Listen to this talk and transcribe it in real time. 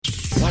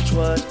Watch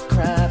what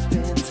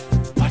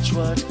crappens, watch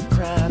what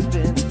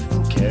crappens.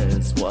 Who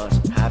cares what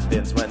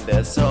happens when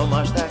there's so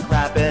much that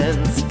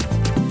crappens?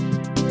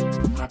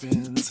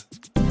 Crappens,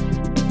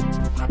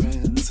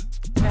 crappens.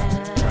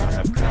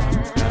 Crappens.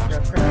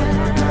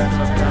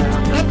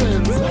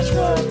 Watch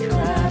what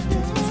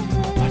crappens,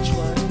 watch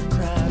what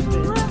crappens.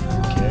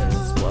 Who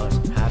cares what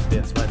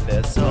happens when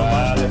there's so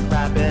much that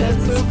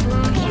crappens?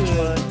 Watch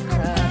what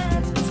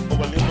crappens,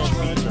 watch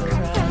what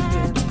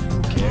crappens.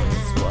 Who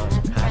cares what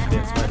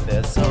happens when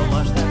there's so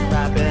much that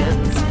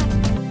crappens?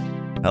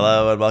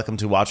 Hello and welcome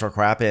to Watch What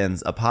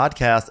Crappens, a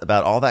podcast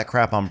about all that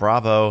crap on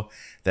Bravo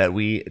that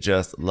we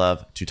just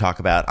love to talk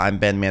about. I'm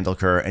Ben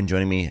Mandelker, and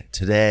joining me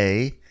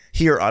today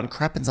here on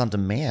Crappens on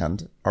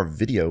Demand, our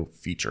video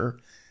feature,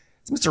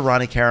 it's Mr.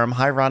 Ronnie Karam.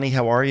 Hi, Ronnie.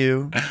 How are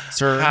you,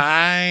 sir?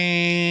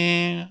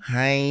 Hi.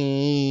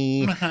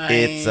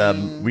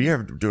 It's we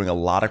are doing a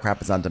lot of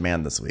Crappens on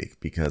Demand this week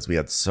because we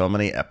had so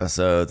many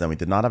episodes and we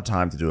did not have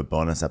time to do a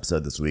bonus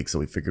episode this week, so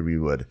we figured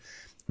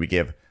we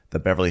give the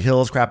Beverly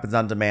Hills Crappens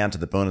on Demand to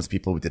the bonus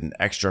people. We did an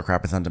extra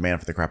Crappens on Demand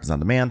for the Crappens on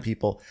Demand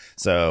people.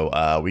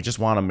 So we just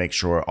want to make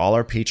sure all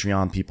our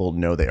Patreon people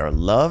know they are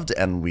loved.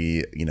 And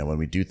we, when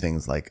we do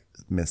things like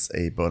miss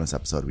a bonus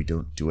episode, we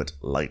don't do it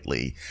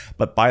lightly.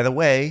 But by the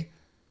way,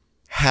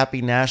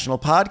 happy National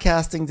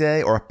Podcasting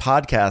Day, or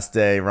Podcast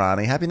Day,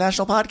 Ronnie. Happy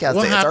National Podcast Day.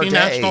 It's Happy our day.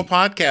 National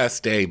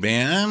Podcast Day,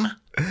 Ben.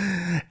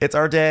 It's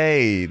our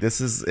day. This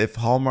is, if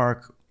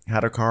Hallmark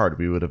had a card,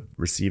 we would have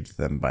received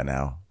them by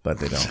now, but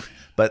they don't.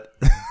 But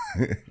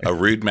A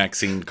Rude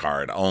Maxine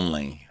card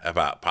only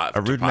about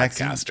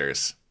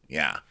podcasters.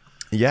 Yeah.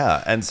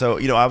 Yeah. And so,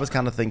 I was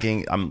kind of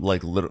thinking, I'm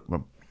like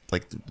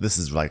this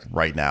is like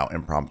right now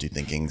impromptu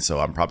thinking. So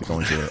I'm probably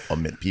going to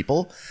omit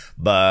people,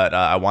 but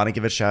I want to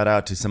give a shout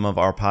out to some of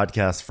our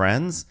podcast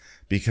friends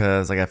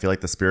because I feel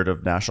like the spirit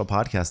of National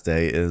Podcast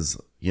Day is,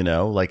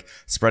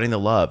 spreading the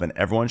love, and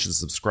everyone should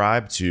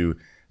subscribe to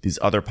these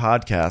other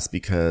podcasts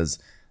because,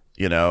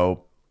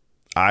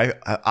 I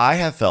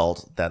have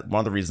felt that one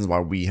of the reasons why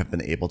we have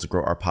been able to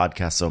grow our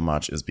podcast so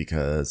much is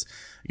because,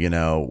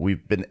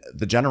 we've been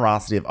the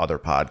generosity of other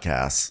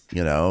podcasts,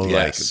 Yes.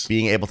 like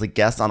being able to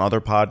guest on other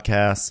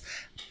podcasts,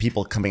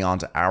 people coming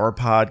onto our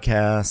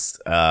podcast,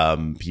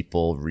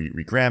 people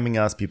regramming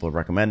us, people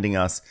recommending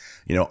us,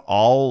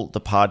 all the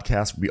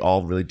podcasts, we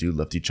all really do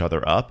lift each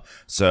other up.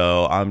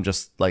 So I'm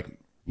just like,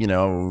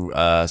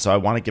 so I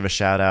want to give a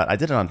shout out. I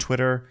did it on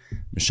Twitter,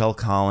 Michelle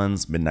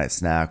Collins, Midnight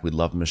Snack. We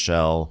love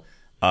Michelle.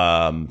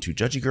 To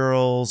Judgy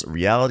Girls,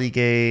 Reality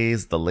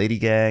Gaze, the Lady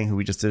Gang, who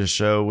we just did a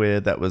show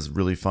with that was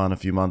really fun a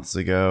few months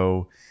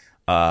ago.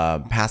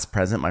 Past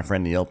Present, my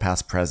friend Neil,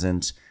 Past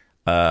Present.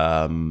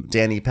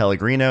 Danny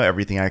Pellegrino,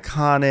 Everything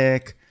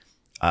Iconic.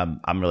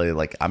 I'm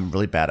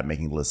really bad at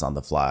making lists on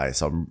the fly,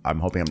 so I'm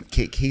hoping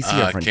Casey,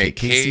 our friend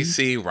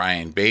Casey,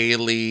 Ryan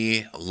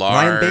Bailey, Lars,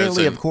 Ryan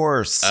Bailey, of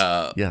course.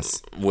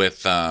 Yes,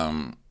 with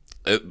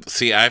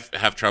see, I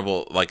have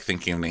trouble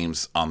thinking of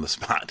names on the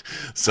spot.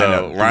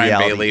 So Ryan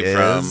Bailey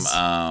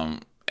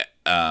from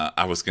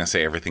I was gonna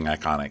say Everything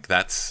Iconic.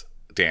 That's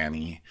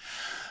Danny.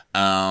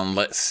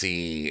 Let's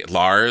see,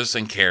 Lars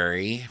and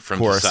Carrie from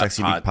the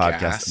Sexy Beat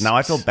podcast. Now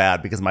I feel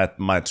bad because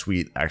my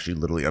tweet actually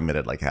literally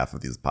omitted like half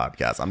of these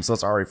podcasts. I'm so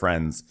sorry,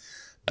 friends.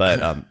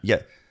 But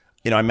yeah,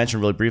 I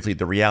mentioned really briefly,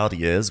 The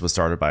Reality Is was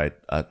started by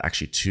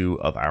actually two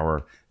of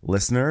our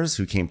listeners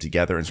who came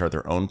together and started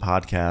their own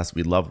podcast.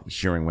 We love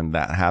hearing when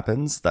that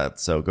happens.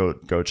 So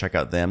go check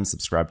out them,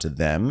 subscribe to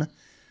them.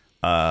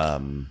 Well,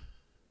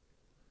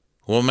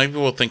 maybe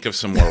we'll think of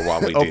some more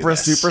while we do Oprah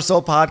this. Super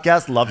Soul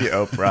Podcast. Love you,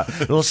 Oprah.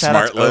 Little shout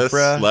out to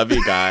Oprah. Love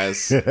you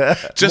guys.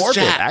 Just Morbid,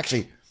 chat.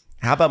 actually.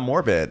 How about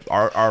Morbid?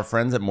 Our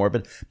friends at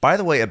Morbid. By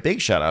the way, a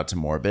big shout out to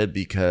Morbid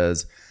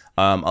because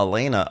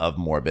Elena of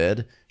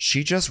Morbid,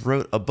 she just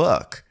wrote a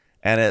book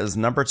and it is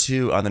number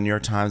 2 on the New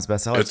York Times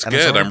bestseller. It's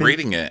good. I'm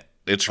reading it.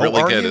 It's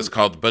really good. It's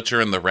called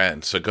Butcher and the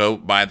Wren. So go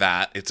buy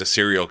that. It's a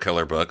serial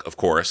killer book, of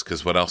course,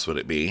 because what else would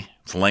it be?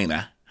 It's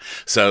Elena.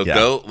 So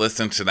go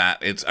listen to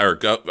that.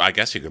 I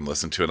guess you can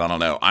listen to it. I don't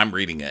know. I'm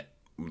reading it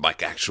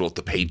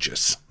the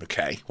pages.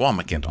 Okay. Well, I'm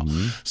a Kindle.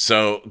 Mm-hmm.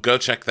 So go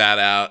check that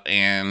out.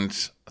 And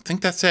I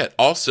think that's it.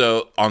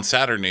 Also on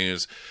Saturn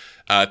News,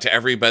 to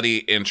everybody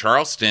in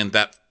Charleston,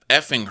 that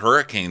effing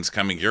hurricane's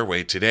coming your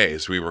way today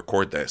as we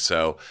record this.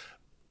 So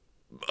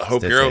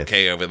hope you're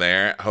okay over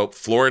there. Hope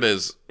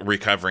Florida's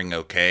recovering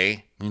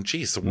okay. I mean,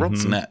 geez, the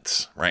world's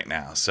nuts right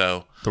now.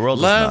 So the world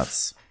is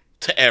nuts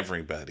to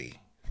everybody.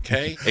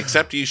 Okay,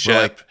 except you,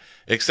 Shep.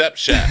 Except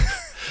Shep.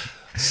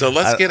 So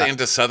let's get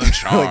into Southern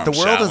Charm. The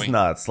world is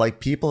nuts.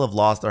 People have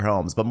lost their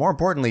homes, but more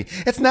importantly,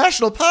 it's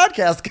National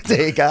Podcast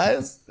Day,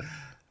 guys.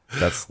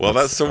 That's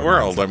the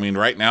world. I mean,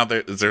 right now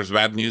there's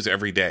bad news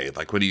every day.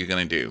 What are you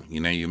going to do?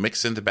 You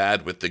mix in the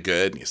bad with the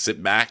good, and you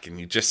sit back and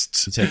you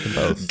just take them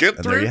both.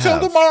 Get through till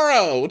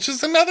tomorrow, which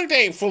is another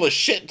day full of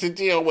shit to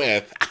deal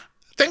with.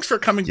 Thanks for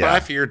coming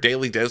by for your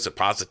daily dose of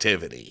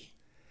positivity.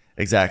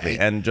 Exactly.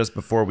 And just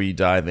before we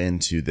dive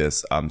into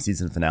this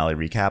season finale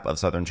recap of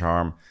Southern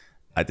Charm,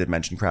 I did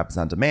mention Crap is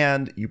on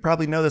Demand. You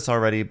probably know this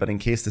already, but in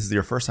case this is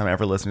your first time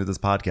ever listening to this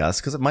podcast,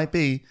 because it might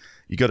be,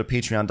 you go to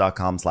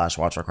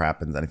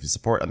patreon.com/watchwhatcrappens. And if you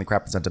support on the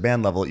Crap is on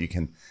Demand level, you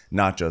can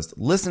not just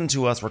listen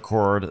to us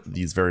record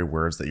these very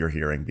words that you're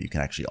hearing, but you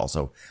can actually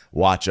also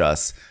watch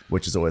us,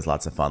 which is always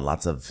lots of fun.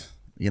 Lots of,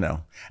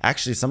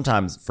 actually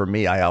sometimes for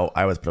me, I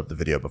always put up the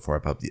video before I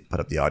put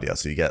up the audio.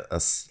 So you get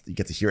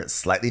to hear it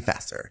slightly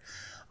faster.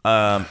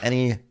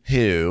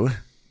 Anywho,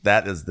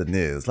 that is the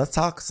news. Let's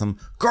talk some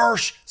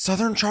Gosh,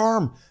 Southern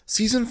Charm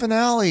season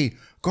finale.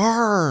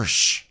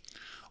 Gosh.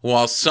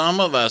 While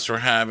some of us were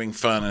having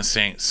fun at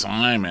St.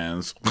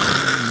 Simon's,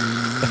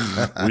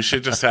 we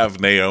should just have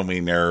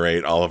Naomi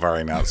narrate all of our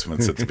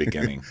announcements at the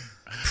beginning.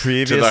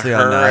 Previously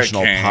on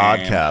National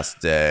Podcast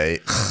Day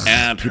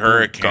and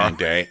Hurricane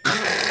Day.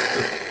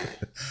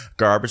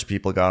 Garbage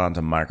people got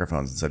onto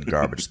microphones and said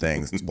garbage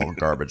things while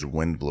garbage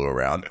wind blew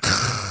around.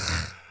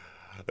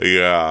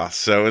 Yeah,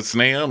 so it's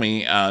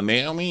Naomi.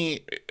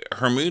 Naomi,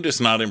 her mood is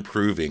not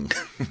improving.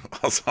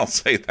 I'll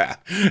say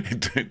that.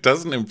 It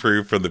doesn't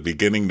improve from the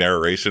beginning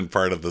narration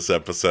part of this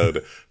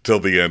episode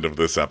till the end of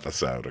this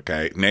episode,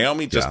 okay?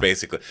 Naomi just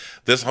basically,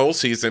 this whole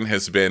season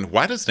has been,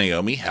 why does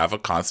Naomi have a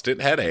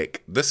constant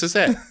headache? This is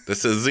it.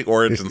 This is the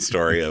origin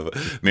story of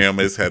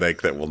Naomi's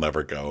headache that will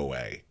never go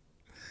away.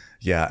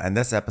 Yeah, and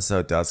this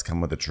episode does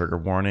come with a trigger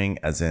warning,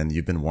 as in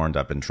you've been warned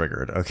up and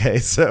triggered. Okay,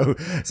 so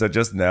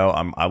just know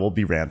I will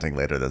be ranting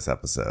later this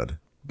episode.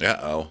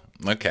 Uh-oh.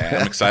 Okay,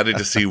 I'm excited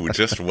to see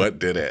just what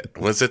did it.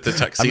 Was it the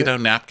tuxedo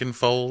napkin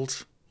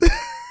fold?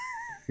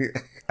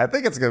 I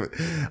think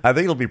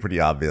it'll be pretty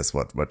obvious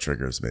what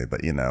triggers me, but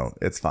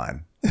it's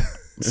fine.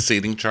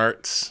 Seating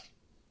charts.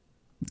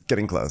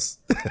 Getting close.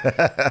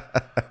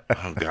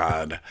 Oh,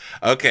 God.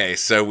 Okay,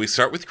 so we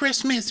start with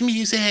Christmas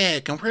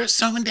music, and we're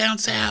someone down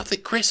south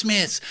at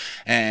Christmas.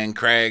 And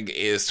Craig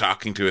is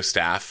talking to his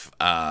staff,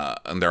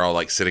 and they're all,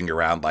 like, sitting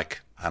around,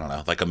 like, I don't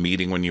know, like a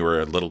meeting when you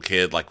were a little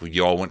kid, like when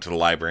you all went to the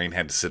library and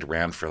had to sit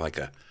around for, like,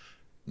 a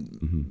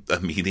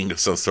meeting of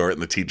some sort,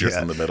 and the teacher's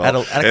in the middle. At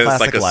a it's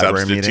like a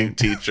substitute meeting.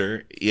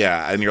 Teacher.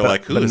 Yeah, and you're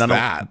like, who is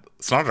that?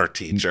 It's not our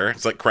teacher.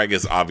 It's like Craig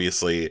is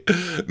obviously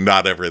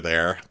not ever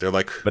there. They're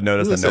like, but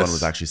notice that no one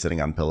was actually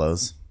sitting on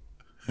pillows.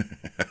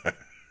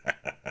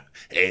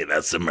 Hey,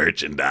 that's the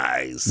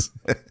merchandise.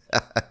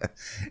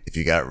 If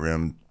you got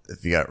room, I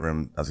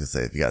was gonna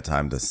say, if you got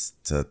time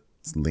to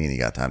lean, you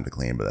got time to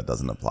clean, but that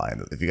doesn't apply.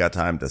 If you got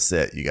time to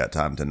sit, you got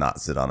time to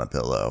not sit on a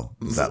pillow.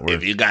 Does that work?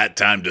 If you got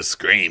time to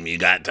scream, you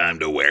got time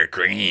to wear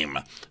cream.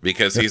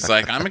 Because he's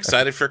like, I'm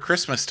excited for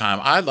Christmas time.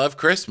 I love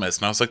Christmas.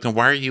 And I was like, then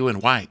why are you in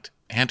white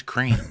and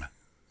cream?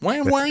 Why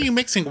are you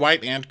mixing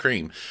white and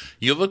cream?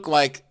 You look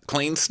like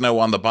clean snow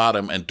on the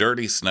bottom and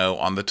dirty snow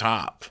on the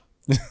top.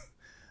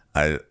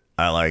 I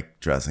like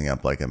dressing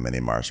up like a mini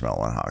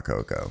marshmallow and hot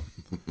cocoa.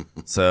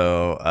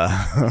 So,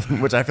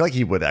 which I feel like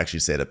he would actually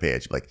say to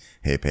Paige, like,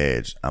 hey,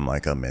 Paige, I'm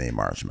like a mini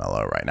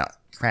marshmallow right now.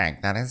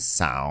 Craig, that is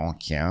so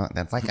cute.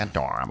 That's like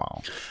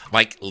adorable.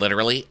 Like,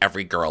 literally,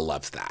 every girl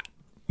loves that.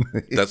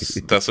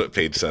 That's what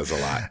Paige says a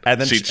lot.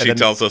 And then she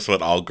tells us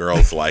what all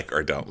girls like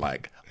or don't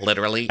like.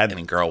 Literally,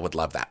 any girl would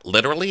love that.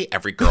 Literally,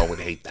 every girl would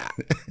hate that.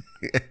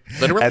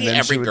 Literally,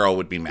 every girl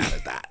would be mad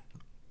at that.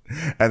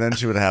 And then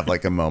she would have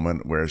like a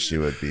moment where she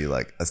would be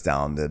like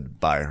astounded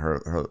by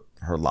her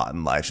lot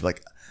in life. She'd be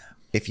like,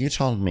 if you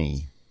told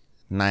me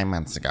 9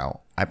 months ago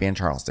I'd be in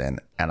Charleston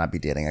and I'd be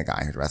dating a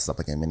guy who dresses up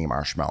like a mini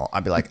marshmallow,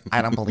 I'd be like,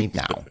 I don't believe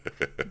now.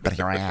 But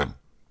here I am.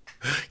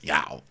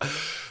 Yeah.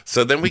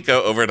 So then we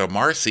go over to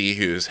Marcy,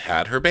 who's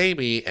had her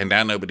baby, and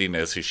now nobody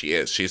knows who she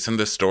is. She's in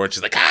the store, and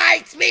she's like, hi,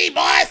 it's me,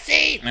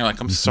 Marcy. And you're like,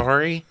 I'm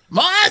sorry?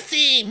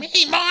 Marcy, me,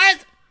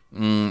 Marcy.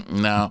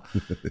 No.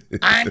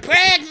 I'm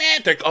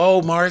pregnant. They're like,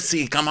 oh,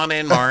 Marcy, come on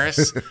in,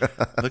 Mars.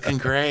 Looking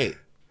great.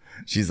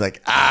 She's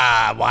like,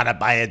 I want to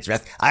buy a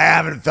dress. I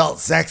haven't felt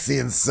sexy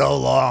in so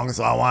long,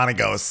 so I want to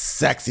go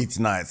sexy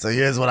tonight. So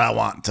here's what I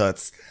want,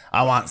 Toots.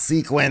 I want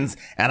sequins,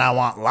 and I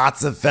want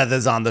lots of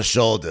feathers on the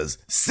shoulders.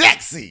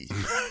 Sexy!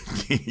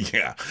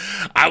 Yeah.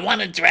 I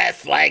want to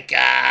dress like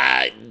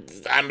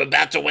I'm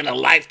about to win a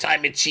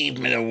Lifetime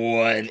Achievement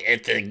Award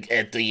at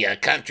the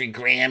Country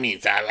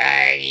Grammys, all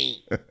right?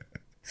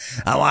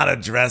 I want to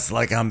dress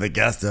like I'm the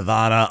guest of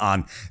honor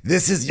on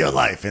This Is Your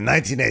Life in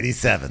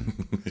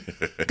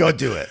 1987. Go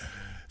do it.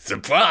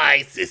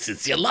 Surprise! This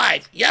is your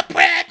life. You're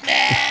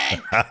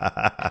pregnant!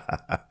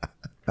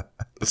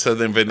 So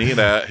then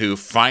Vanita, who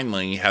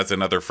finally has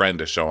another friend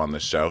to show on the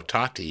show,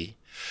 Tati,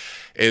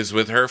 is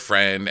with her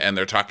friend, and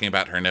they're talking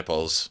about her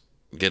nipples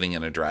getting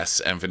in a dress.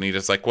 And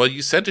Vanita's like, well,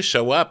 you said to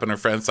show up. And her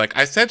friend's like,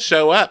 I said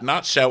show up,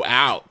 not show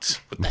out.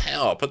 What the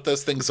hell? Put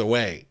those things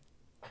away.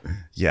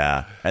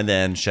 Yeah. And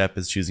then Shep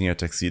is choosing a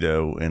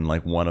tuxedo in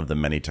like one of the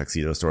many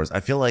tuxedo stores.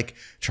 I feel like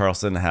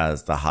Charleston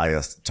has the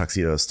highest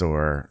tuxedo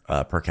store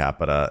per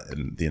capita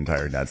in the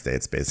entire United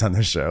States based on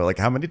the show. Like,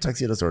 how many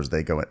tuxedo stores do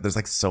they go in? There's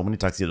like so many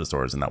tuxedo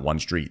stores in that one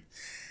street.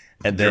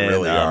 And there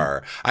really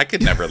are. I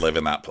could never live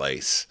in that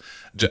place.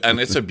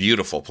 And it's a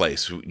beautiful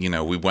place. You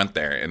know, we went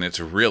there, and it's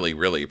a really,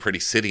 really pretty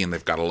city, and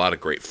they've got a lot of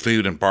great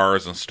food and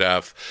bars and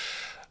stuff.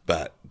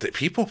 But the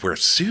people wear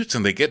suits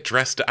and they get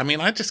dressed. I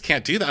mean, I just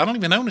can't do that. I don't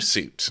even own a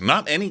suit,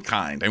 not any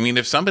kind. I mean,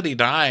 if somebody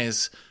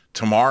dies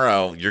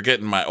tomorrow, you're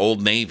getting my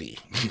Old Navy,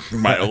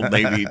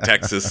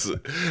 Texas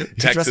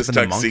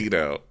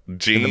tuxedo,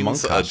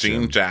 jeans, a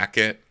jean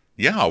jacket.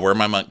 Yeah, I'll wear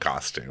my monk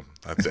costume.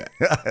 That's it.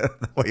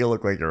 What you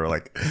look like, they're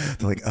like,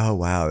 oh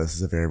wow, this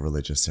is a very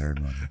religious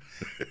ceremony.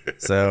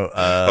 So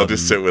I'll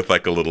just sit with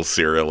like a little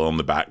cereal on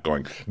the back,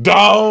 going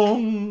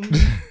down.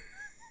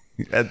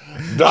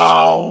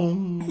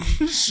 Down.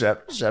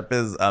 Shep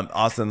is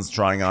Austin's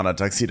trying on a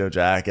tuxedo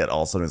jacket.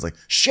 Also, and he's like,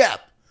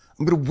 Shep,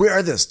 I'm gonna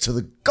wear this to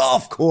the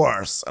golf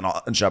course.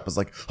 And Shep is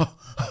like,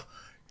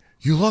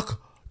 you look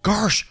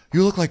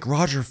like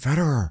Roger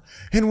Federer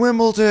in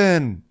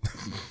Wimbledon.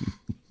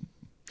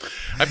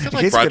 I feel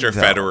like Roger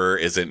Federer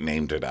isn't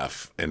named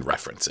enough in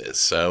references.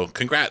 So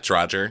congrats,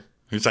 Roger.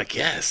 He's like,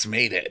 yes,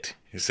 made it.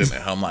 He's sitting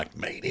at home like,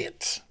 made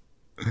it.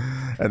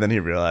 And then he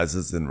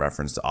realizes in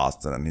reference to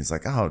Austin, and he's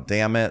like, oh,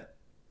 damn it.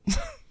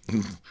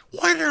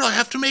 Why did I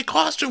have to make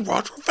Austin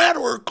Roger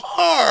Federer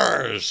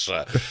cars?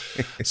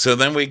 So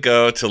then we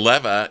go to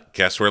Leva.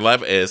 Guess where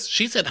Leva is?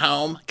 She's at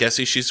home. Guess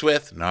who she's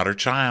with? Not her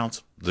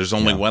child. There's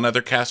only one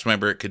other cast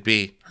member it could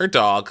be. Her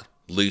dog,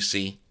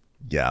 Lucy.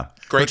 Yeah.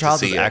 Great her child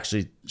to see is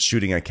actually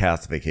shooting a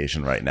cast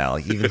vacation right now.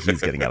 Like, even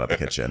he's getting out of the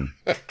kitchen.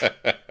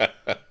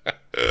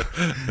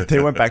 They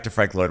went back to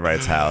Frank Lloyd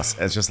Wright's house.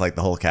 It's just like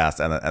the whole cast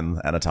and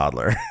a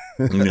toddler.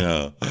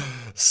 Yeah.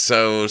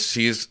 So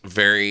she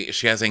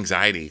has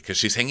anxiety because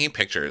she's hanging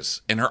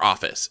pictures in her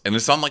office, and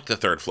it's on like the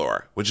 3rd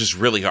floor, which is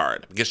really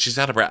hard because she's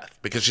out of breath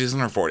because she's in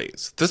her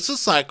 40s. This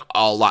is like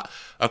a lot.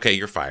 Okay,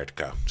 you're fired.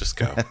 Go. Just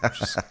go.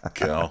 Just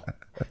go.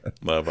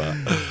 Love it.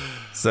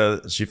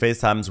 So she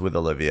FaceTimes with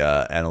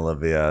Olivia, and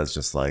Olivia is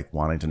just like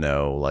wanting to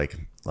know,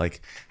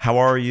 like, how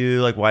are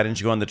you? Like, why didn't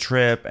you go on the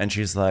trip? And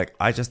she's like,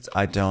 I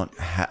don't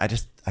have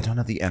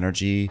the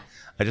energy.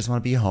 I just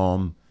want to be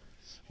home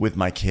with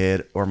my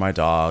kid or my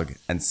dog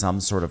and some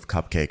sort of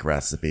cupcake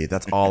recipe.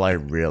 That's all I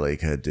really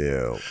could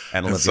do.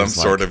 And Olivia's some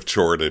sort of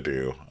chore to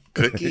do.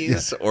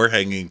 Cookies or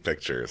hanging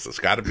pictures. It's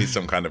got to be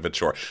some kind of a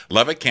chore.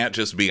 Leva can't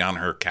just be on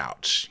her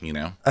couch, you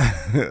know?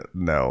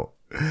 No.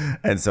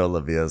 And so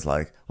Olivia's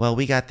like, well,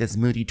 we got this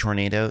moody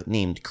tornado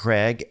named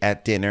Craig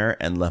at dinner.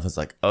 And Leva's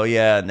like, oh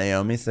yeah,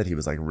 Naomi said he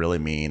was like really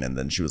mean. And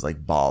then she was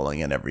like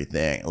bawling and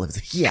everything. Olivia's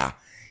like, yeah,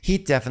 he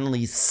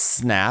definitely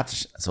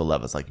snapped. So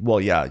Leva's like, well,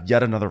 yeah,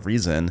 yet another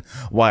reason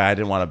why I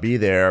didn't want to be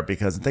there,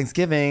 because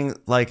Thanksgiving,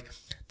 like,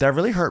 that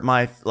really hurt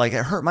my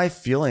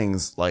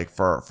feelings, like,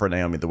 for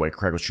Naomi, the way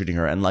Craig was treating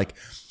her. And like,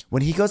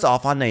 when he goes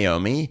off on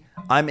Naomi,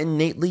 I'm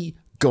innately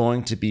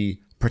going to be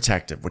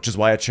protective, which is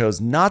why I chose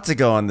not to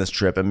go on this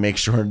trip and make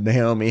sure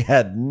Naomi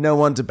had no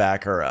one to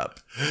back her up.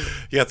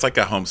 Yeah, it's like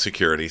a home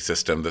security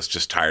system that's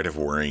just tired of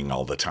worrying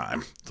all the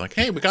time. It's like,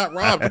 hey, we got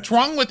robbed. What's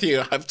wrong with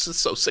you? I'm just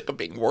so sick of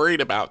being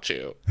worried about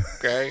you.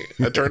 Okay?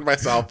 I turned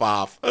myself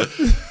off.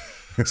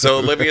 So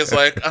Olivia's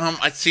like,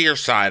 I see your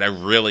side. I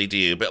really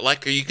do. But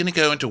like, are you going to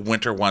go into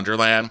Winter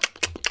Wonderland?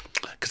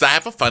 Because I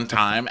have a fun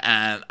time,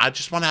 and I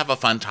just want to have a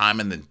fun time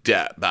in the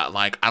dip. That,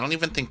 like, I don't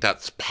even think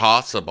that's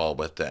possible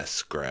with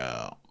this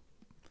girl.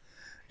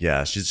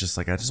 Yeah, she's just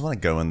like, I just want to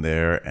go in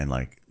there and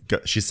like,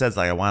 she says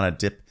like, I want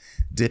to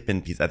dip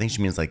in peace. I think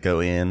she means like go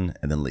in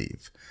and then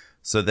leave.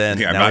 So then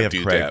now we have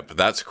Craig. Dip.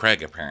 That's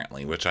Craig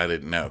apparently, which I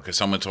didn't know because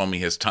someone told me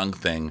his tongue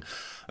thing.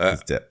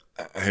 His dip.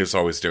 He was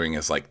always doing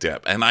is like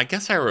dip. And I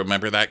guess I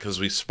remember that because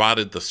we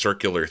spotted the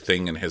circular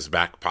thing in his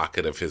back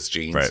pocket of his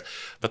jeans. Right.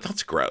 But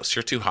that's gross.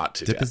 You're too hot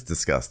to dip. Dip is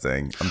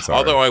disgusting. I'm sorry.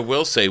 Although I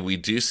will say we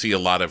do see a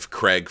lot of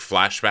Craig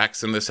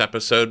flashbacks in this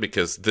episode,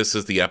 because this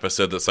is the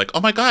episode that's like,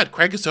 oh my God,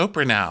 Craig is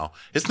Oprah now.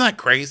 Isn't that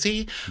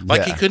crazy?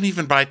 Like, he couldn't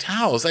even buy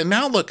towels. And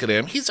now look at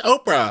him. He's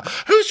Oprah.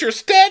 Who's your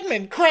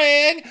Stedman,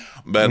 Craig?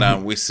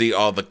 But we see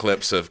all the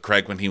clips of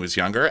Craig when he was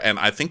younger. And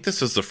I think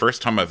this is the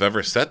first time I've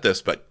ever said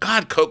this, but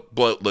God, Coke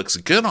bloat looks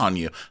good on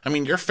you. I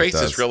mean, your face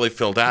is really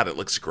filled out. It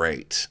looks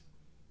great.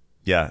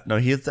 Yeah, no,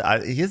 he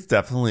is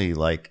definitely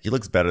like, he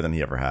looks better than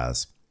he ever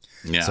has.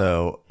 Yeah.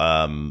 So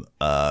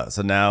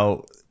so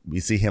now we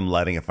see him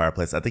lighting a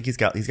fireplace. I think he's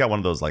got one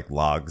of those like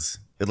logs.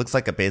 It looks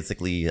like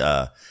basically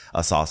a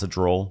sausage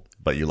roll,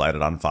 but you light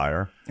it on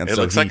fire. And it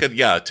looks like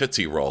a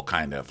Tootsie Roll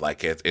kind of,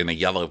 like it's in a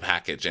yellow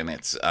package, and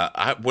it's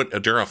a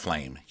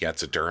Duraflame. Yeah,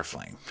 it's a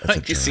Duraflame.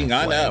 You see,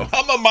 I know,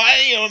 I'm a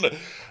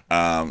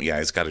man. Yeah,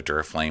 he's got a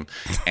Duraflame,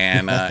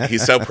 and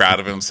he's so proud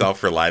of himself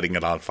for lighting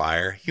it on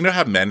fire. You know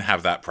how men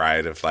have that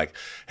pride of like,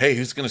 hey,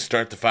 who's going to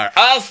start the fire?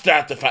 I'll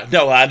start the fire.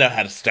 No, I know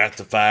how to start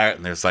the fire.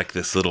 And there's like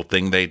this little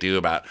thing they do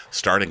about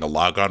starting a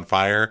log on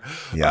fire.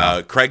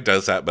 Yeah. Craig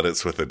does that, but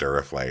it's with a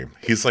Duraflame.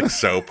 He's like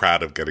so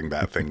proud of getting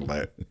that thing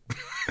lit.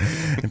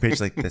 And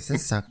Paige's like, this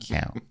is so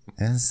cute.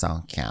 This is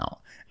so cute.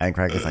 And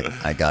Craig is like,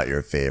 I got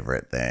your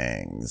favorite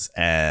things.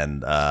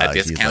 And a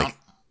discount? he's like,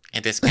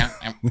 a discount?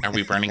 Are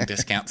we burning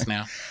discounts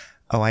now?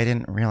 oh, I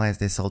didn't realize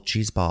they sold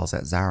cheese balls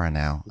at Zara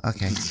now.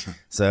 Okay.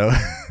 So,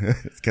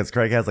 because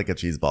Craig has like a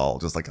cheese ball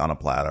just like on a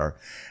platter,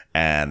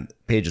 and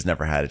Paige has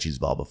never had a cheese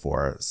ball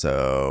before.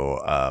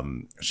 So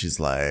she's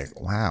like,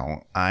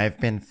 wow, I've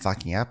been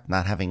fucking up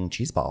not having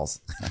cheese balls.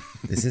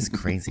 This is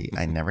crazy.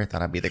 I never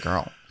thought I'd be the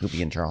girl who'd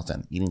be in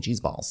Charleston eating cheese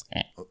balls.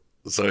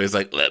 So he's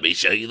like, let me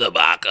show you the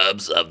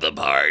mock-ups of the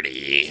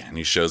party. And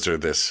he shows her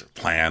this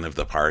plan of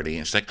the party.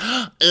 And she's like,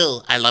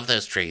 oh, I love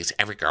those trees.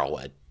 Every girl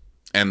would.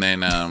 And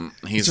then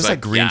he's just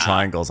like green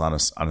triangles on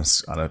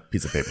a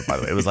piece of paper. By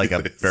the way, it was like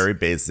a very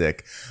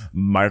basic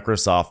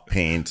Microsoft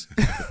Paint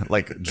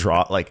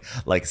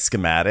like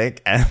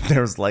schematic, and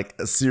there's like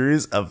a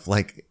series of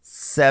like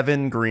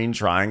 7 green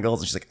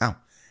triangles. And she's like, oh,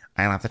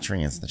 I love the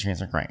trees. The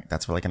trees are great.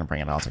 That's really gonna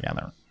bring it all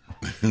together.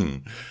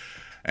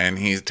 And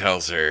he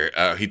tells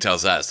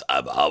us,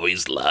 I've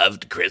always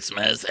loved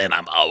Christmas, and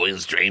I've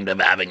always dreamed of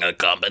having a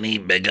company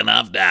big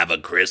enough to have a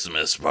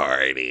Christmas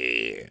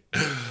party.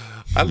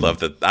 I love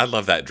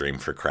that dream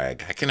for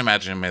Craig. I can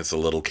imagine him as a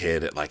little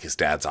kid at like his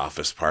dad's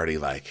office party,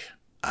 like,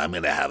 I'm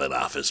going to have an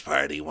office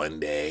party one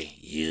day.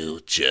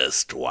 You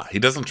just watch. He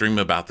doesn't dream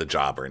about the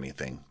job or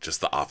anything, just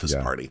the office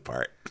party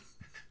part.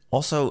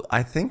 Also,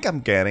 I think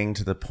I'm getting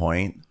to the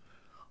point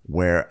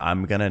where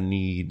I'm going to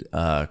need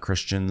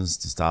Christians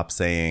to stop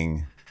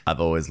saying, I've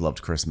always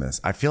loved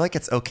Christmas. I feel like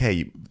it's okay.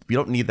 You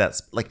don't need that.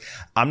 Like,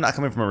 I'm not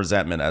coming from a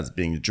resentment as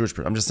being a Jewish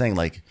person. I'm just saying,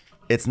 like,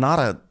 it's not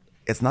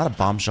a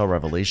bombshell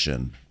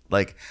revelation.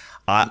 Like,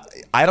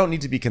 I don't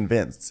need to be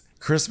convinced.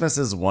 Christmas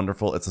is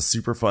wonderful. It's a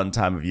super fun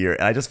time of year.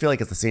 And I just feel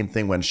like it's the same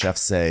thing when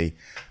chefs say,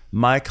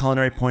 my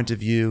culinary point of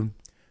view,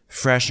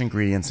 fresh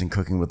ingredients and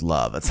cooking with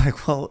love. It's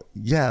like, well,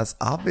 yes,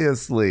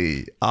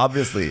 obviously.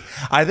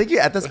 I think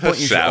at this point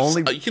you should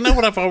only. You know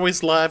what I've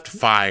always loved?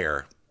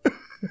 Fire.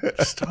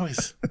 Just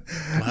always.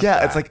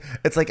 Yeah, that.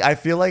 It's like I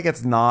feel like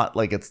it's not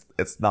like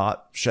it's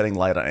not shedding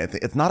light on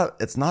anything. It's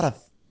not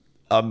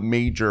a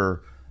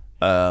major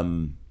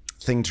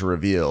thing to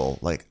reveal.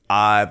 Like,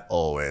 I've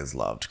always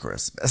loved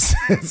Christmas.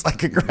 It's like,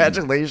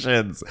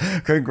 congratulations.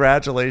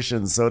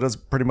 So does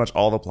pretty much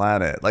all the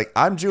planet. Like,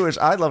 I'm Jewish,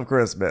 I love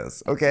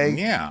Christmas. Okay,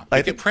 yeah,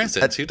 like get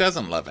presents. Who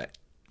doesn't love it?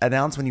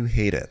 Announce when you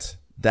hate it.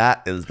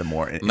 That is the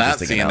more interesting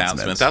That's the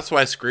announcement. That's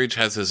why Scrooge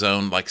has his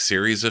own like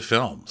series of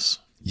films.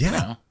 Yeah. You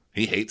know?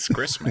 He hates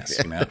Christmas,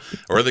 you know,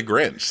 or the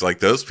Grinch. Like,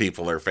 those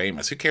people are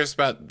famous. Who cares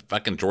about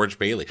fucking George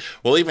Bailey?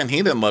 Well, even he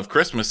didn't love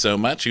Christmas so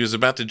much. He was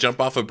about to jump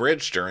off a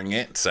bridge during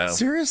it. So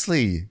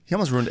seriously, he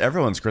almost ruined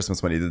everyone's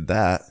Christmas when he did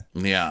that.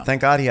 Yeah.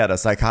 Thank God he had a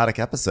psychotic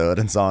episode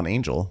and saw an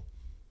angel.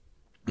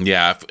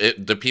 Yeah.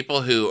 The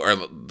people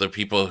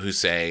who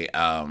say,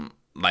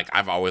 like,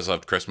 I've always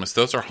loved Christmas,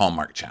 those are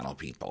Hallmark Channel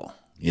people.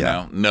 You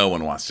know, no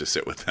one wants to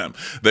sit with them.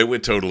 They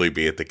would totally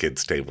be at the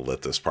kids' table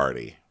at this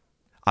party.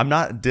 I'm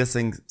not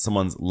dissing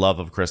someone's love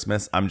of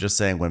Christmas. I'm just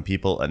saying when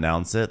people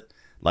announce it,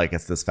 like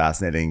it's this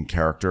fascinating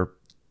character,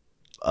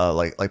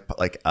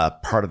 like a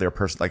part of their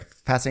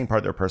fascinating part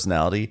of their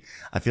personality.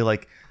 I feel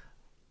like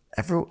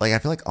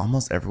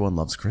almost everyone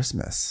loves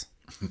Christmas.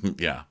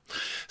 Yeah.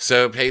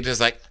 So Paige is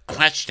like,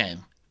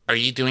 question, are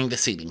you doing the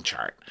seating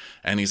chart?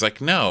 And he's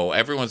like, no,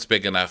 everyone's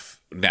big enough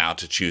now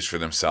to choose for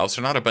themselves.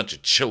 They're not a bunch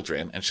of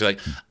children. And she's like,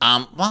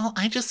 well,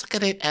 I just look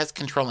at it as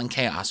controlling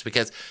chaos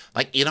because,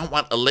 like, you don't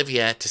want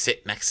Olivia to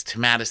sit next to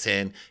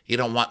Madison. You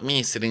don't want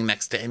me sitting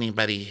next to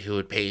anybody who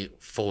would pay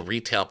full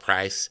retail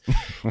price.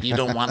 You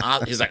don't want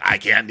he's like, I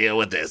can't deal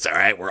with this. All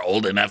right, we're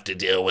old enough to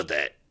deal with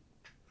it.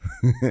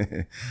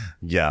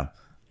 Yeah.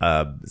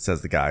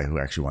 Says the guy who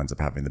actually winds up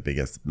having the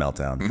biggest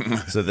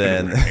meltdown. So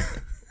then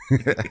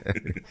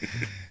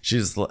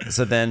she's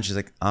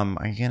like,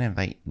 are you gonna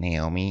invite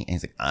Naomi? And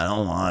he's like, I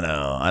don't want to.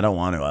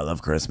 I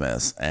love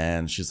Christmas.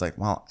 And she's like,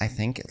 well, I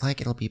think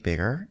like it'll be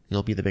bigger.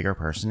 You'll be the bigger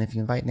person if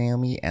you invite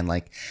Naomi. And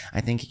like,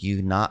 I think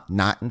you not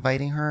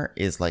inviting her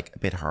is like a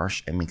bit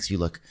harsh. It makes you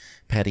look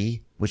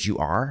petty, which you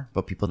are,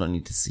 but people don't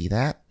need to see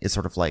that. It's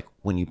sort of like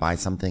when you buy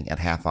something at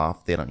half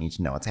off, they don't need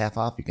to know it's half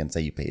off. You can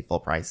say you paid full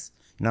price.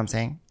 You know what I'm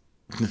saying?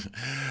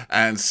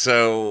 And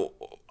so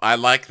I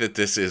like that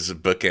this is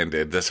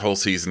bookended. This whole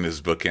season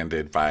is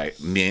bookended by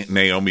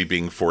Naomi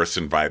being forced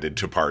invited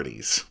to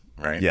parties,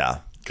 right?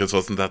 Yeah. Because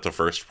wasn't that the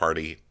first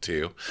party,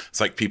 too?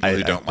 It's like people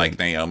who don't like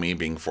Naomi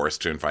being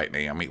forced to invite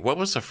Naomi. What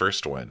was the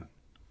first one?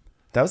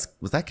 Was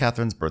that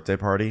Catherine's birthday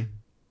party?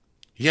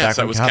 Yes,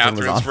 that was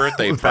Catherine's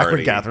birthday party. Back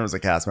when Catherine was a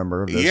cast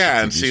member of this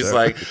Yeah, and TV she's show.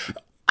 like,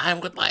 I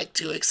would like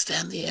to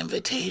extend the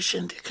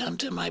invitation to come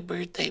to my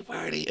birthday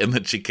party. And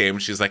then she came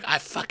and she's like, I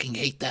fucking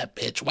hate that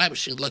bitch. Why was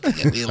she looking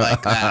at me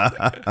like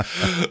that?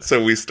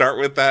 So we start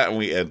with that and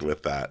we end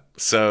with that.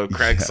 So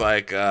Craig's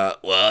like,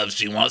 well, if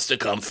she wants to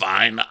come,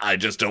 fine. I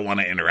just don't want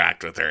to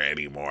interact with her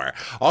anymore.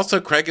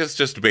 Also, Craig is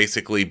just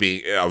basically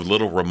being a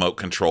little remote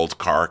controlled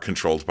car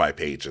controlled by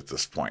Paige at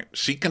this point.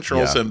 She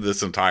controls him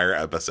this entire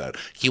episode.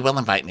 He will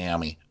invite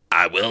Naomi.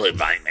 I will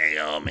invite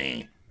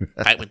Naomi.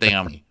 Fight with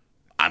Naomi.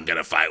 I'm going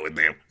to fight with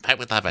them. Fight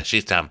with Leva.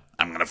 She's dumb.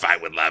 I'm going to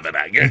fight with Leva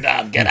now. You're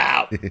dumb. Get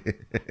out.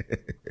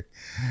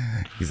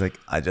 He's like,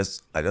 I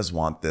just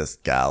want this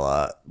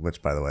gala,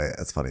 which, by the way,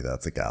 it's funny that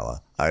it's a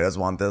gala. I just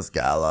want this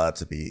gala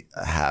to be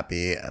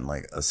happy and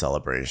like a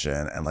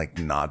celebration and like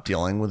not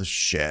dealing with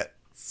shit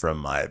from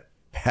my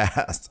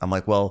past. I'm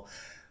like, well,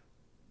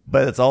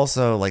 but it's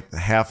also like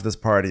half of this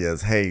party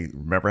is, hey,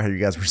 remember how you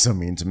guys were so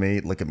mean to me?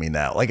 Look at me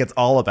now. Like, it's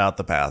all about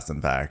the past,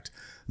 in fact.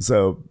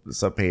 So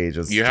Paige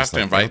is. You have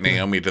to invite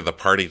Naomi to the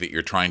party that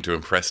you're trying to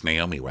impress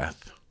Naomi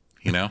with,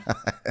 you know?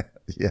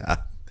 Yeah.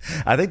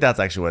 I think that's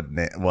actually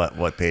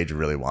what Paige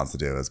really wants to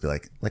do is be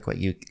like, look what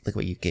you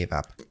gave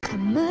up.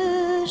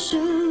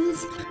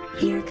 Commercials.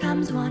 Here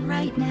comes one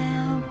right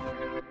now.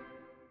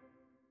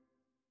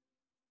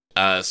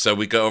 So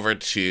we go over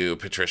to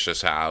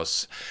Patricia's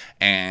house,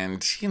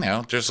 and, you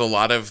know, there's a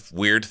lot of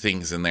weird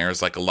things in there.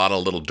 There's like a lot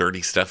of little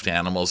dirty stuffed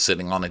animals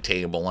sitting on a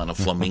table and a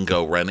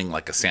flamingo running,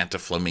 like a Santa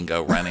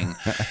flamingo running.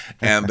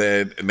 And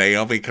then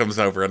Naomi comes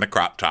over in a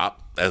crop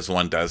top, as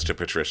one does to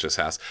Patricia's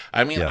house.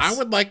 I mean, yes. I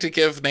would like to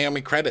give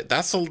Naomi credit.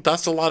 That's a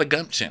lot of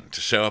gumption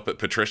to show up at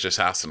Patricia's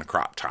house in a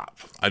crop top.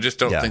 I just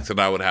don't think that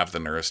I would have the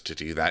nerves to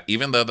do that,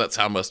 even though that's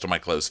how most of my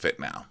clothes fit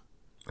now.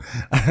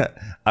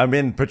 I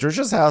mean,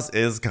 Patricia's house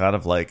is kind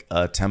of like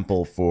a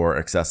temple for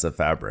excessive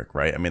fabric,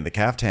 right? I mean, the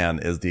caftan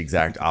is the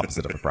exact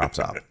opposite of a crop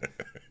top.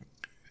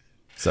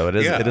 So it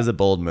is a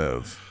bold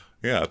move.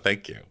 Yeah,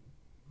 thank you.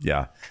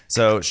 Yeah.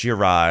 So she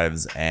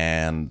arrives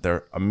and they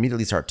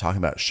immediately start talking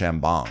about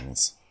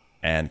shambongs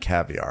and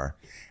caviar.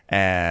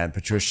 And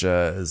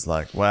Patricia is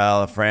like,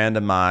 well, a friend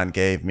of mine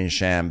gave me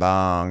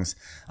shambongs.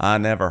 I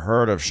never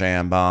heard of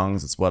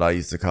shambongs. It's what I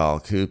used to call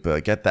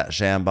Koopa. Get that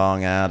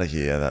shambong out of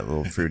here, that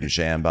little fruity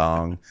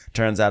shambong.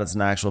 Turns out it's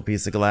an actual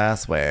piece of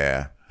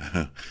glassware.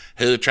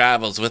 Who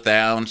travels with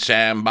their own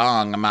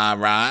shambong, am I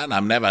right?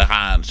 I'm never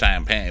high on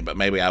champagne, but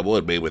maybe I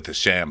would be with the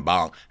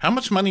shambong. How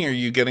much money are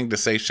you getting to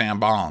say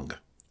shambong?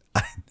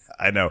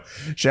 I know.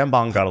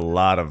 Shambong got a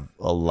lot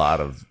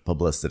of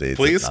publicity.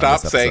 Please stop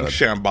saying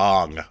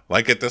shambong.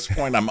 Like, at this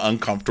point, I'm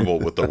uncomfortable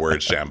with the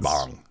word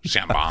shambong.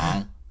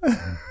 Shambong.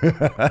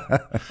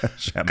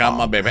 Shambong.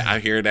 Come on, baby. I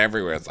hear it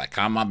everywhere. It's like,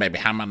 come on, baby.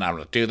 How am I not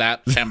to do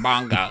that?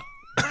 Shambonga.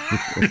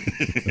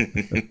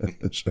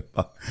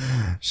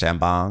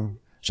 Shambong.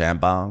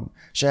 Shambong.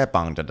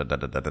 Shambong. Da, da, da,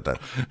 da, da, da.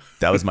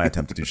 That was my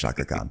attempt to do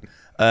Shaka Khan.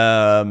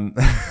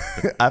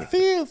 I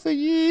feel for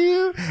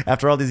you.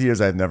 After all these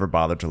years, I've never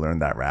bothered to learn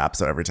that rap.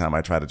 So every time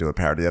I try to do a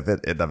parody of it,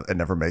 it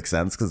never makes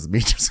sense because it's me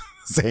just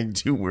saying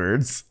two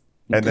words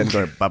and then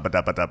going ba ba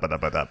da ba da ba da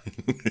ba da.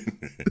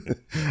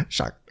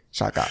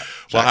 Shaka.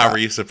 Well, how were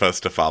you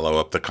supposed to follow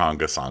up the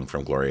conga song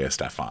from Gloria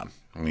Estefan?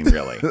 I mean,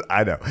 really.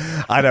 I know.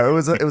 I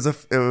was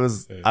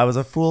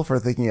a fool for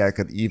thinking I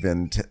could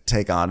even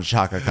take on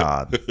Shaka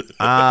Khan.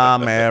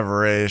 I'm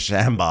every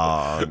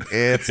shambong.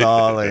 It's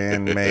all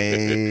in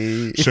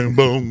me.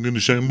 Shambong and the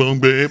shambong,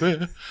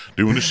 baby.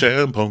 Doing the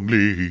shambong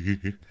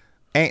lee.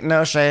 Ain't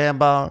no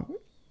shambong.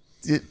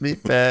 Get me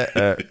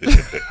better.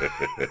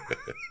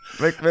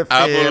 Make me feel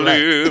I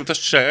believe the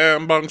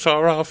shambongs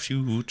are our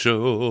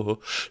future.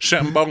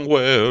 Shambong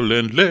well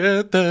and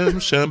let them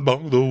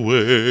shambong the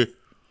way.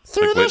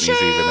 Through like the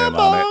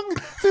shambong,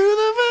 through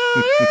the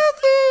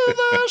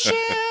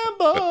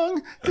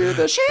shambong, through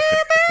the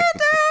shambong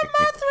down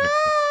my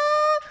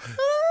throat.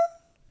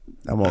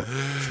 I won't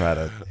try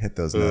to hit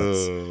those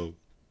notes.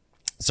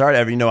 Sorry,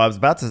 Evan.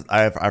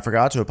 I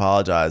forgot to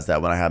apologize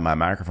that when I had my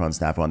microphone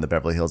snap on the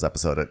Beverly Hills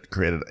episode, it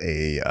created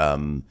a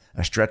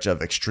stretch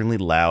of extremely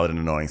loud and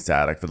annoying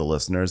static for the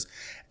listeners.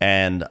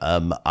 And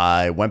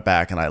I went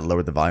back and I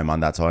lowered the volume on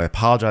that. So I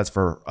apologize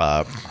for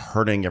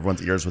hurting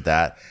everyone's ears with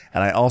that.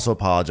 And I also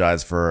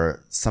apologize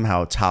for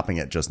somehow topping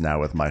it just now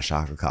with my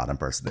Shaka Khan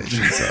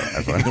impersonation. So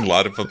everyone... A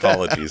lot of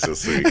apologies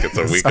this week. It's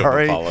a week of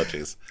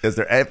apologies. Is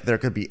there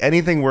could be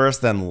anything worse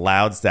than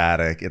loud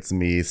static? It's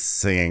me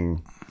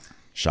singing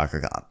Shaka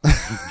Khan.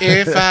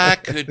 If I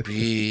could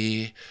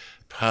be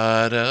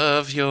part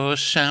of your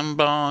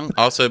shambong.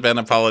 Also, Ben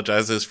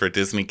apologizes for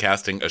Disney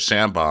casting a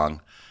shambong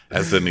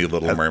as the new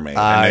Little Mermaid.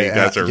 I know you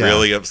guys are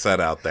really upset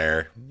out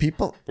there.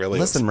 People, really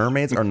listen,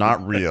 mermaids are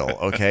not real,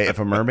 okay? If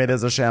a mermaid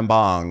is a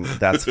shambong,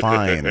 that's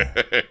fine.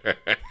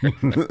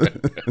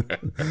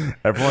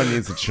 Everyone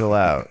needs to chill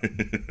out.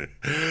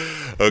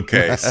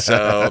 Okay,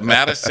 so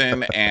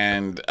Madison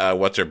and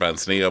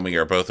What's-Her-Buns, Naomi,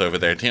 are both over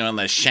there doing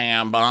the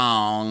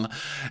shambong,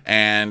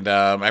 and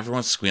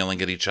everyone's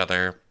squealing at each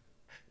other.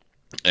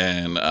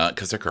 And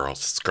because they're girls,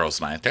 it's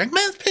girls' night. They're like,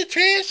 Miss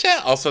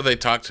Patricia. Also, they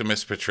talk to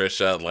Miss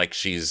Patricia like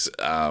she's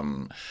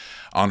on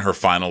her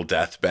final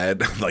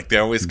deathbed. Like, they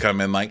always come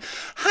in like,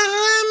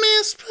 hi,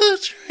 Miss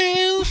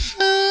Patricia.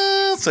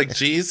 It's like,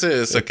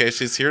 Jesus, okay,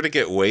 she's here to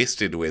get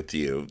wasted with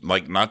you.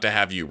 Like, not to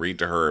have you read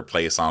to her or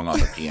play a song on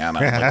the piano.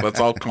 Like, let's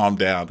all calm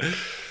down.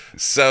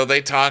 So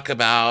they talk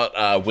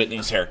about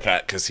Whitney's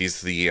haircut because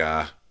he's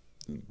the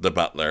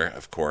butler,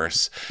 of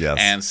course. Yes.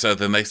 And so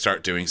then they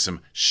start doing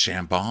some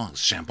shambong,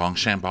 shambong,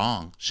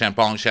 shambong,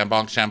 shambong,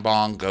 shambong,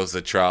 shambong, goes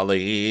the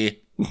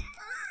trolley.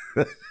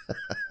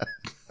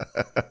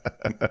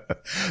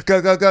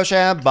 Go, go, go,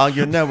 Shambong,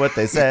 you know what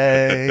they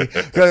say.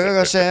 Go, go,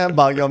 go,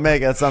 Shambong, you'll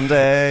make it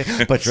someday.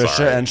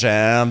 Patricia and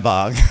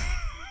Shambong.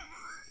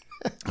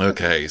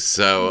 Okay,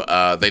 so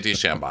they do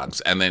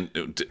shambongs, and then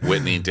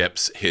Whitney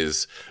dips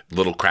his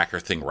little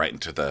cracker thing right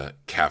into the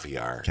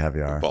caviar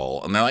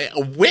bowl. And they're like,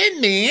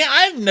 Whitney,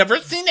 I've never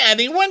seen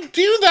anyone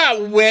do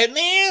that,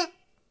 Whitney.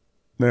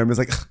 Naomi's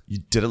like, you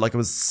did it like it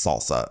was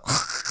salsa.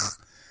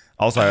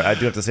 Also, I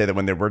do have to say that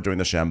when they were doing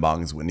the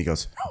shambongs, Whitney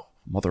goes, oh,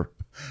 mother,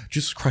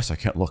 Jesus Christ, I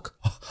can't look.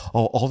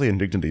 All the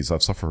indignities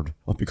I've suffered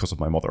because of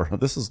my mother.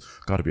 This has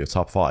got to be a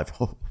top 5.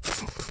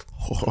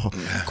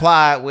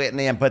 Quiet,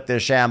 Whitney, and put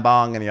this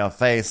shambong in your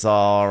face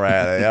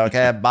already.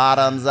 Okay,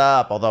 bottoms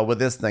up. Although with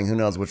this thing, who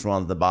knows which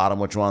one's the bottom,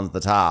 which one's the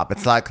top.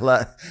 It's like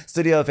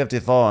Studio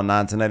 54 in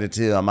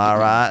 1982. Am I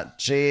right?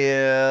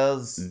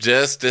 Cheers.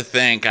 Just to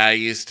think I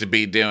used to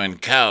be doing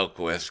coke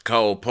with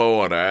Cole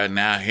Porter, and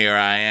now here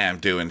I am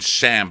doing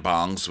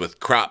shambongs with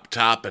Crop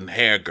Top and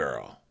Hair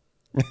Girl.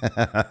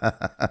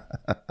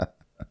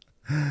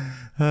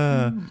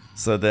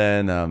 So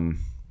then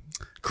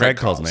Craig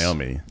calls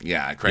Naomi.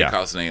 Yeah, Craig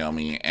calls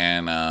Naomi,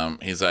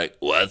 and he's like,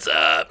 what's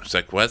up? She's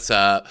like, what's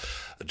up?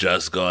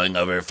 Just going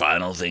over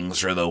final things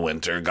for the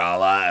Winter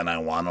Gala, and I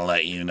want to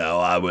let you know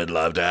I would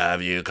love to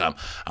have you come.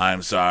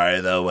 I'm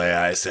sorry the way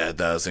I said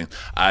those things.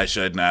 I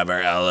should never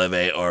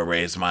elevate or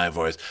raise my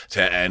voice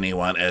to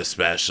anyone,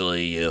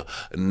 especially you.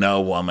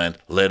 No woman,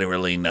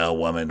 literally no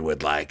woman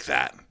would like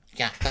that.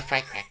 Yeah, that's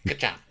right, Craig. Good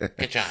job.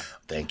 Good job.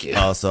 Thank you.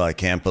 Also, I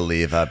can't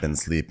believe I've been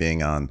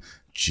sleeping on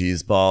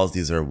cheese balls.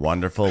 These are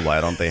wonderful.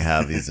 Why don't they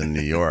have these in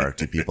New York?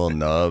 Do people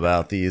know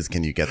about these?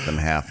 Can you get them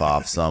half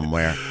off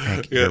somewhere?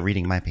 Craig, you're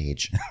reading my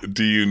page.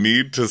 Do you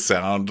need to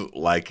sound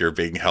like you're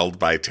being held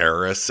by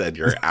terrorists and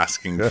you're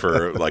asking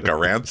for like a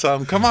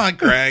ransom? Come on,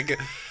 Craig.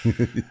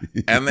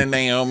 And then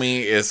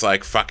Naomi is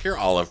like, fuck your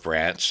olive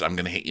branch. I'm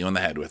going to hit you in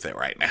the head with it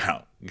right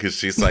now. Because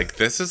she's like,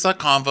 this is a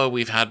convo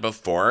we've had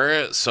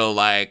before. So,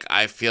 like,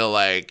 I feel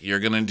like you're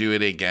going to do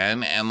it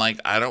again. And, like,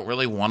 I don't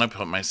really want to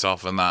put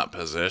myself in that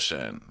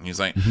position. He's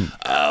like,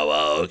 oh,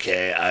 well,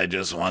 okay. I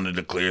just wanted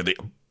to clear the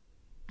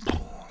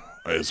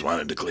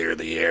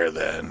air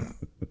then.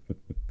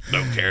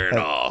 Don't care at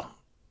all.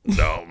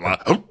 No,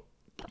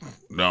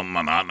 I'm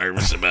not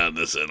nervous about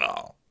this at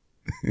all.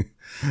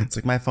 It's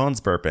like my phone's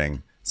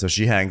burping. So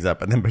she hangs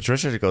up, and then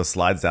Patricia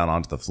slides down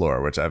onto the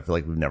floor, which I feel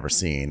like we've never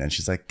seen. And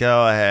she's like,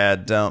 go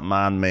ahead, don't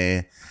mind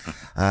me.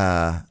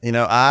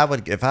 I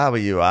would, if I were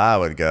you, I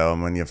would go.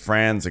 And when your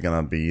friends are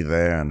going to be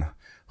there. And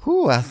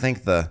I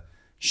think the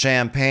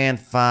champagne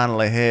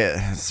finally hit.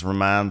 This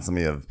reminds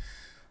me of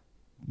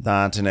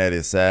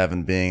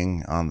 1987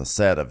 being on the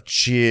set of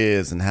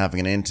Cheers and having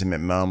an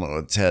intimate moment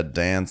with Ted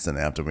Danson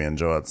after we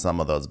enjoyed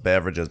some of those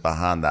beverages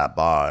behind that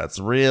bar. It's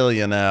real,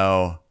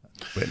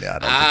 Whitney,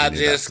 I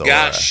just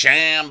got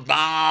shambonged.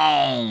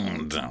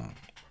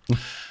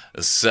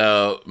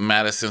 So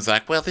Madison's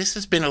like, well, this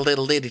has been a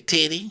little itty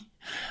titty.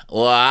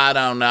 Well, I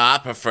don't know. I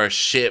prefer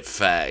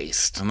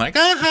shit-faced. I'm like,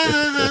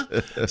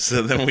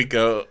 So then we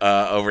go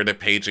over to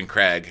Paige and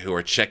Craig, who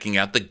are checking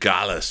out the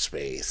gala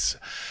space.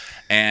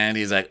 And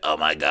he's like, oh,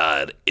 my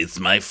God, it's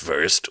my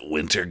first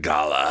winter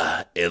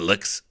gala. It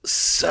looks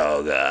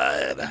so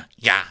good.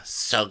 Yeah,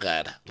 so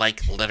good.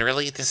 Like,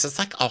 literally, this is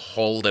like a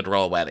whole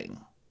literal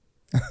wedding.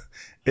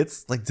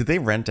 It's like, did they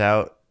rent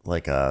out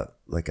like a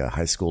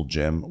high school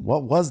gym?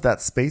 What was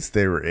that space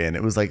they were in?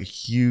 It was like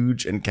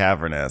huge and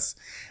cavernous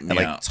and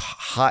like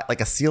hot,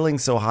 like a ceiling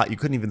so hot you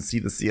couldn't even see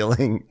the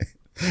ceiling.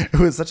 It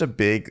was such a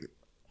big,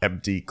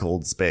 empty,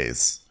 cold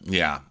space.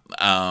 Yeah.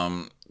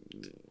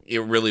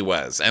 It really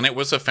was. And it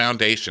was a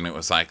foundation. It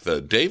was like the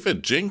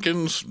David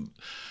Jenkins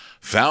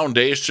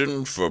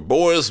Foundation for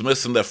boys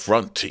missing their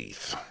front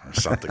teeth or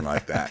something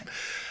like that.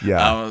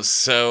 Yeah.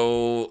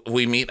 So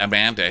we meet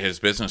Amanda, his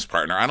business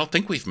partner. I don't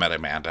think we've met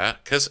Amanda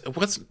because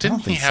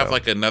didn't he have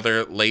like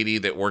another lady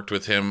that worked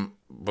with him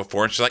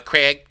before? And she's like,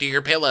 Craig, do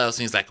your pillows.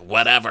 And he's like,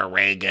 whatever,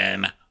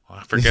 Reagan. Well,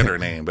 I forget her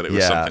name, but it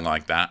was something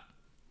like that.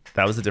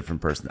 That was a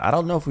different person. I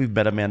don't know if we've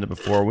met Amanda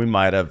before. We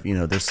might have.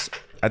 There's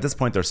at this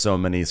point there's so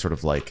many sort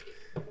of like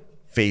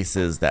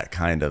faces that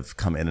kind of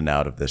come in and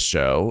out of this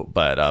show.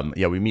 But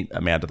we meet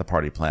Amanda, the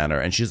party planner,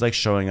 and she's like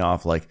showing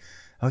off like,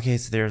 okay,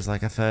 so there's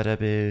like a photo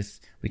booth.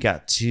 We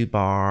got 2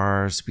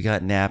 bars. We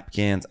got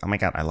napkins. Oh my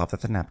God, I love that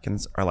the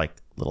napkins are like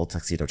little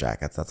tuxedo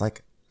jackets. That's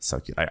like so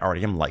cute. I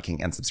already am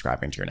liking and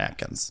subscribing to your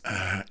napkins.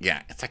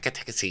 Yeah, it's like a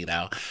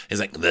tuxedo. It's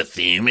like, the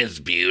theme is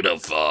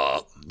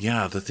beautiful.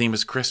 Yeah, the theme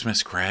is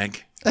Christmas,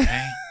 Craig.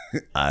 Okay?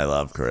 I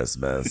love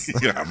Christmas.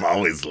 Yeah, I've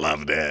always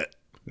loved it.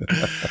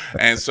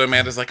 And so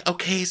Amanda's like,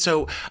 okay,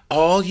 so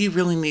all you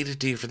really need to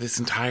do for this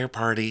entire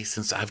party,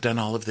 since I've done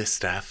all of this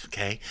stuff,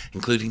 okay,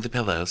 including the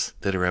pillows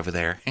that are over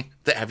there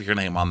that have your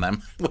name on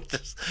them, which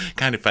is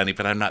kind of funny,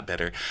 but I'm not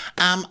bitter.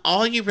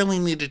 All you really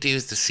need to do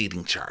is the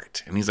seating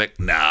chart. And he's like,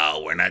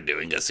 no, we're not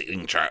doing a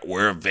seating chart.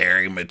 We're a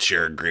very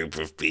mature group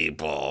of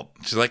people.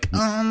 She's like,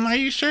 are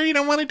you sure you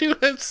don't want to do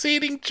a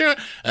seating chart?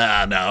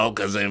 No,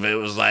 because if it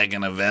was like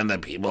an event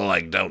that people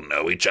like don't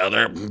know each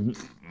other,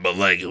 But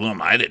like, who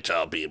am I to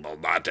tell people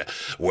not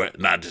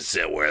to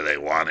sit where they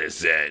want to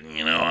sit?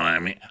 You know what I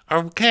mean?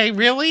 Okay,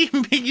 really?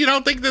 You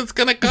don't think that's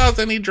going to cause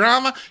any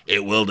drama?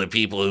 It will to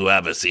people who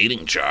have a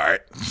seating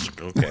chart.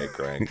 Okay,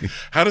 Craig.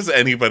 How does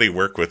anybody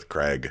work with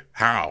Craig?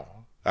 How?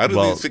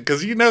 Because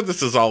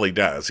this is all he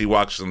does. He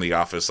walks in the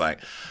office like,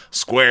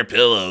 square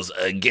pillows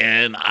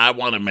again. I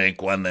want to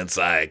make one that's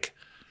like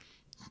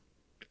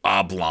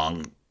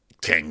oblong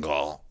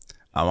tingle.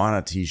 I want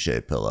a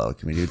T-shaped pillow.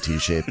 Can we do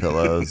T-shaped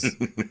pillows?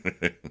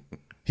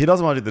 He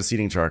doesn't want to do the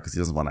seating chart because he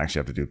doesn't want to actually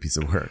have to do a piece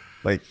of work.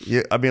 Like,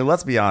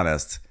 let's be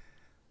honest.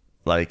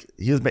 Like,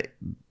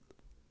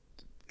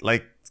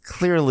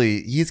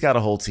 clearly he's got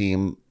a whole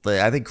team. Like,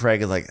 I think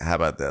Craig is like, how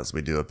about this?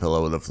 We do a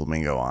pillow with a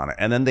flamingo on it,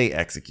 and then they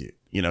execute.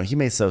 He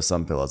may sew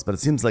some pillows, but it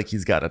seems like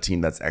he's got a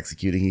team that's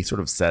executing. He sort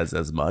of says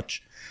as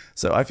much.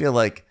 So I feel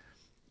like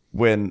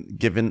when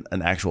given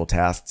an actual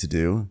task to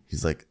do,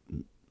 he's like,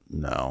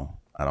 no,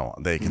 I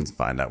don't. They can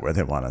find out where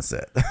they want to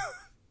sit.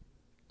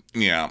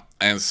 Yeah.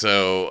 And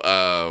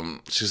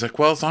so she's like,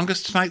 well, as long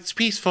as tonight's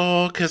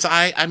peaceful, because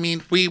I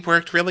mean, we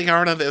worked really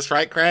hard on this,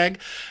 right, Craig?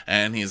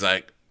 And he's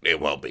like, it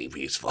won't be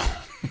peaceful.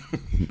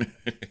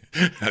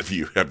 Have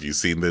you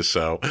seen this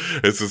show?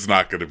 This is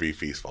not going to be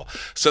peaceful.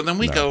 So then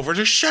we go over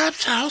to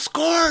Shep's house,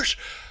 Gorsh,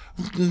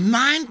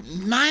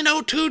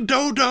 902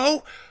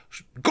 Dodo,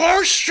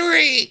 Gorsh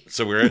Street.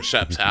 So we're at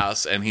Shep's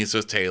house, and he's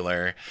with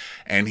Taylor,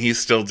 and he's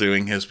still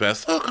doing his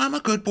best. Look, I'm a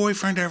good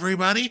boyfriend,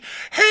 everybody.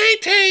 Hey,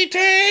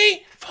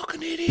 Tay-Tay.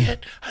 Fucking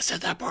idiot. I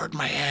said that part in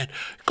my head.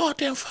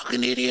 Goddamn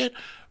fucking idiot.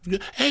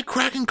 Hey,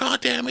 cracking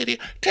goddamn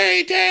idiot.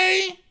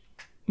 Tay-Tay.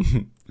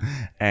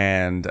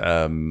 And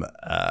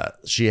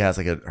she has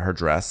like her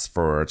dress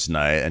for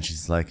tonight, and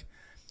she's like,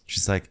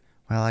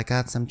 well, I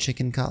got some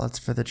chicken cutlets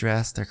for the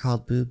dress. They're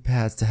called boob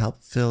pads to help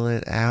fill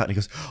it out. And he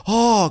goes,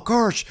 oh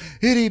gosh,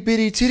 itty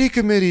bitty titty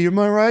committee, am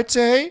I right,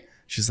 Tay?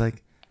 She's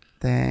like,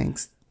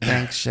 thanks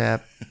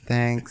Shep,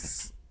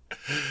 thanks.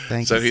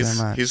 Thank you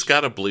so much. He's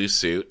got a blue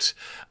suit.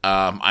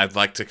 I'd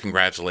like to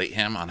congratulate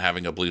him on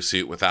having a blue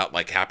suit without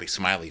like happy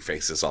smiley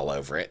faces all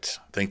over it.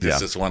 I think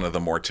this is one of the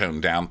more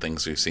toned down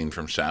things we've seen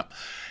from Shep.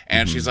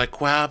 And she's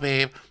like, wow,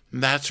 babe,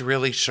 that's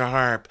really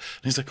sharp.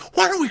 And he's like,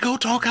 why don't we go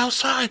talk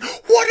outside?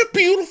 What a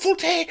beautiful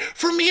day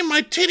for me and my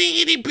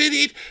itty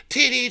bitty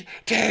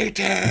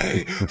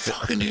Tay-Tay.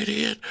 Fucking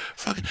idiot.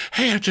 Fucking,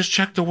 hey, I just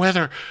checked the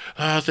weather.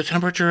 The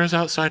temperature is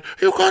outside.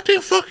 You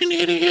goddamn fucking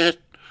idiot.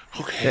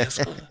 Okay,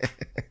 let's go.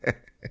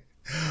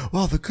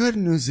 Well, the good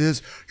news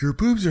is your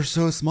boobs are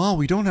so small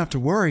we don't have to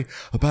worry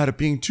about it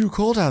being too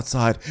cold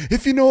outside,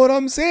 if you know what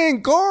I'm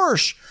saying,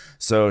 gosh.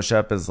 So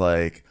Shep is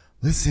like,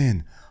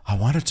 listen, I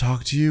want to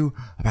talk to you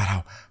about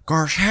how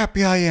gosh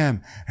happy I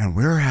am, and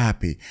we're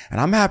happy, and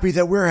I'm happy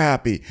that we're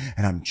happy,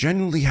 and I'm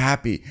genuinely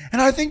happy,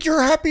 and I think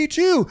you're happy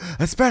too,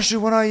 especially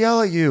when I yell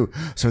at you.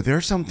 So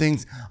there's some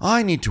things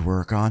I need to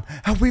work on,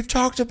 and we've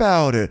talked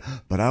about it,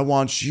 but I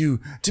want you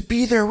to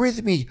be there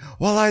with me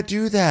while I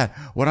do that.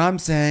 What I'm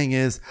saying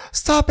is,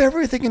 stop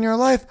everything in your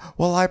life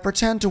while I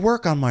pretend to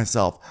work on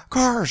myself.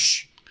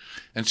 Gosh.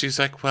 And she's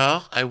like,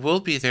 well, I will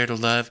be there to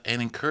love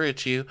and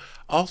encourage you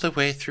all the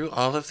way through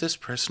all of this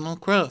personal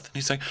growth. And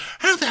he's like,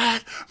 oh,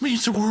 that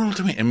means the world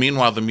to me. And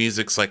meanwhile, the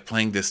music's like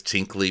playing this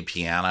tinkly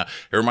piano.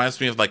 It reminds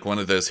me of like one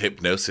of those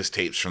hypnosis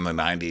tapes from the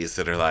 90s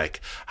that are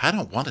like, I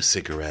don't want a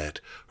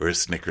cigarette or a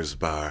Snickers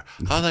bar.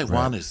 All I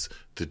want is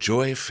the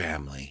joy of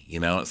family.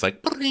 It's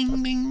like,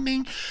 ding, ding,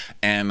 ding.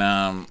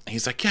 And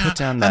he's like, yeah. Put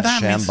down that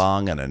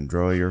shambong and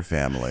enjoy your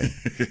family.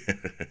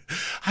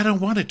 I don't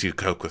want to do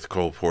Coke with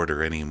Cole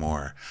Porter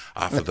anymore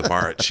off of the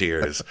bar at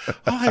Cheers.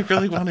 All I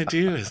really want to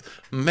do is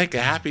make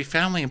a happy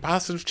family and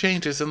positive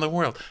changes in the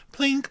world.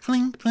 Blink,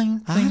 blink,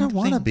 blink, blink. I don't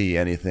want to be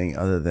anything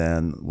other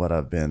than what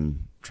I've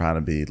been trying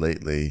to be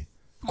lately.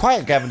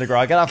 Quiet, Gavin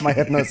DeGraw. Get off my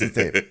hypnosis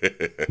tape.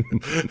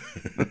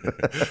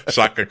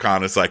 Shaka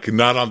Khan is like,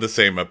 not on the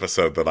same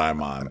episode that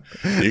I'm on.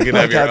 You can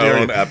have your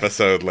own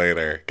episode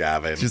later,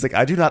 Gavin. She's like,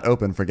 I do not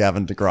open for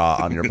Gavin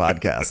DeGraw on your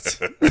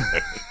podcast.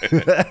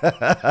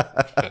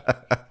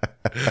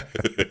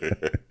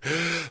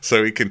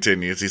 So he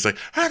continues. He's like,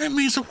 and it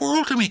means the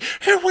world to me.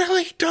 It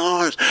really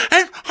does.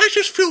 And I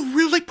just feel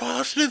really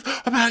positive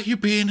about you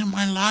being in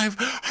my life.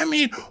 I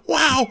mean,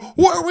 wow,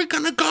 where are we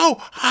going to go?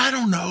 I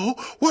don't know.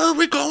 Where are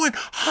we going?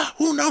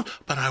 Who knows?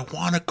 But I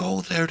want to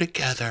go there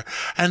together.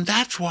 And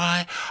that's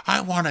why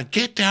I want to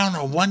get down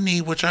on one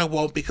knee, which I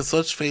won't, because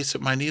let's face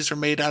it, my knees are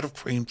made out of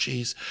cream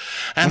cheese.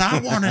 And I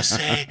want to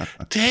say,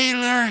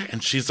 Taylor.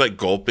 And she's like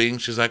gulping.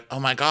 She's like, oh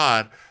my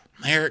God,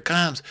 here it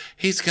comes.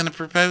 He's going to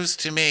propose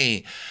to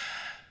me.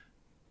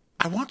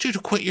 I want you to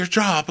quit your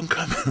job and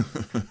come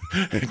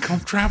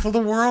travel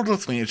the world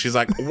with me. And she's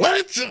like,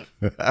 what?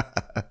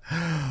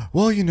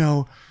 Well,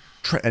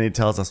 and he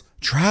tells us,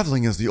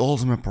 traveling is the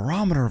ultimate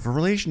barometer of a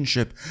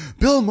relationship.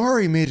 Bill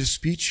Murray made a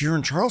speech here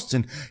in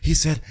Charleston. He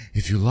said,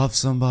 if you love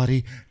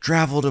somebody,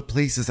 travel to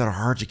places that are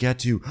hard to get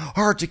to,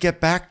 hard to get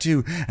back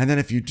to. And then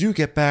if you do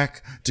get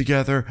back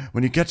together,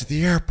 when you get to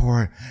the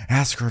airport,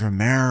 ask her to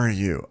marry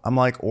you. I'm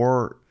like,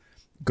 or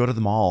go to the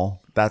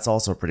mall. That's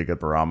also a pretty good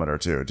barometer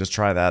too. Just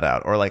try that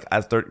out. Or like,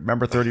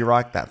 remember 30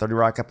 Rock, that 30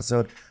 Rock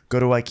episode? Go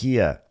to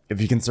IKEA.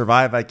 If you can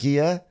survive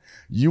IKEA,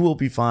 you will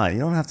be fine. You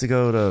don't have to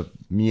go to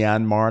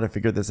Myanmar to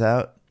figure this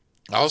out.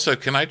 Also,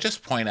 can I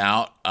just point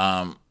out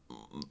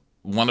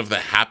one of the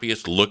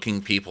happiest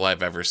looking people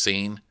I've ever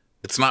seen?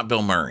 It's not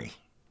Bill Murray.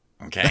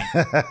 Okay.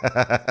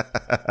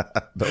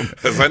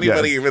 Has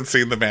anybody even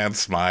seen the man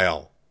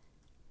smile?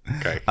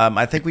 Okay.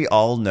 I think we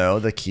all know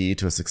the key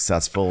to a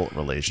successful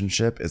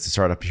relationship is to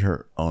start up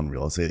your own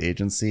real estate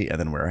agency and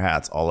then wear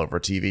hats all over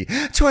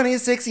TV.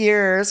 26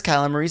 years,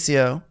 Kyle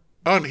Mauricio.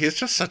 Oh, and he's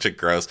just such a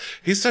gross.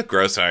 He's so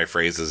gross how he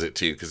phrases it,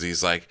 too, because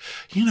he's like,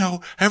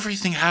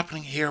 everything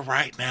happening here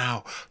right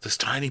now, this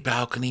tiny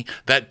balcony,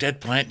 that dead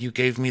plant you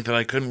gave me that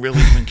I couldn't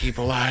really even keep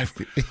alive,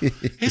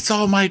 it's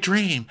all my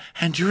dream,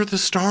 and you're the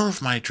star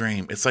of my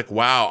dream. It's like,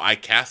 wow, I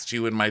cast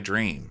you in my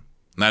dream.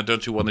 Now,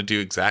 don't you want to do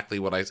exactly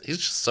what he's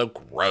just so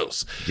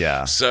gross.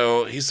 Yeah.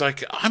 So he's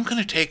like, I'm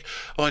going to take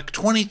like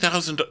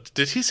 $20,000.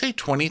 Did he say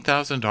 $20,000?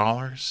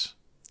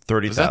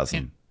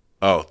 $30,000.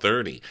 Oh,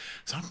 30.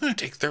 So I'm going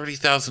to take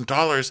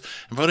 $30,000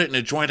 and put it in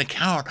a joint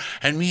account,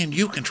 and me and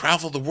you can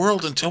travel the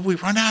world until we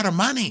run out of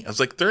money. I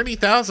was like,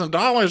 $30,000?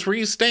 Where are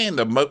you staying?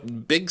 The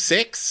Big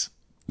Six?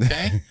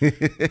 Okay. You're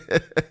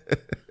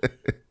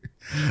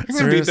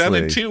going to be done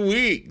in 2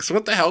 weeks.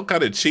 What the hell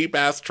kind of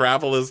cheap-ass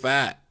travel is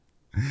that?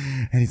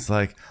 And he's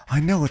like, I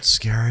know it's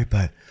scary,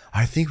 but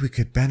I think we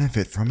could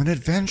benefit from an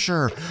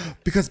adventure.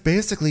 Because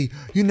basically,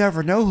 you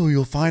never know who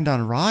you'll find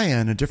on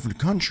Raya in a different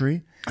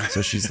country.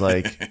 So she's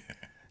like...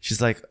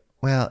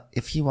 well,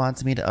 if he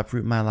wants me to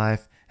uproot my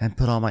life and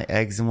put all my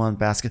eggs in one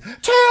basket,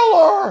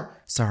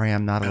 Taylor! Sorry,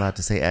 I'm not allowed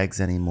to say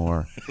eggs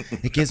anymore.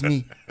 It gives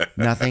me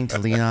nothing to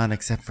lean on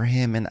except for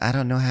him, and I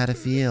don't know how to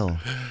feel.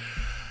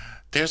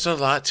 There's a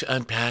lot to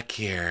unpack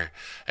here.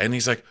 And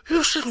he's like,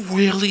 you should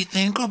really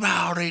think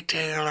about it,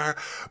 Taylor.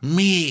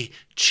 Me,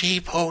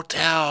 cheap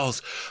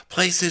hotels,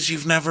 places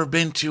you've never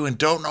been to and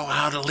don't know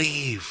how to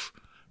leave.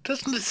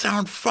 Doesn't it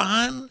sound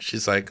fun?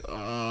 She's like,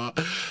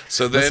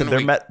 So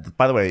then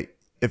by the way,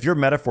 if your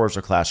metaphors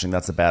are clashing,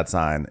 that's a bad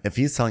sign. If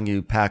he's telling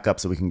you pack up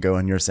so we can go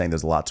and you're saying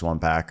there's a lot to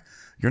unpack,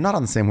 you're not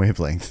on the same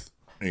wavelength.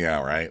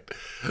 Yeah, right.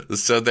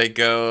 So we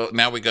go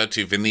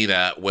to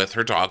Venita with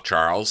her dog,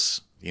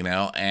 Charles,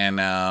 and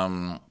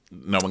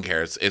no one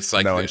cares. It's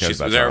like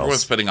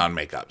everyone's putting on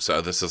makeup.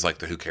 So this is like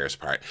the who cares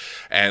part.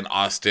 And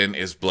Austin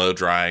is blow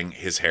drying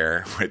his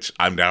hair, which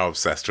I'm now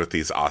obsessed with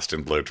these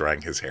Austin blow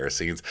drying his hair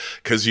scenes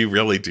because you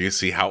really do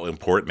see how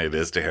important it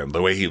is to him.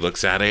 The way he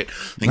looks at it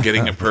and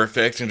getting it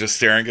perfect and just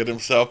staring at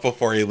himself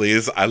before he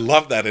leaves. I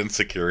love that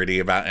insecurity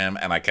about him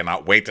and I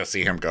cannot wait to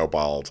see him go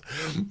bald.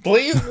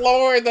 Please,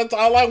 Lord, that's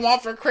all I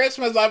want for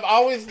Christmas. I've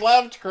always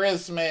loved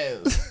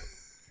Christmas.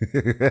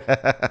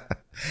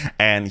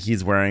 And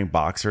he's wearing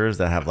boxers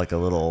that have like a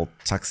little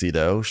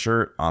tuxedo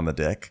shirt on the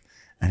dick,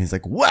 and he's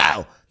like,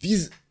 wow,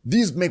 these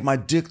make my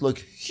dick look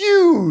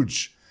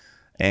huge.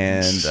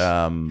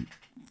 And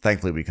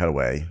thankfully we cut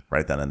away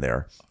right then and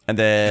there, and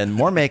then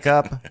more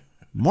makeup,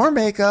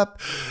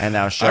 and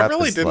now Shep I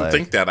really didn't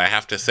think that, I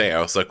have to say.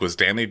 I was like, was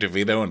Danny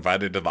DeVito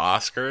invited to the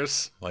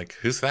Oscars? Like,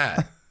 who's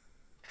that?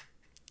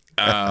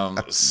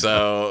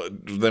 So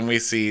then we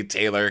see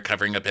Taylor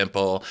covering a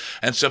pimple,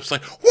 and Shep's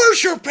like,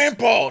 where's your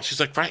pimple? She's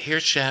like, right here,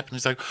 Shep. And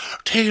he's like,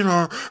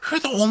 Taylor, you're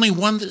the only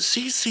one that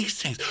sees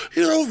these things.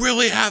 You don't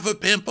really have a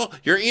pimple.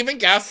 You're even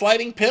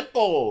gaslighting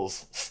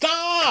pimples.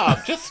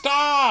 Stop. Just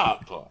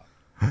stop.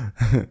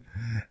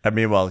 And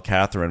meanwhile,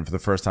 Catherine, for the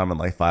first time in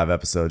like 5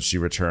 episodes, she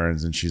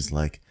returns and she's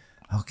like,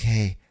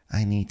 okay,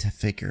 I need to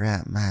figure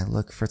out my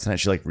look for tonight.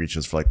 She like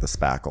reaches for like the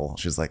spackle.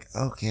 She's like,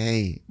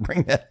 okay,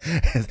 bring that.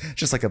 It's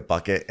just like a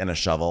bucket and a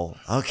shovel.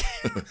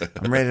 Okay,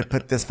 I'm ready to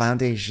put this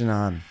foundation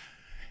on.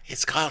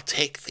 It's called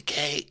Take the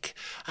Cake.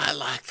 I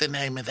like the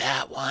name of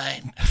that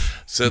one.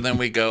 So then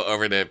we go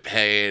over to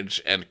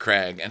Paige and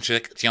Craig, and she's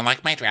like, do you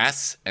like my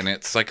dress? And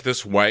it's like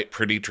this white,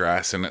 pretty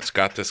dress, and it's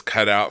got this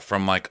cutout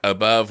from like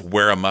above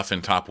where a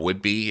muffin top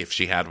would be if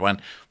she had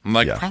one.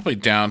 Like probably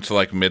down to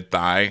like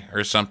mid-thigh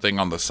or something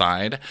on the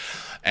side.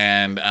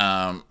 And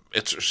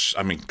it's,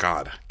 I mean,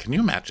 God, can you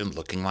imagine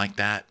looking like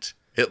that?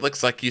 It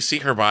looks like you see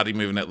her body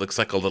moving. It looks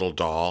like a little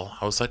doll.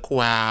 I was like,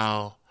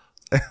 wow.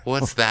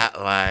 What's that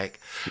like?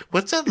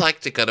 What's it like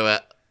to go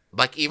to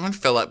like even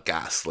Philip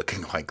Gass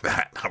looking like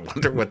that? I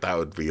wonder what that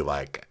would be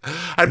like.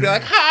 I'd be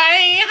like,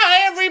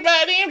 hi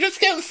everybody. I'm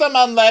just getting some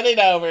unleaded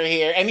over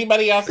here.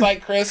 Anybody else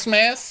like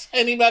Christmas?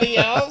 Anybody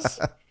else?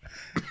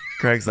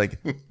 Craig's like,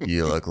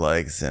 you look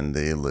like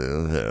Cindy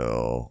Lou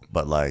Who,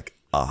 but like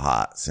a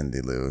hot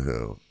Cindy Lou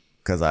Who,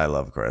 because I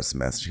love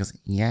Christmas. She goes,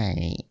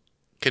 yay.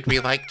 Could we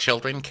like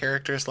children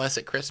characters less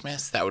at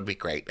Christmas? That would be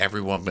great.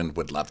 Every woman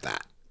would love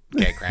that.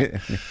 Okay, great.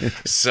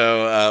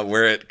 So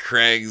we're at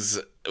Craig's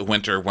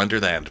Winter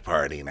Wonderland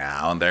party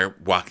now, and they're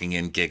walking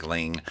in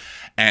giggling.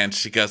 And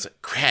she goes,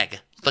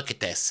 Craig, look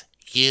at this.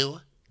 You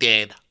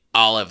did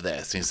all of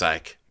this. And he's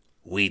like,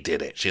 we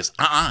did it. She goes,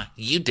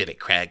 you did it,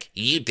 Craig.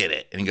 You did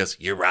it. And he goes,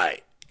 you're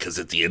right. Because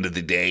at the end of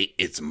the day,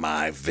 it's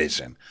my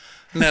vision.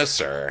 No,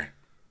 sir.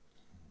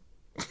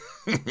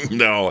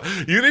 No,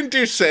 you didn't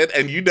do shit,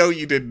 and you know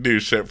you didn't do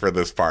shit for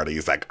this party.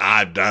 He's like,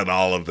 I've done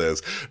all of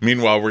this.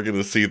 Meanwhile, we're going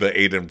to see the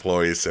 8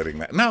 employees sitting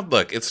there. Now,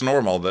 look, it's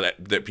normal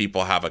that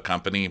people have a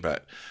company,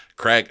 but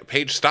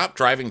Paige, stop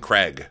driving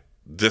Craig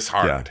this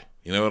hard. Yeah.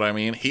 You know what I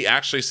mean? He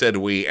actually said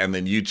we, and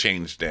then you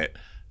changed it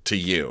to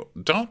you.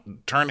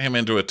 Don't turn him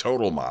into a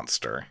total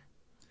monster.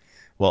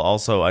 Well,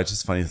 also, it's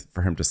just funny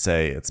for him to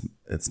say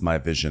it's my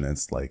vision.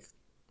 It's like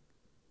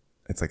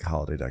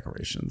holiday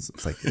decorations.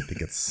 It's like I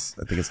think it's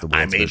the world's vision.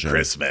 I made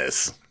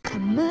Christmas.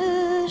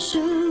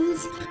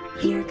 Commercials.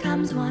 Here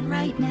comes one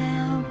right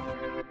now.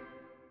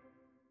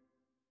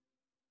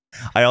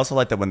 I also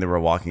like that when they were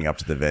walking up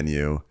to the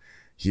venue,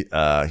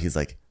 he's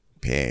like,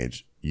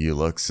 Paige, you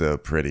look so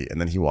pretty. And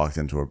then he walked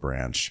into a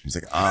branch. He's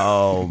like,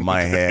 oh,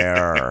 my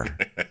hair.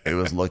 It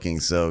was looking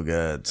so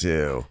good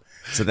too.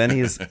 So then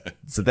he's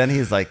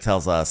like,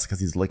 tells us, because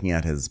he's looking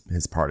at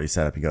his party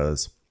setup, he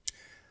goes,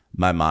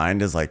 my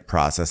mind is like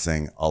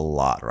processing a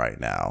lot right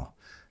now.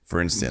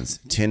 For instance,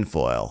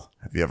 tinfoil.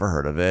 Have you ever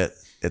heard of it?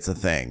 It's a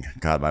thing.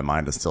 God, my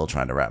mind is still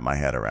trying to wrap my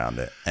head around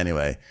it.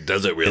 Anyway.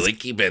 Does it really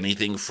keep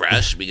anything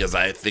fresh? Because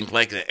I think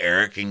like the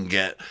air can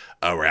get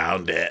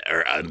around it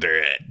or under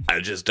it. I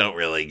just don't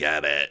really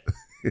get it.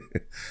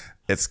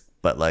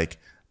 But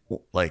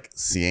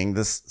seeing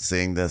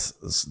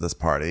this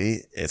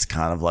party, it's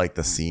kind of like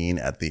the scene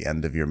at the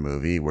end of your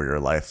movie where your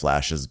life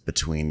flashes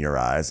between your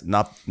eyes,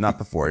 not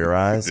before your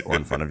eyes or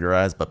in front of your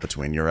eyes, but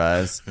between your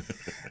eyes.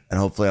 And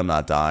hopefully I'm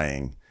not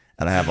dying.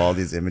 And I have all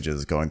these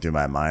images going through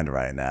my mind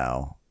right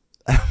now.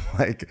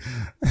 Like,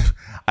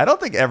 I don't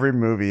think every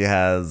movie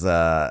has.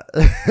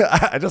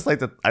 I just like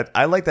that.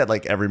 I like that.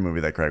 Like every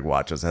movie that Craig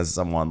watches has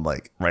someone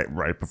like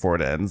right before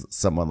it ends,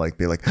 someone like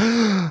be like,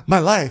 my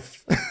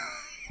life.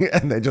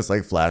 And they just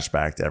like flash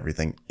back to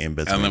everything in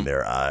between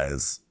their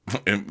eyes.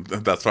 And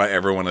that's why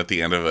everyone at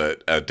the end of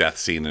a death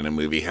scene in a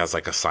movie has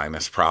like a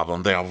sinus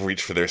problem. They all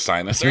reach for their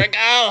sinus. They're like,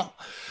 oh!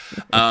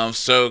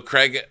 So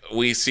Craig,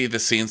 we see the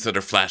scenes that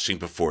are flashing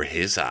before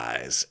his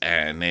eyes.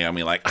 And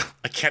Naomi like,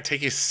 I can't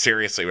take you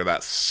seriously with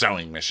that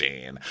sewing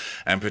machine.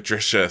 And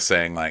Patricia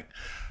saying like,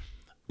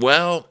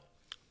 well,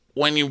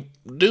 when you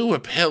do a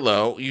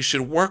pillow, you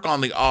should work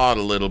on the art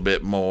a little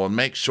bit more and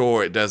make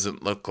sure it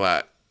doesn't look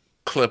like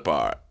clip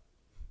art.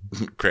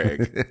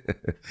 Craig.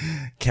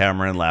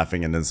 Cameron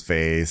laughing in his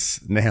face.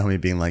 Naomi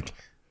being like,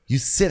 you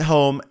sit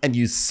home and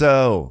you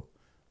sew.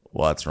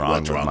 What's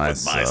wrong with my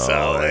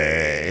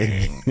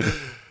sewing?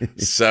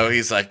 So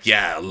he's like,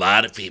 yeah, a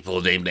lot of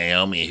people named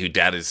Naomi who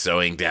dad is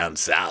sewing down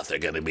south are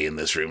going to be in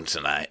this room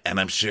tonight. And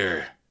I'm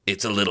sure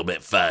it's a little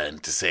bit fun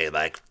to say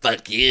like,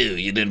 fuck you.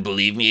 You didn't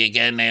believe me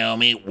again,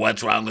 Naomi?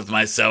 What's wrong with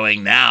my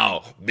sewing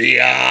now?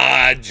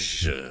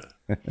 Biatch.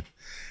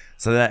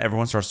 So then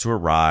everyone starts to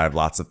arrive.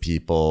 Lots of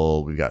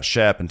people. We've got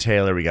Shep and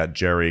Taylor. We got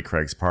Jerry,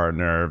 Craig's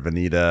partner,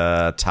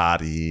 Vanita,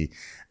 Toddy,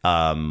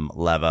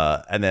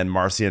 Leva. And then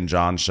Marcy and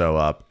John show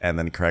up. And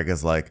then Craig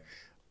is like,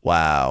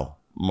 wow,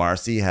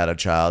 Marcy had a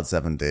child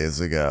 7 days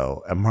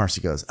ago. And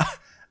Marcy goes,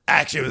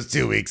 actually, it was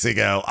 2 weeks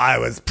ago. I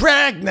was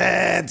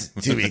pregnant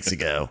 2 weeks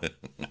ago.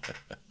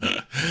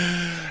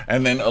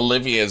 And then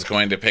Olivia is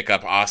going to pick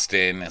up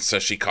Austin. So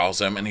she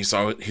calls him. And he's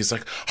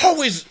like,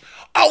 always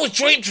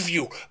dreamed of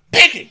you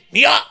picking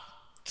me up.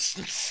 It's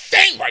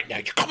insane right now.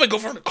 You're coming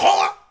over in the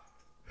car.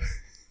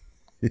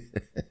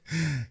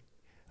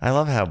 I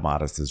love how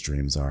modest his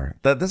dreams are.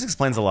 This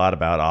explains a lot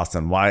about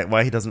Austin.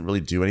 Why he doesn't really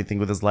do anything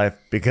with his life,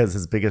 because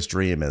his biggest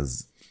dream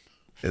is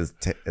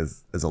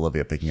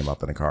Olivia picking him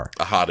up in a car.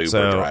 A hot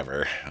Uber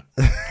driver.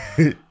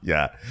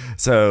 Yeah.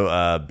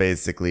 So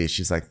basically,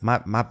 she's like,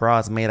 my bra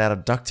is made out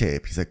of duct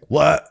tape. He's like,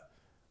 what?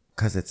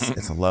 Because it's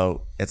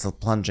a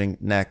plunging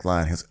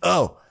neckline. He goes,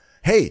 oh,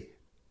 hey.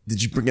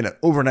 Did you bring in an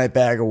overnight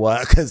bag or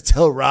what? Because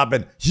tell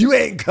Robin, you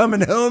ain't coming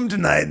home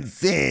tonight and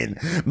seeing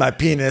my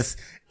penis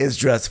is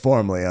dressed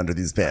formally under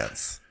these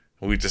pants.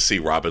 We just see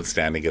Robin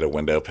standing at a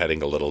window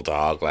petting a little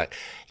dog like,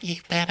 you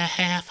better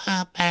have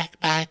her back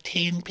by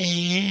 10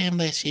 p.m.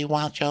 unless you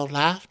want your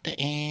life to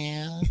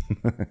end.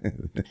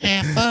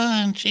 Have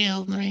fun,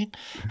 children.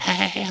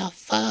 Have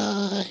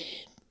fun.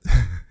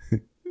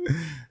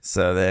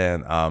 So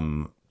then,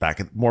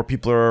 more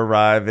people are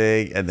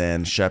arriving, and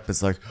then Shep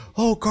is like,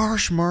 oh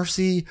gosh,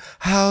 Marcy,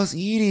 how's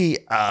Edie?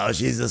 Oh,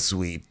 she's a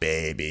sweet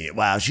baby.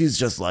 Wow, she's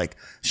just like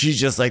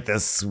the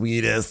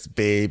sweetest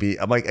baby.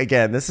 I'm like,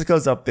 again, this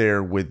goes up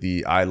there with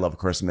the I Love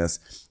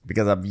Christmas,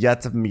 because I've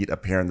yet to meet a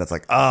parent that's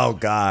like, oh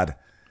God,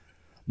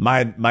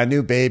 my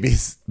new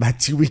baby's my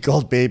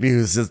 2-week-old baby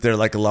who's just there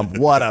like a lump.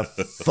 What a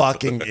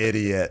fucking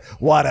idiot.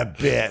 What a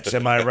bitch.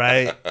 Am I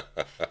right?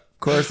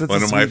 Of course, it's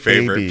one of my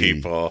favorite baby.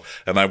 People,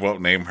 and I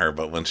won't name her,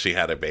 but when she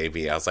had a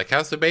baby, I was like,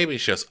 how's the baby?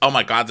 She goes, oh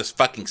my God, this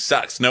fucking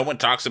sucks. No one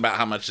talks about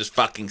how much this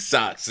fucking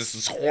sucks. This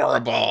is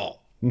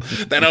horrible.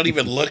 They don't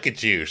even look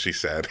at you, she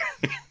said.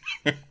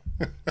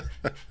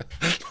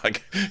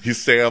 Like, you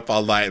stay up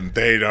all night and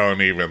they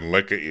don't even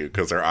look at you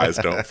because their eyes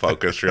don't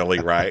focus really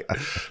right.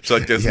 So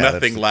like, there's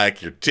nothing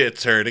like your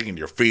tits hurting and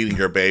you're feeding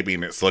your baby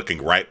and it's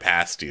looking right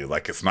past you,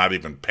 like it's not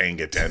even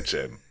paying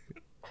attention.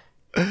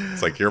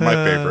 It's like, you're my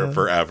favorite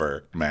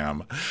forever,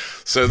 ma'am.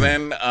 So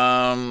then,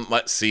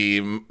 let's see.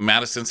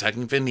 Madison's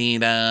hugging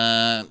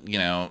Venita. You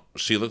know,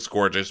 she looks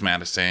gorgeous,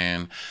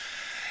 Madison.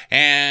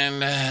 And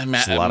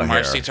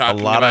Marcy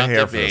talking about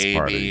the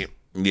baby.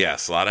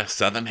 Yes, a lot of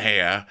southern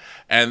hair.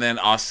 And then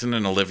Austin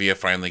and Olivia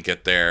finally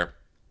get there.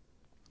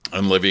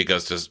 And Olivia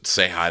goes to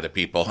say hi to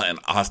people. And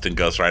Austin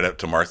goes right up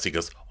to Marcy,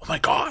 goes, "Oh my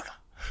God,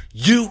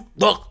 you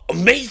look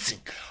amazing.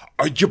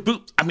 Are your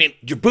boobs,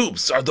 your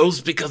boobs, are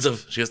those because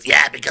of," she goes,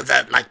 "Yeah, because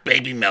of like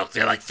baby milk.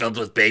 They're like filled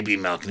with baby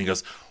milk." And he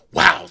goes,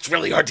 "Wow, it's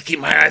really hard to keep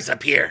my eyes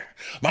up here.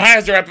 My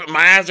eyes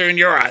are in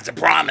your eyes, I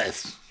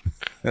promise."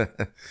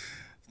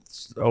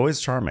 It's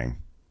always charming.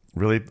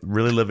 Really,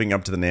 really living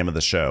up to the name of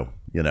the show,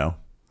 you know?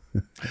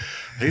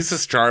 He's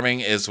just charming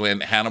is when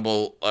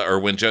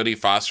when Jodie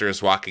Foster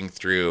is walking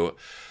through,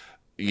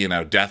 you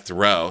know, death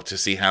row to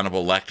see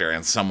Hannibal Lecter,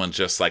 and someone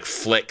just like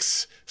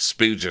flicks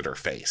spooge at her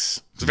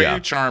face. It's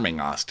very charming,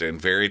 Austin.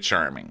 Very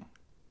charming.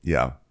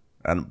 Yeah.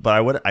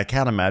 But I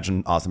can't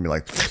imagine Austin be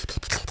like,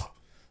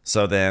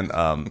 so then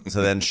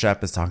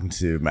Shep is talking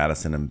to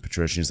Madison and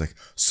Patricia. He's like,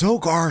 "So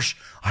Garsh,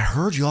 I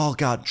heard you all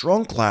got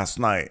drunk last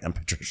night." And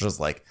Patricia's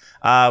like,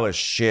 "I was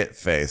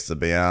shit-faced, to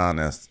be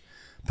honest.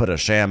 Put a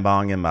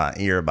shambong in my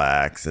ear by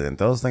accident.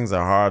 Those things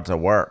are hard to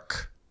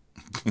work."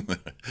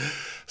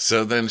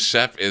 So then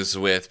Shep is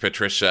with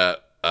Patricia,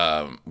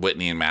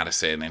 Whitney, and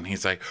Madison, and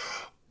he's like,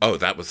 "Oh,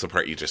 that was the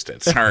part you just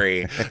did.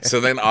 Sorry." So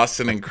then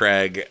Austin and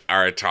Craig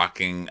are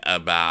talking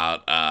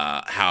about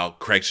how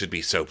Craig should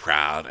be so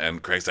proud.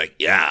 And Craig's like,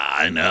 "Yeah,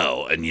 I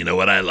know. And you know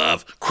what I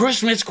love?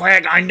 Christmas,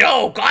 Craig. I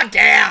know.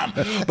 Goddamn.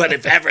 But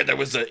if ever there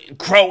was a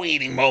crow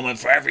eating moment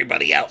for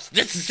everybody else,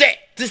 this is it.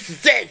 This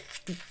is it."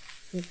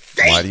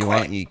 Why do you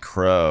want to eat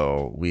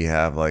crow? We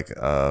have like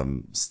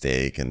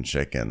steak and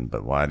chicken,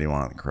 but why do you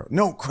want crow?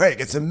 No,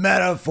 Craig, it's a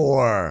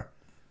metaphor.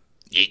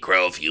 Eat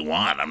crow if you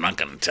want. I'm not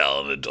going to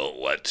tell an adult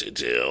what to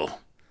do.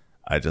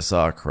 I just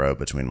saw a crow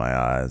between my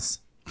eyes.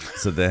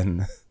 So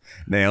then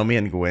Naomi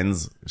and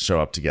Gwen's show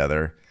up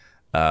together.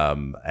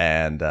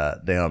 And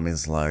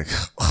Naomi's like,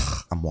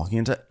 "I'm walking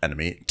into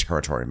enemy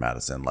territory,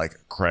 Madison. Like,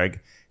 Craig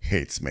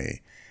hates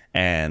me."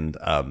 And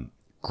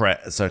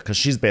because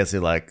she's basically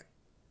like,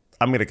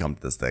 "I'm going to come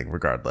to this thing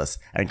regardless."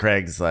 And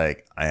Craig's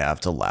like, "I have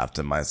to laugh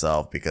to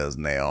myself because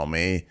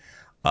Naomi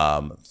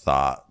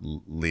thought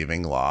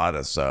leaving Law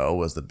to sew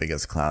was the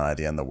biggest clown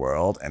idea in the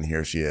world. And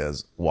here she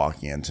is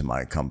walking into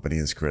my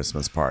company's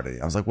Christmas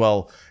party." I was like,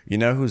 well, you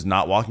know who's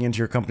not walking into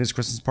your company's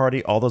Christmas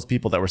party? All those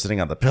people that were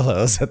sitting on the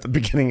pillows at the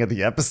beginning of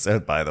the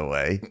episode, by the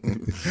way.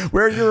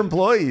 Where are your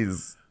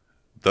employees?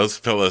 Those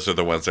pillows are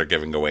the ones they're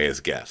giving away as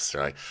gifts.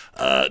 They're like,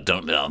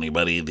 "Don't tell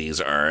anybody.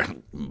 These are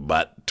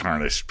butt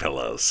tarnished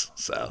pillows.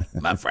 So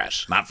not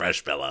fresh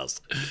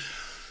pillows."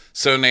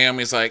 So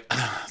Naomi's like,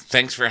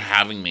 "Thanks for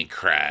having me,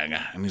 Craig."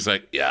 And he's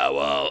like, "Yeah,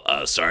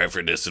 well, sorry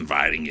for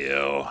disinviting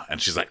you."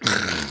 And she's like,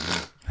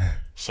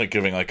 she's like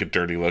giving like a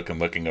dirty look and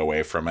looking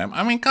away from him.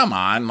 I mean, come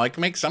on, like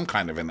make some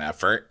kind of an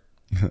effort.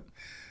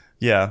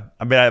 Yeah.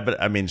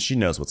 I mean, she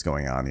knows what's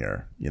going on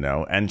here, you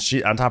know? And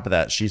she, on top of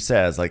that, she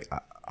says like,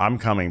 "I'm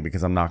coming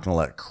because I'm not going to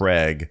let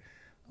Craig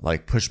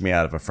like push me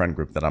out of a friend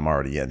group that I'm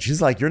already in."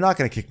 She's like, "You're not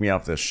going to kick me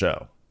off this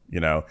show. You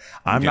know,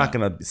 I'm not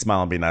going to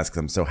smile and be nice because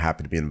I'm so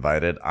happy to be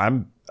invited.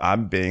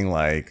 I'm being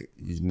like,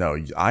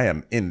 I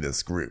am in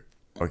this group.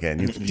 Okay.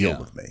 And you can deal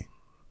with me."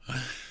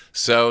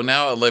 So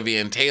now Olivia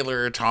and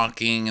Taylor are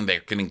talking and they're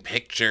getting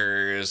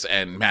pictures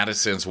and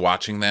Madison's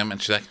watching them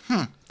and she's like,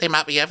 they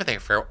might be over there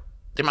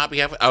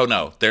oh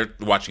no, they're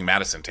watching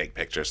Madison take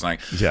pictures. Like,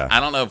 yeah, I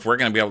don't know if we're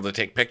going to be able to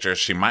take pictures.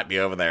 She might be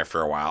over there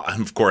for a while.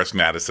 And of course,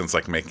 Madison's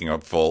like making a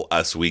full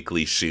Us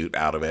Weekly shoot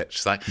out of it.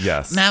 She's like,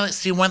 yes, now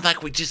let's do one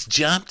like we just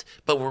jumped,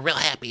 but we're real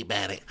happy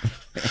about it.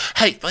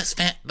 Hey,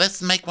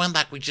 let's make one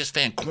like we just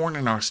found corn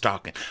in our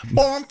stocking.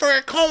 Born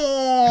for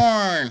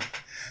corn.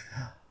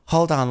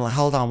 Hold on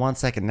 1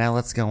 second. Now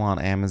let's go on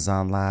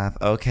Amazon Live.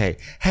 Okay.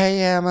 Hey,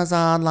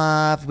 Amazon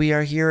Live. We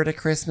are here at a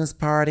Christmas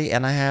party,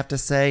 and I have to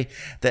say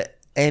that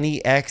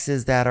any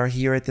exes that are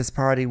here at this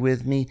party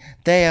with me,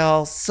 they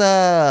all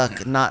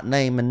suck. Not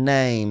naming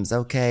names.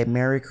 Okay.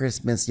 Merry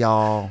Christmas,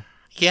 y'all.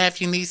 Yeah,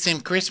 if you need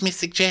some Christmas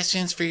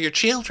suggestions for your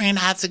children,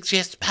 I'd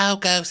suggest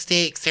pogo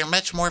sticks. They're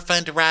much more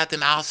fun to ride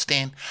than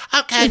Austin.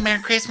 Okay,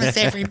 Merry Christmas,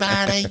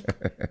 everybody.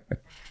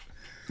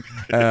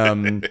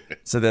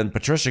 So then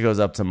Patricia goes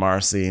up to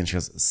Marcy and she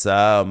goes,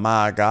 "So,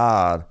 my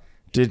God,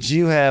 did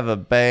you have a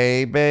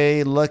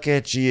baby? Look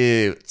at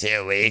you.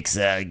 2 weeks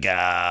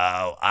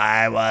ago,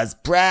 I was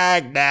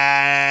pregnant."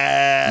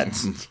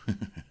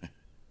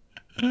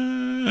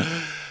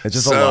 It's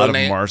just a lot of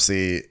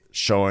Marcy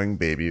showing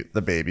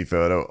the baby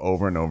photo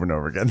over and over and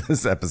over again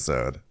this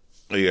episode.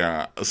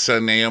 Yeah. So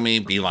Naomi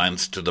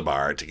beelines to the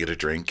bar to get a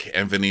drink.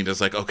 And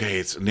Venita's like, "Okay,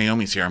 it's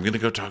Naomi's here. I'm going to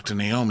go talk to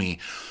Naomi."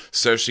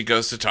 So she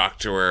goes to talk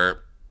to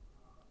her.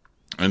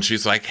 And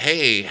she's like,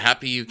 "Hey,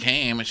 happy you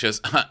came." And she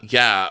goes,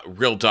 "Yeah,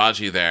 real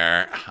dodgy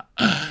there."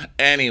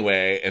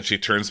 Anyway, and she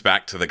turns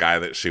back to the guy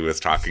that she was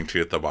talking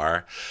to at the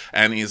bar.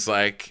 And he's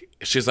like,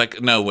 she's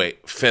like, no,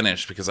 wait,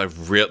 finish, because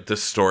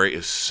this story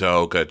is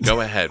so good.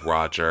 Go ahead,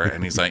 Roger.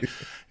 And he's like,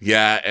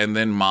 yeah. And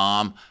then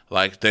Mom,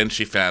 then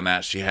she found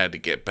out she had to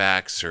get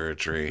back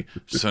surgery.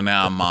 So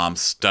now Mom's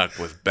stuck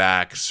with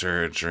back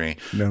surgery.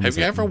 Have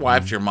you ever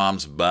wiped your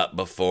mom's butt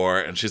before?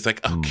 And she's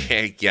like,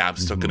 okay, yeah, I'm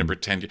still going to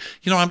pretend.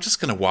 I'm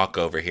just going to walk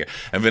over here.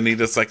 And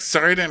Vanita's like,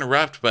 sorry to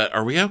interrupt, but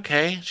are we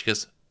okay? She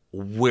goes,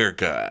 we're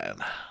good.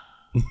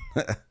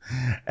 And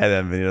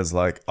then Vanita's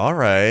like, all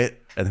right.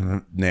 And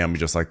then Naomi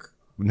goes,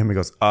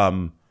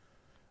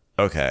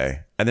 okay.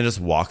 And then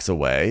just walks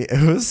away.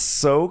 It was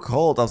so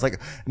cold. I was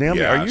like,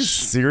 Naomi, are you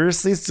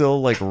seriously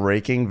still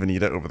raking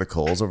Vanita over the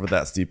coals over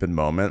that stupid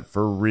moment?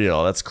 For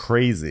real. That's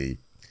crazy.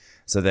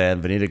 So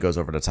then Vanita goes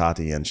over to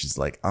Tati and she's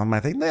like, I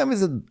think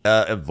Naomi's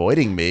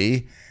avoiding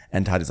me.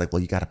 And Tati's like,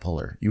 well, you got to pull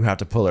her. You have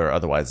to pull her.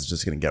 Otherwise, it's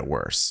just going to get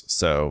worse.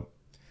 So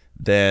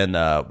then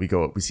we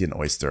see an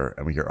oyster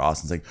and we hear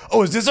Austin saying,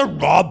 oh, is this a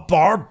raw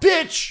bar,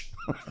 bitch?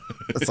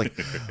 It's like,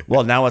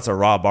 well, now it's a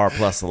raw bar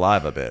plus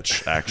saliva,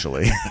 bitch,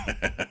 actually.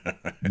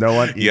 No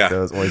one eats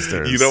those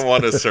oysters. You don't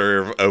want to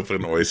serve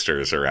open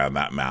oysters around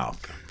that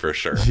mouth, for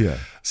sure. Yeah.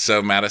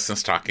 So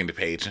Madison's talking to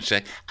Paige and she's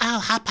like, oh,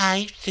 hi,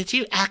 Paige. Did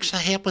you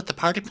actually help with the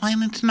party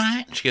planning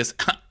tonight? She goes,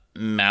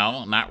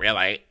 no, not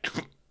really.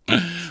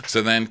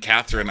 So then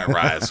Catherine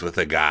arrives with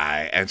a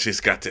guy, and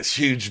she's got this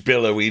huge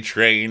billowy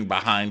train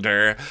behind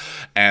her,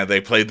 and they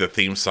played the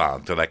theme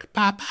song. They're like,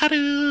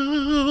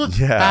 ba-ba-doo,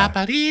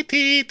 ba-ba-dee-dee-dee.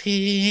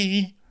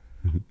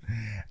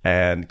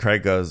 And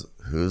Craig goes,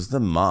 who's the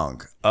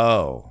monk?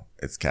 Oh,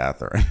 it's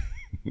Catherine.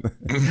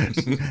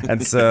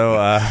 And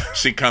so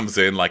she comes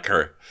in like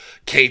her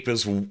cape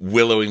is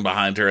willowing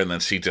behind her, and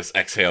then she just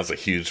exhales a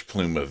huge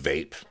plume of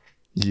vape.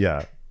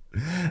 Yeah.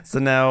 So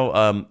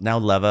now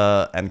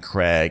Leva and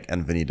Craig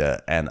and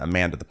Vanita and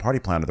Amanda, the party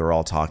planner, they're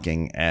all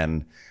talking,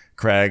 and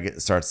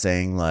Craig starts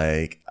saying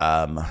I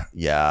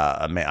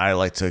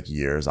took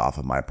years off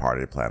of my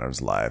party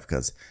planner's life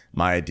because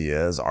my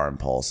ideas are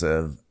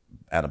impulsive,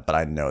 but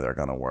I know they're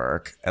gonna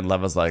work. And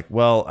Leva's like,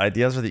 well,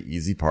 ideas are the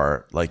easy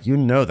part, you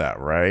know that,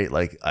 right?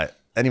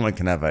 Anyone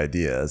can have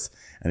ideas.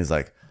 And he's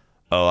like,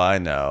 oh, I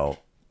know.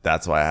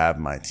 That's why I have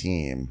my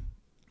team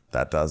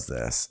that does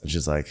this. And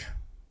she's like,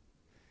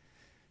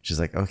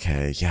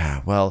 okay,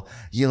 yeah, well,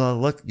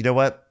 look, you know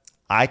what?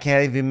 I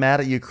can't even be mad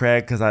at you,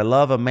 Craig, because I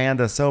love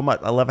Amanda so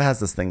much. Leva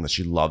has this thing that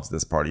she loves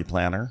this party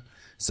planner.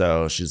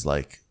 So she's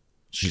like,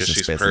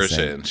 she's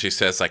Persian. She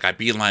says, I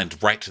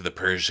beelined right to the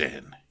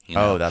Persian.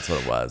 Oh, that's what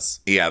it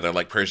was. Yeah, they're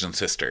like Persian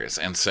sisters.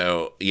 And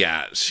so,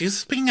 yeah,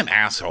 she's being an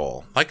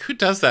asshole. Who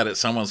does that at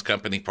someone's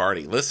company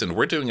party? Listen,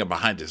 we're doing it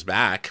behind his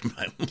back.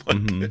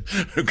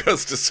 Who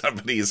goes to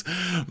somebody's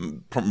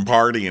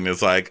party and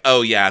is like,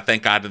 oh, yeah,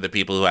 thank God to the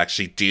people who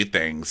actually do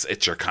things.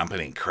 It's your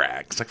company,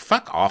 Craig. It's like,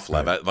 fuck off,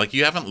 Leva. Right.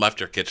 You haven't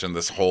left your kitchen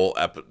this whole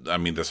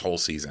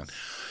season.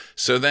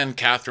 So then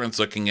Catherine's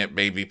looking at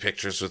baby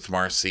pictures with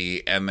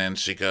Marcy, and then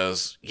she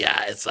goes,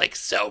 yeah, it's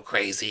so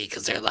crazy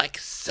because they're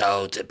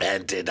so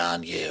dependent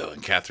on you.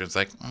 And Catherine's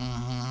like,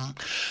 mm-hmm.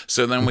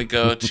 So then we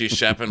go to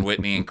Shep and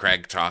Whitney and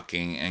Craig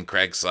talking, and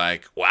Craig's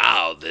like,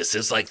 wow, this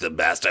is the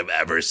best I've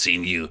ever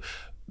seen you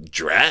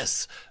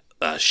dress,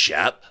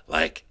 Shep.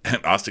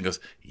 And Austin goes,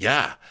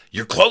 yeah,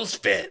 your clothes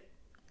fit.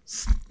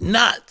 It's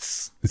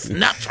nuts. It's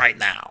nuts right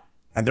now.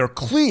 And they're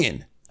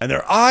clean, and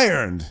they're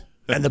ironed.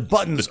 And the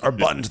buttons are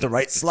buttoned to the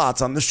right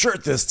slots on the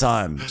shirt this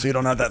time. So you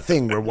don't have that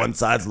thing where one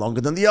side's longer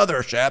than the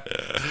other, Shep.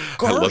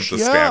 I love the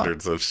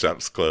standards of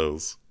Shep's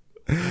clothes.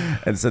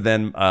 And so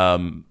then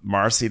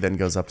Marcy then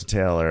goes up to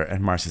Taylor,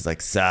 and Marcy's like,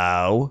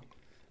 so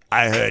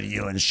I heard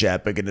you and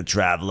Shep are going to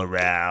travel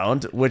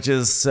around, which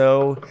is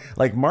so,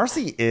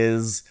 Marcy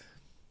is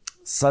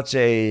such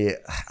a,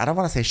 I don't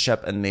want to say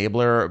Shep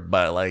enabler,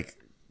 but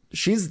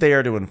she's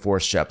there to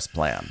enforce Shep's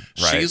plan,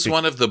 right? She's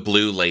one of the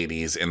blue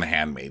ladies in The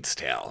Handmaid's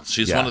Tale.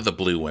 She's one of the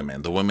blue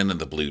women, the women in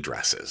the blue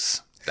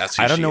dresses. That's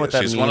who I don't know what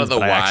that She's means, one of the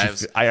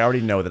wives. I already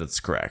know that it's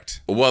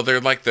correct. Well, they're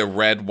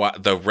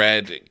the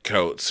red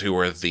coats who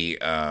are the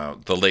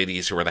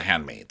ladies who are the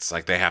handmaids.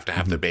 They have to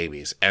have the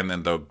babies, and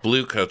then the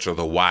blue coats are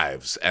the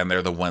wives, and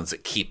they're the ones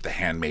that keep the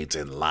handmaids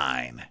in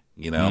line.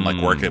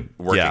 Work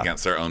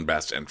against their own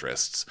best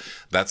interests.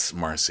 That's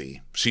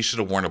Marcy. She should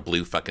have worn a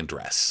blue fucking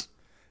dress.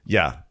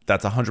 Yeah,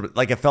 that's 100%.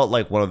 It felt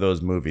like one of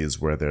those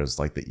movies where there's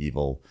the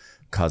evil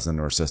cousin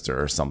or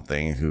sister or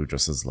something who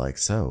just is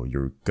so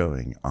you're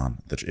going on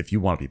if you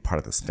want to be part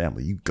of this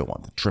family, you go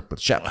on the trip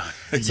with Shep.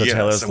 So yes,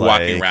 Taylor's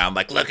walking around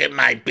look at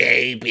my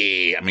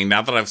baby. I mean,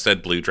 now that I've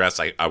said blue dress,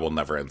 I will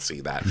never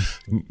unsee that.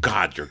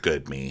 God, you're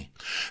good, me.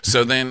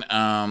 So then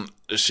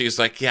she's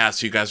like, yeah,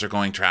 so you guys are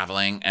going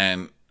traveling,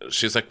 and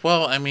she's like,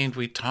 well, I mean,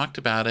 we talked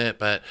about it,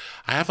 but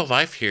I have a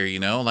life here,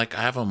 I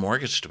have a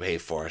mortgage to pay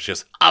for. She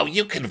goes, oh,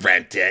 you could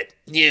rent it.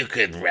 You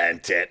could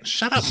rent it.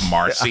 Shut up,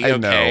 Marcy, okay?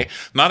 Know.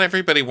 Not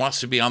everybody wants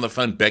to be on the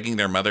phone begging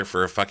their mother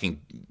for a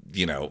fucking,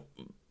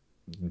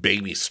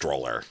 baby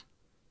stroller.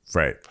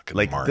 Right.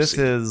 Fucking Marcy. This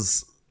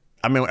is,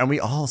 and we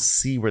all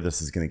see where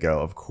this is going to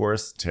go. Of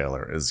course,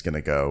 Taylor is going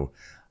to go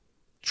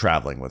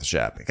traveling with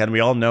Shep. And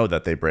we all know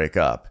that they break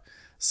up.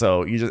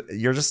 So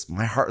you're just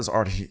my heart is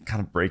already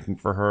kind of breaking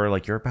for her.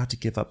 Like, you're about to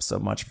give up so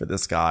much for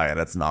this guy, and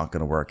it's not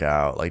going to work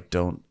out. Like,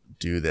 don't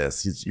do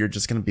this. You're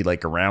just going to be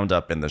like a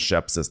roundup in the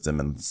Shep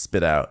system and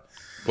spit out.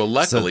 Well,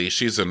 luckily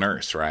she's a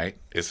nurse, right?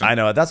 I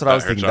know, that's what I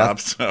was thinking. Job,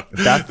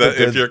 that's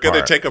if you're going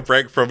to take a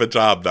break from a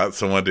job, that's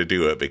the one to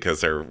do it,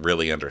 because they're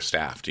really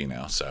understaffed,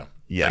 So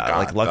yeah,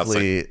 like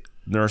luckily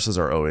nurses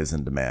are always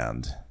in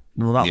demand.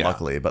 Well, not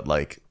luckily, but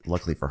like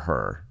luckily for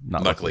her,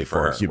 not luckily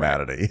for her,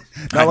 humanity.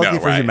 Right. Not luckily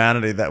for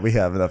humanity that we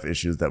have enough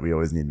issues that we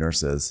always need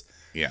nurses.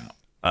 Yeah.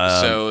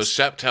 So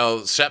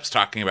Shep's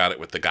talking about it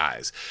with the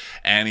guys,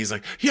 and he's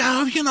like,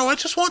 yeah, I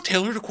just want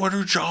Taylor to quit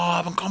her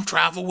job and come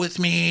travel with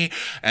me.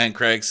 And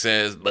Craig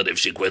says, but if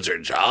she quits her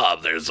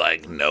job, there's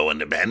like no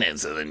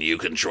independence, and then you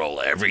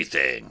control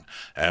everything.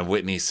 And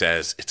Whitney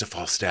says, it's a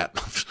false step.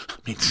 I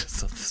mean,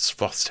 it's a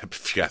false step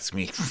if you ask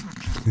me.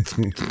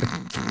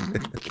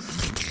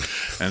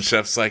 And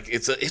Shep's like,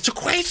 it's a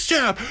great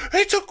step.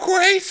 It's a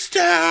great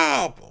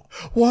step.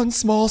 One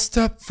small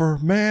step for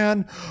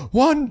man,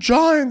 one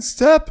giant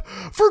step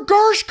for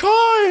Garsh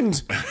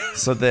kind.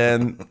 So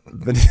then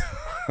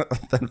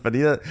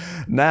Vanita,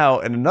 now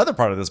in another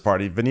part of this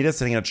party, Vanita's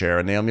sitting in a chair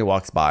and Naomi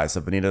walks by.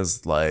 So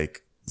Vanita's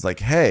like,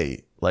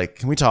 hey, like,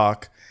 can we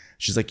talk?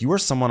 She's like, you are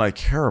someone I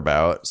care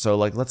about. So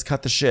like, let's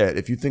cut the shit.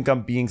 If you think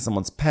I'm being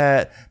someone's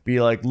pet,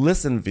 be like,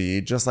 listen, V,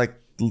 just like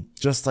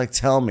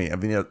tell me.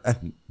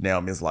 And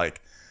Naomi's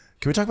like,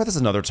 can we talk about this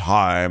another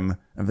time?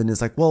 And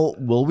Vanita's like, well,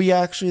 will we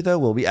actually, though?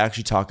 Will we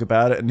actually talk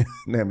about it? And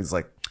Naomi's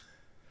like,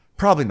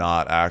 probably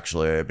not,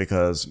 actually,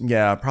 because,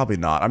 yeah, probably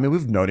not. I mean,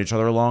 we've known each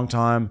other a long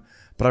time,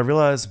 but I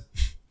realize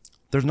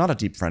there's not a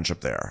deep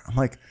friendship there. I'm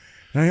like,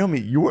 Naomi,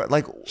 you were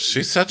like...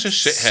 She's such a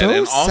shithead. So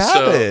and also,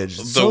 savage,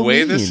 the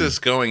way this is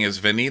going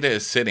is Vanita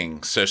is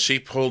sitting. So she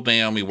pulled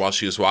Naomi while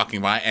she was walking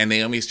by, and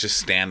Naomi's just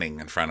standing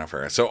in front of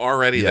her. So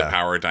already the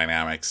power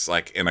dynamics,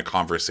 like, in a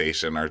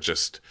conversation are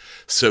just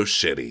so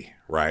shitty.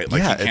 Right?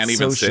 Like, you can't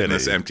even sit in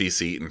this empty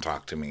seat and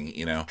talk to me,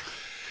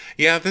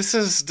 Yeah, this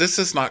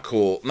is not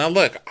cool. Now,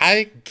 look,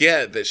 I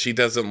get that she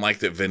doesn't like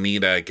that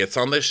Vanita gets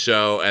on this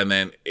show, and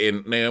then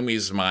in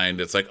Naomi's mind,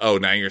 it's like, oh,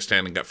 now you're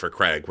standing up for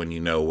Craig when you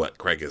know what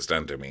Craig has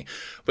done to me.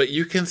 But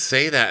you can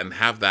say that and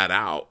have that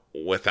out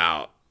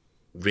without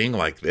being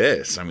like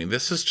this. I mean,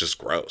 this is just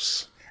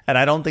gross. And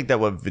I don't think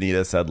that what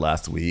Vanita said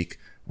last week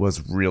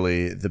was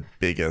really the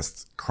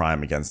biggest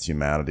crime against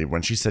humanity.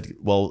 When she said,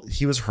 well,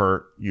 he was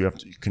hurt,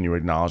 can you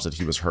acknowledge that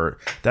he was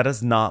hurt? That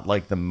is not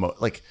like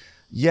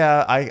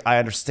yeah, I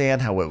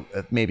understand how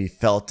it maybe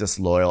felt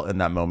disloyal in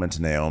that moment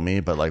to Naomi,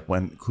 but like,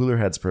 when cooler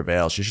heads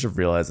prevail, she should have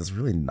realized it's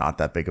really not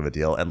that big of a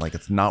deal, and like,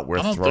 it's not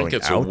worth throwing out. I don't think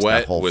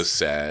it's what was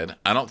said.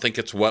 I don't think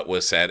it's what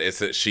was said. It's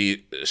that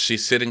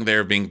she's sitting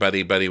there being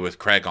buddy with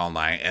Craig all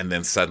night, and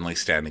then suddenly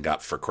standing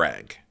up for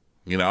Craig.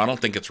 I don't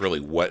think it's really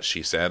what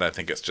she said. I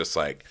think it's just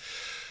like,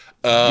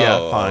 oh,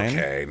 yeah, fine.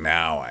 Okay,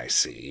 now I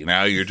see.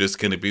 Now you're just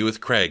going to be with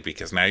Craig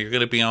because now you're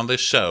going to be on this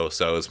show.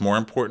 So it's more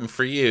important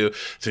for you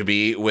to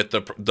be with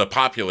the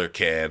popular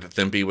kid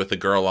than be with the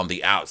girl on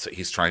the outs that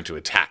he's trying to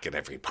attack at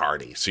every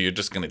party. So you're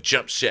just going to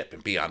jump ship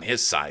and be on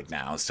his side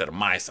now instead of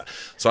my side.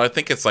 So I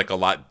think it's like a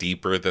lot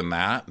deeper than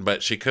that.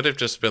 But she could have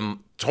just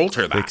told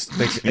her that.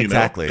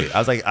 Exactly. I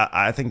was like,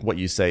 I think what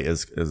you say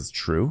is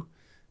true.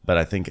 But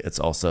I think it's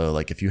also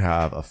like, if you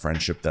have a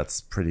friendship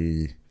that's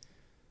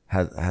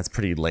has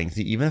pretty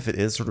lengthy, even if it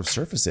is sort of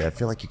surfacey, I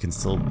feel like you can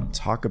still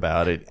talk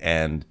about it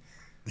and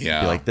be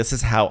like, this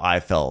is how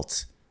I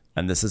felt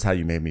and this is how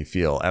you made me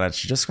feel. And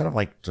she just kind of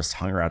like just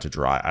hung her out to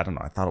dry. I don't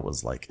know. I thought it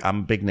was like,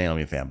 I'm a big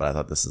Naomi fan, but I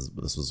thought this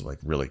was like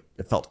really,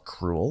 it felt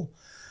cruel.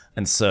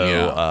 And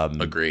so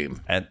agreed.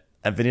 And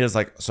Vanita's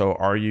like, so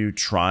are you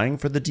trying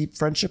for the deep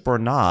friendship or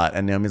not?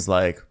 And Naomi's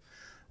like,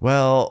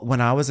 well,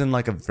 when I was in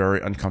like a very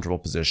uncomfortable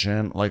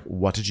position, like,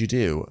 what did you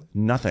do?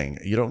 Nothing.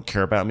 You don't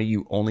care about me.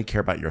 You only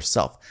care about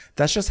yourself.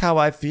 That's just how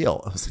I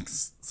feel. I was like,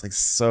 it's like,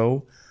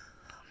 so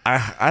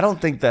I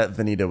don't think that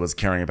Vanita was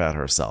caring about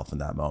herself in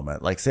that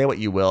moment. Like, say what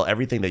you will,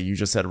 everything that you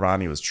just said,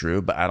 Ronnie, was true,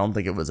 but I don't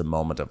think it was a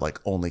moment of like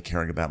only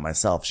caring about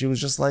myself. She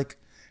was just like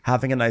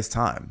having a nice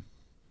time.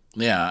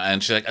 Yeah,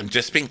 and she's like, I'm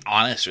just being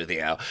honest with you.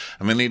 And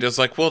Vanita's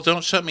like, well,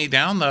 don't shut me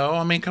down, though.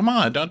 I mean, come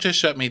on, don't just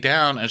shut me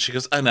down. And she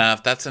goes,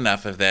 enough, that's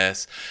enough of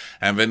this.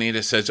 And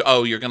Vanita says,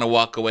 oh, you're going to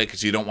walk away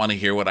because you don't want to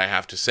hear what I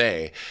have to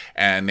say.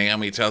 And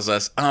Naomi tells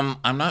us, I'm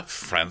not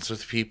friends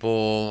with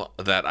people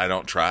that I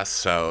don't trust.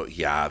 So,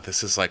 yeah,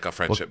 this is like a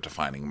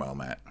friendship-defining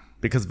moment.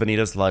 Because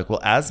Vanita's like,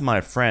 well, as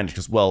my friend,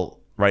 because, well,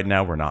 right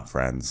now we're not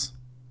friends.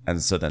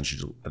 And so then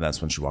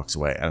that's when she walks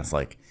away. And it's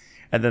like,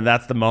 and then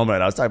that's the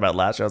moment I was talking about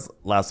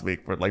last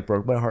week where it like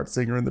broke my heart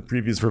singer in the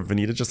previews, where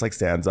Vanita just like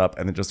stands up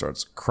and then just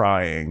starts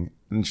crying.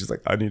 And she's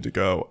like, I need to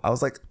go. I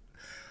was like,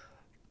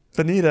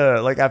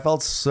 Vanita, like, I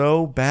felt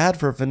so bad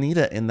for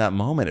Vanita in that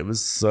moment. It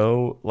was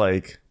so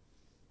like,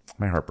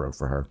 my heart broke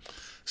for her.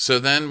 So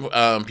then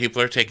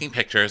people are taking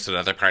pictures at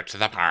other parts of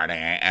the party,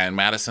 and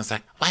Madison's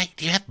like, wait,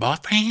 do you have a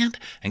boyfriend?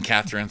 And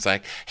Catherine's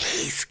like,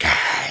 he's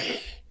gay.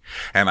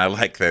 And I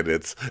like that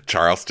it's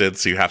Charleston,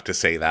 so you have to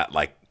say that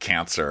like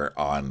cancer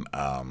on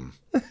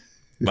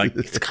Like,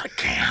 he's got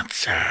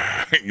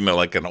cancer. You know,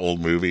 like an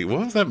old movie. What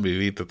was that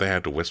movie that they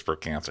had to whisper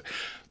cancer?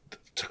 It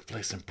took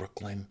place in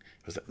Brooklyn.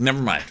 Was it?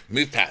 Never mind.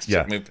 Move past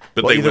it.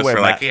 But they whisper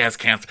like, he has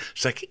cancer.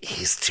 She's like,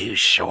 he's too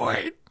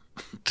short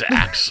to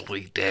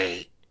actually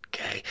date.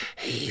 Okay,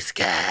 he's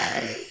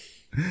gay.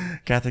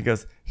 Catherine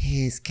goes,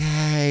 he's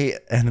gay.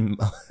 And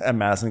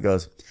Madison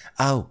goes,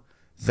 oh,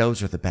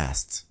 those are the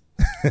best.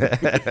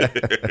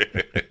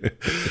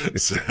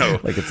 So,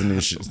 like it's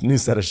a new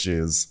set of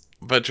shoes.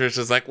 But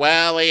Trisha's like,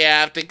 well, we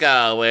have to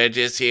go. We're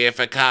just here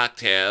for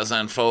cocktails.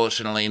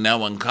 Unfortunately, no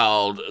one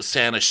called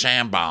Santa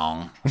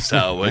Shambong.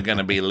 So we're going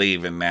to be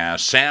leaving now.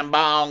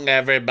 Shambong,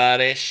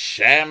 everybody.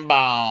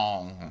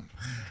 Shambong.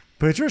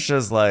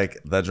 Patricia's like,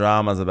 the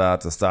drama's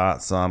about to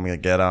start, so I'm going to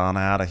get on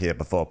out of here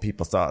before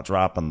people start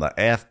dropping the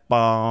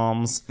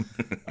F-bombs.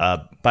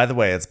 By the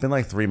way, it's been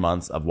like 3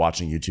 months of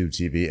watching YouTube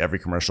TV. Every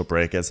commercial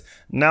break is,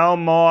 no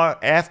more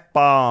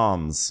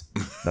F-bombs.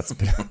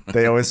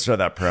 They always show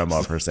that promo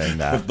of her saying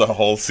that. The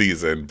whole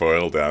season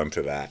boiled down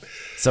to that.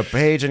 So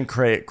Paige and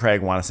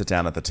Craig want to sit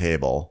down at the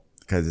table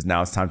because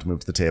now it's time to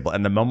move to the table.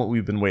 And the moment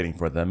we've been waiting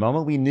for, the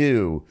moment we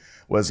knew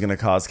was going to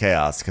cause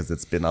chaos because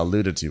it's been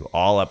alluded to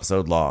all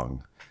episode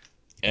long.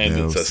 And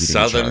it's a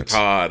Southern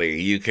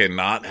party. You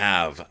cannot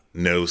have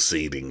no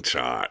seating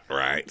chart,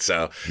 right?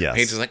 So Paige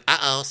is like,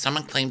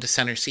 someone claimed the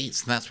center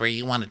seats, and that's where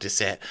you wanted to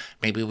sit.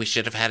 Maybe we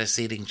should have had a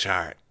seating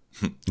chart.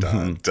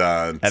 Dun,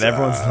 dun, and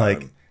everyone's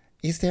like,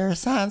 is there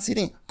assigned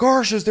seating?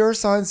 Gosh, is there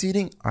assigned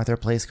seating? Are there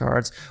place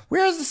cards?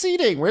 Where's the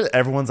seating?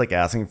 Everyone's like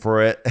asking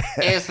for it.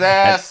 Is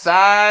there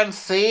assigned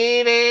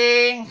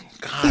seating?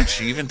 God,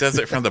 she even does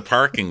it from the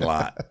parking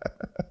lot.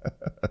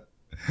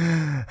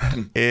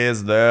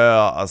 Is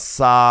there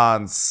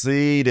assigned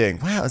seating?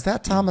 Wow, is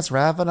that Thomas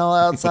Ravenel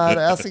outside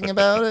asking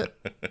about it?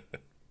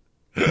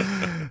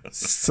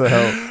 So,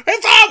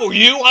 if I were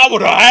you, I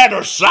would have had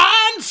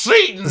assigned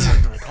seating.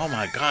 Oh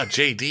my God,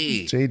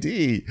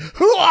 JD.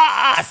 Who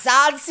are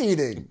assigned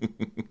seating?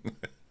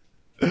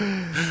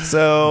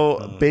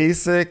 So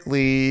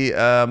basically,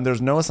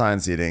 there's no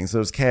assigned seating. So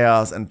there's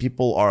chaos, and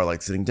people are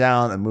like sitting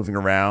down and moving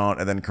around.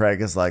 And then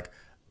Craig is like,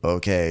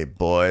 "Okay,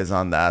 boys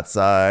on that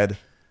side."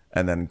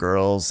 And then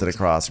girls sit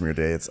across from your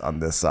dates on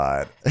this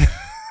side.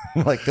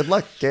 Like, good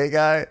luck, gay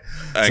guy.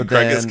 And so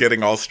Craig is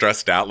getting all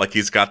stressed out. Like,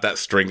 he's got that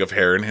string of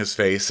hair in his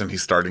face and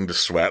he's starting to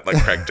sweat like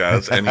Craig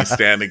does. And he's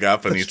standing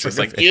up and he's just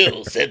like,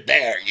 you sit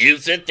there,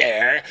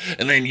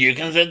 and then you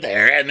can sit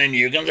there, and then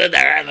you can sit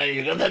there, and then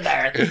you can sit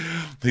there.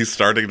 He's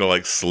starting to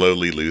like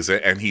slowly lose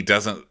it. And he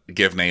doesn't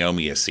give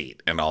Naomi a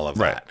seat and all of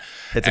that.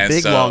 It's a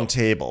big, long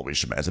table, we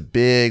should mention. It's a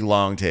big,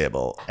 long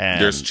table. And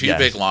there's two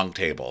big, long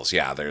tables.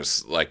 Yeah,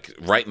 there's like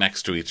right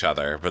next to each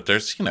other, but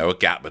there's, a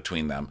gap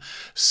between them.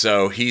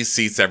 So he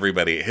seats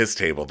everybody at his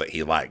table that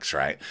he likes,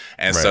 right?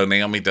 And so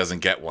Naomi doesn't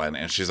get one.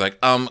 And she's like,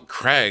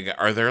 Craig,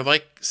 are there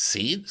like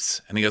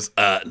seats? And he goes,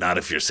 not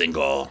if you're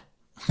single.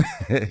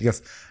 He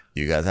goes,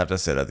 you guys have to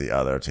sit at the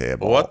other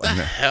table. What the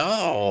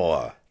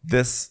hell?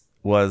 This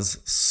was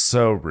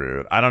so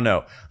rude. I don't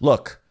know.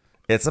 Look,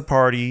 it's a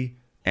party,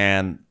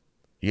 and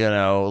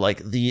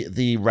like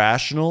the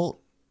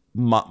rational,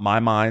 my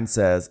mind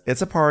says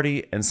it's a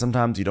party and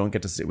sometimes you don't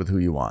get to sit with who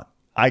you want.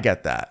 I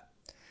get that.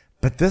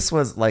 But this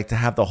was like to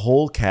have the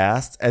whole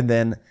cast, and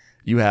then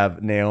you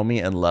have Naomi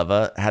and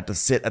Leva had to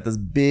sit at this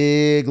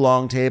big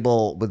long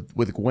table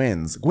with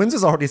Gwynn's. Gwynn's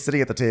is already sitting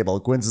at the table.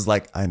 Gwynn's is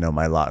like, I know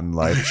my lot in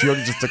life. She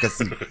already just took a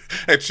seat.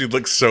 And she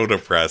looks so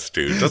depressed,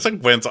 dude.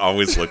 Doesn't Gwynn's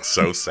always look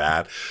so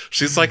sad?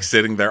 She's like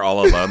sitting there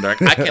all alone. They're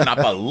like, I cannot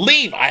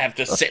believe I have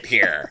to sit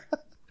here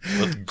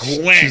with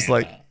Gwynn. She's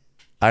like,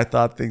 I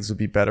thought things would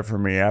be better for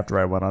me after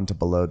I went on to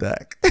Below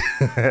Deck.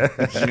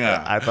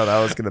 Yeah. I thought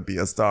I was going to be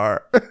a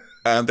star.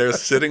 And they're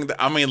sitting there.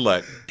 I mean,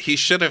 look, he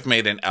should have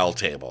made an L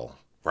table,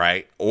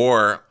 right?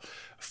 Or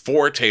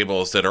 4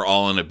 tables that are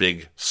all in a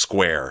big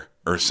square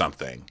or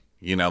something.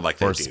 Like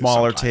they or do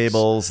smaller sometimes.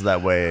 Tables.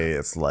 That way,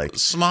 it's like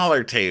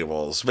smaller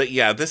tables. But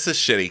yeah, this is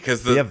shitty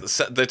because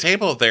the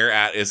table they're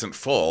at isn't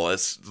full.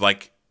 It's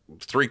like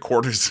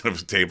 3/4 of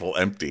the table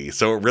empty.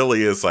 So it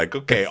really is like,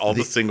 okay, all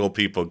the single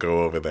people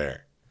go over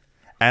there.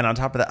 And on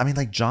top of that, I mean,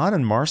 like John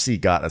and Marcy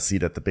got a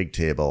seat at the big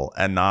table,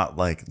 and not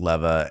like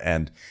Leva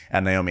and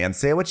Naomi. And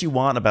say what you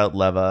want about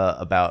Leva,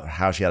 about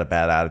how she had a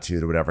bad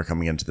attitude or whatever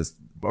coming into this,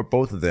 or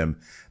both of them,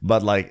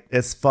 but like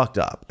it's fucked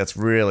up. It's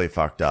really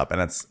fucked up,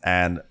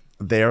 and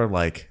they're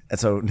like, and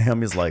so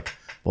Naomi's like,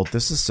 well,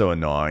 this is so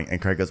annoying.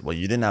 And Craig goes, well,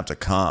 you didn't have to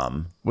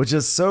come, which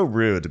is so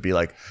rude to be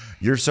like,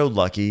 you're so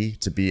lucky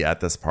to be at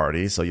this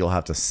party, so you'll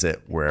have to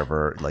sit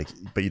wherever, like,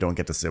 but you don't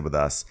get to sit with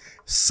us.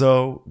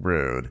 So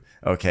rude.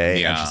 Okay.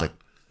 Yeah. And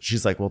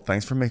she's like, well,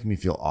 thanks for making me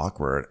feel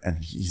awkward.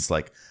 And he's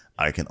like,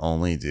 I can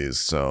only do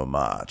so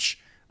much.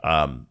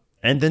 And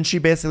then she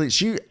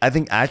I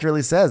think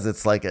accurately says,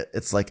 it's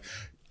like,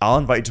 I'll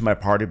invite you to my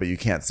party, but you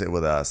can't sit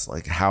with us.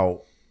 Like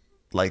how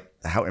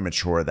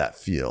immature that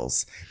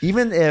feels.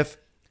 Even if,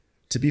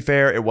 to be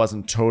fair, it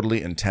wasn't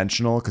totally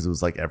intentional, because it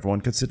was like everyone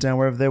could sit down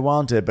wherever they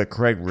wanted, but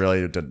Craig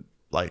really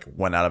like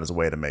went out of his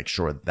way to make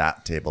sure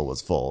that table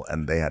was full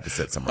and they had to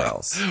sit somewhere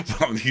else.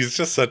 Well, he's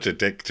just such a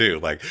dick too.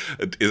 Like,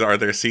 are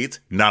there seats?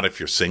 Not if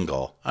you're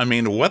single. I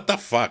mean, what the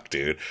fuck,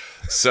 dude?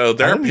 So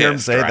they're I didn't hear him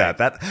pissed, say right?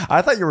 that.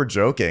 I thought you were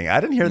joking. I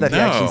didn't hear that he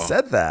actually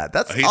said that.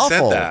 That's he awful.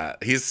 said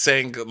that. He's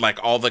saying like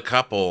all the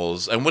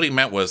couples, and what he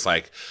meant was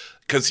like,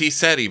 because he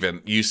said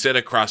even you sit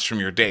across from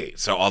your date,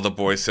 so all the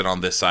boys sit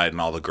on this side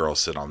and all the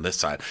girls sit on this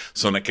side.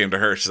 So when it came to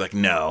her, she's like,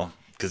 no.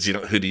 Because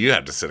who do you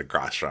have to sit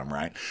across from,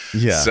 right?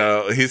 Yeah.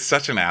 So he's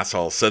such an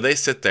asshole. So they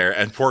sit there,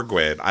 and poor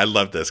Gwen. I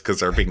love this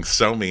because they're being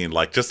so mean,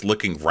 like just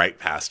looking right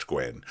past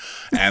Gwen,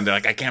 and they're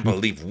like, "I can't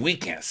believe we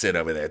can't sit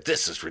over there.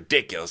 This is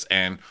ridiculous."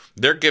 And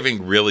they're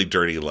giving really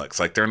dirty looks,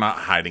 like they're not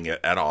hiding it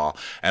at all.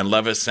 And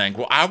Leva's saying,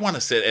 "Well, I want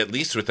to sit at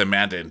least with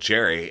Amanda and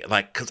Jerry,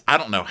 like, because I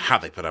don't know how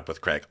they put up with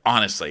Craig.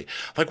 Honestly,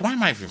 like, why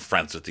am I even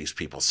friends with these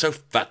people? So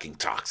fucking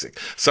toxic."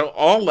 So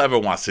all Leva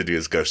wants to do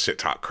is go shit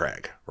talk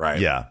Craig,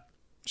 right? Yeah.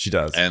 She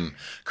does. And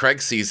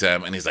Craig sees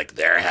him and he's like,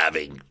 they're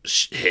having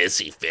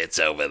hissy fits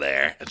over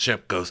there. And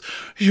Shep goes,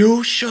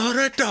 you should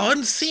have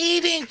done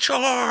seating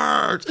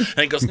charts. And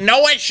he goes,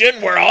 no, I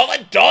shouldn't. We're all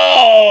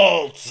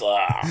adults.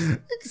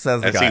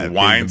 Says the As guy he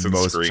whines the and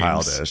most screams.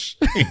 childish.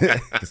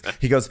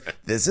 He goes,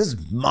 this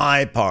is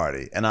my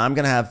party and I'm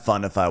going to have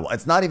fun if I want.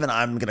 It's not even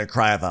I'm going to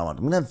cry if I want.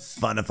 I'm going to have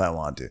fun if I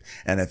want to.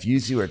 And if you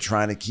two are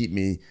trying to keep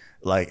me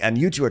and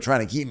you two are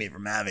trying to keep me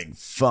from having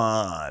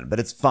fun, but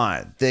it's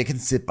fine. They can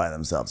sit by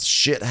themselves.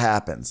 Shit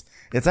happens.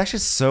 It's actually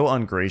so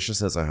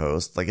ungracious as a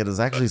host. Like, it is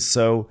actually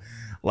so,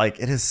 like,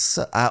 it is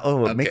so,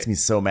 it makes me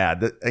so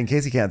mad. In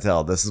case you can't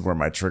tell, this is where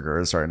my trigger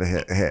is starting to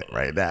hit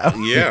right now.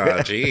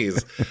 Yeah,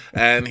 geez.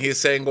 And he's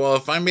saying, well,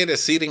 if I made a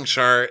seating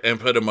chart and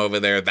put him over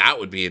there, that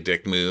would be a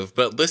dick move.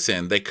 But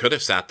listen, they could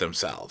have sat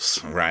themselves,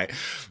 right?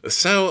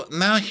 So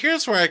now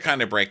here's where I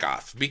kind of break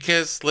off.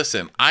 Because,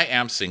 listen, I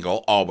am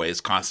single always,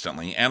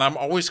 constantly. And I'm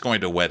always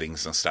going to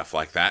weddings and stuff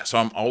like that. So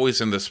I'm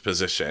always in this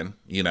position,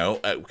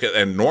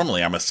 and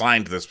normally I'm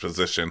assigned this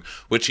position,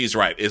 which he's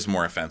right, is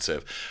more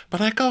offensive.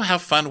 But I go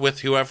have fun with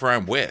whoever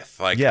I'm with.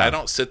 Like, I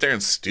don't sit there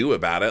and stew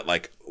about it,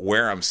 like,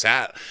 where I'm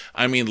sat.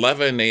 I mean,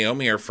 Leva and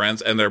Naomi are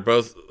friends, and they're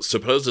both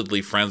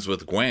supposedly friends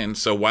with Gwen,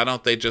 so why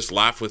don't they just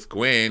laugh with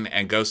Gwen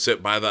and go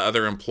sit by the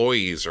other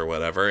employees or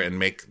whatever and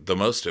make the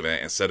most of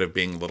it instead of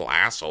being little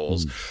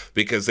assholes?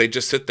 Because they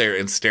just sit there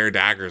and stare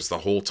daggers the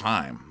whole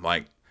time.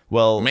 Like,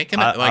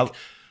 making it, like...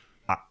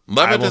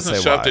 Leva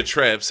doesn't show up to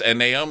trips, and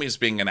Naomi's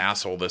being an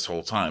asshole this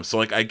whole time. So,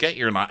 like, I get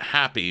you're not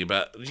happy,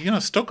 but,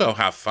 still go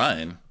have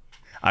fun.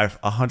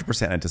 I've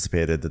 100%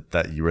 anticipated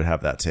that you would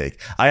have that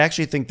take. I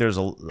actually think there's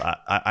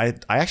I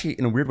actually,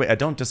 in a weird way, I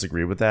don't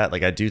disagree with that.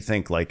 Like, I do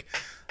think, like,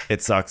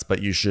 it sucks,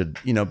 but you should,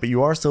 but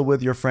you are still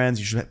with your friends.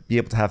 You should be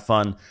able to have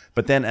fun.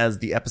 But then as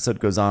the episode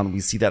goes on, we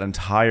see that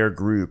entire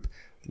group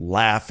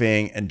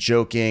laughing and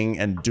joking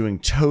and doing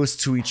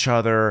toasts to each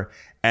other.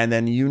 And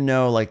then,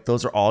 like,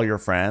 those are all your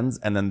friends.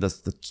 And then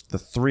the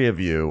three of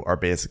you are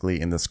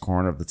basically in this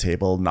corner of the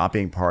table, not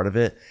being part of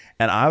it.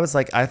 And I was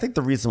like, I think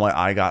the reason why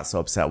I got so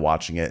upset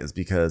watching it is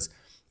because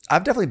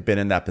I've definitely been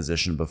in that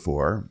position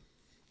before.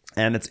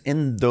 And it's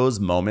in those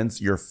moments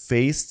you're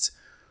faced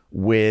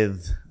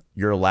with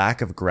your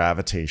lack of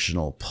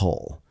gravitational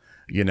pull.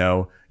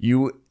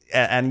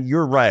 And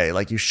you're right.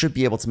 Like, you should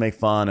be able to make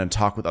fun and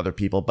talk with other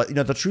people. But,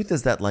 the truth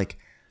is that, like,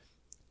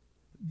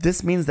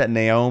 this means that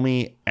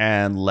Naomi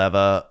and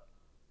Leva,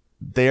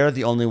 they're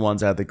the only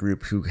ones out of the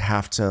group who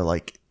have to,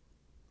 like,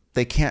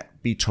 they can't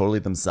be totally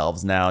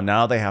themselves now.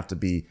 Now they have to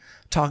be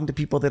talking to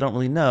people they don't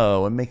really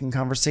know and making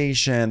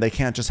conversation. They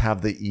can't just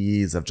have the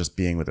ease of just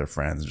being with their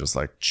friends and just,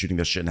 like, shooting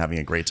the shit and having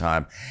a great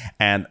time.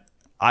 And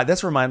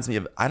this reminds me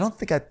of, I'm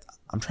trying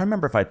to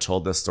remember if I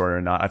told this story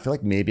or not. I feel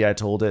like maybe I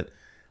told it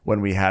when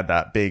we had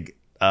that big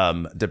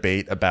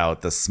debate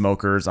about the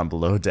smokers on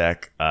Below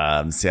Deck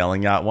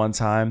sailing yacht one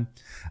time.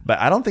 But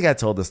I don't think I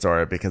told the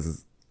story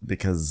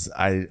because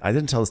I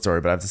didn't tell the story,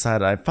 but I've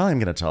decided I finally am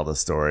going to tell the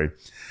story.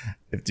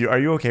 Are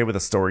you okay with a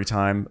story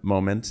time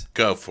moment?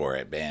 Go for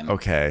it, Ben.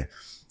 Okay.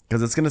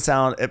 Because it's going to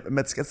sound,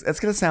 it's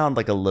going to sound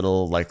like a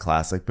little, like,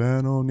 classic,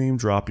 Ben, oh, name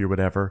drop you or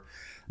whatever.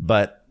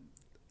 But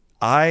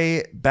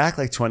back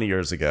like 20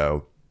 years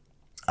ago,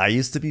 I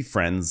used to be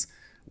friends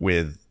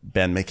with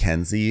Ben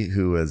McKenzie,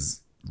 who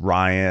was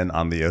Ryan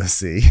on the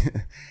OC.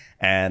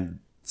 And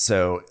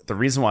so the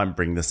reason why I'm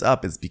bringing this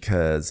up is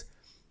because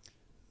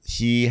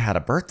he had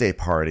a birthday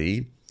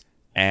party,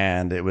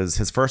 and it was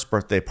his first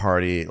birthday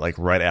party, like,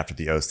 right after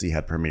the OC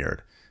had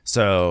premiered.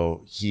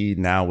 So he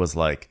now was,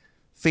 like,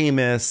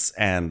 famous,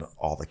 and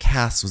all the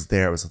cast was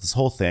there. It was this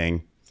whole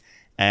thing.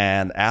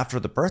 And after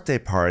the birthday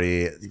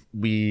party,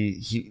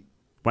 he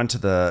went to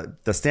the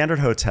Standard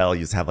Hotel.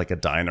 Used to have, like, a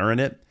diner in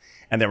it,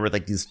 and there were,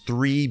 like, these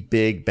 3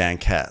 big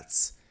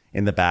banquettes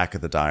in the back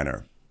of the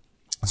diner.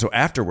 So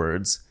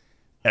afterwards,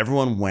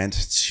 everyone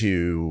went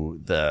to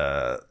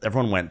the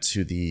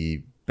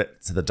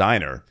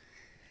diner.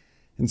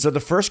 And so the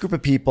first group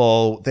of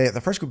people, they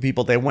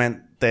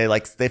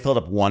filled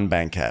up one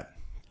banquet.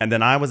 And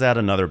then I was at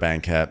another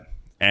banquet,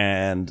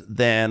 And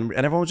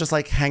everyone was just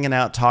like hanging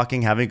out,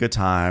 talking, having a good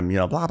time,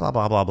 blah, blah,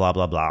 blah, blah, blah,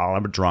 blah, blah.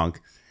 I'm drunk.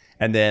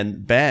 And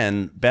then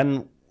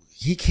Ben,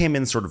 he came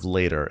in sort of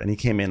later, and he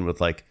came in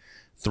with like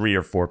 3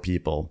 or 4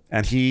 people,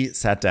 and he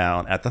sat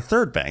down at the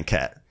third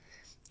banquet.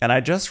 And I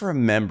just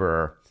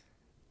remember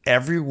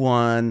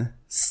everyone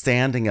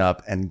standing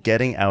up and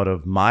getting out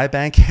of my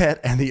banquet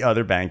and the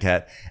other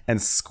banquet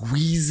and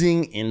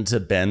squeezing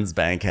into Ben's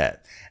banquet.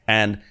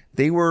 And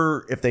they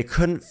were, if they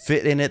couldn't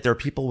fit in it, there were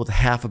people with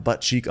half a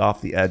butt cheek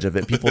off the edge of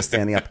it, people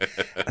standing up,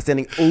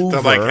 standing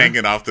over. They're like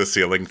hanging off the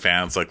ceiling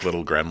fans like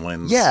little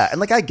gremlins. Yeah, and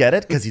like I get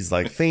it, because he's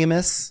like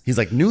famous. He's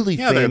like newly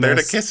famous. They're there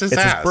to kiss his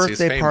ass. It's his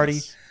birthday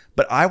party.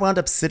 But I wound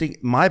up sitting,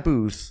 my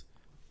booth,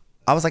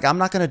 I was like, I'm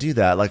not going to do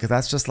that. Like,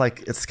 that's just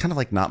like, it's kind of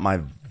like not my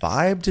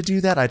vibe to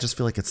do that. I just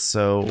feel like it's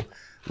so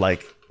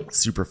like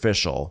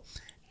superficial.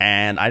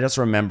 And I just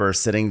remember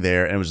sitting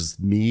there, and it was just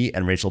me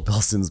and Rachel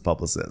Bilson's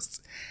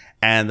publicist.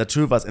 And the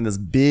two of us in this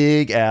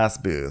big ass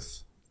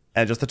booth,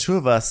 and just the two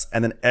of us,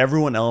 and then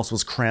everyone else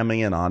was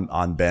cramming in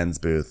on Ben's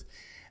booth.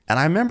 And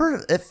I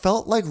remember it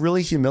felt like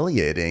really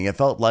humiliating. It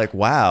felt like,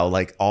 wow,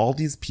 like all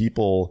these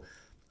people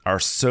are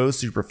so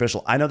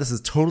superficial. I know this is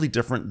totally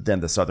different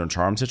than the Southern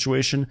Charm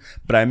situation,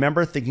 but I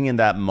remember thinking in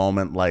that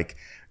moment, like,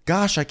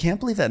 gosh, I can't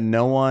believe that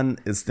no one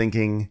is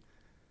thinking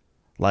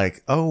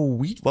like,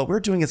 oh, what we're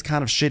doing is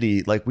kind of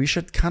shitty. Like, we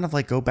should kind of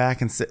like go back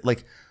and sit,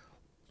 like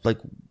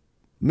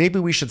maybe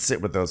we should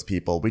sit with those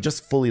people. We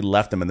just fully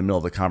left them in the middle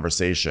of the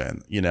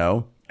conversation,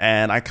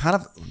 And I kind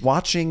of,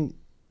 watching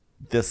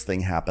this thing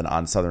happen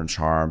on Southern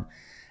Charm,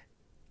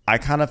 I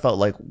kind of felt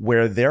like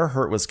where their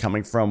hurt was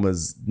coming from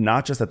was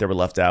not just that they were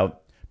left out,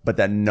 but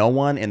that no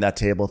one in that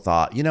table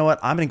thought, you know what,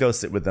 I'm going to go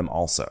sit with them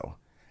also,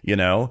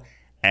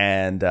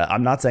 And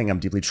I'm not saying I'm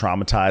deeply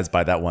traumatized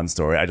by that one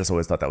story. I just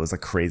always thought that was a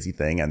crazy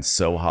thing and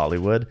so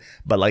Hollywood.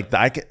 But like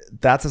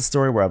that's a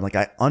story where I'm like,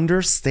 I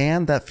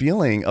understand that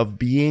feeling of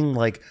being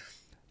like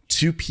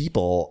 2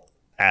 people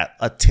at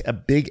a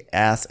big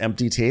ass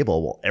empty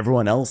table while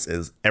everyone else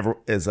is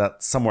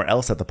at somewhere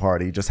else at the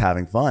party just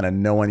having fun,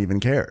 and no one even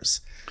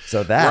cares.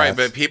 So that right,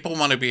 but people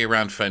want to be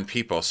around fun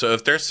people. So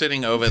if they're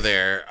sitting over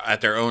there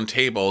at their own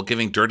table,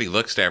 giving dirty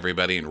looks to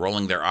everybody and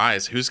rolling their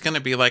eyes, who's going to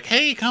be like,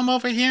 "Hey, come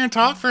over here and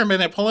talk for a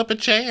minute, pull up a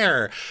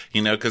chair,"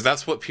 Because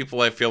that's what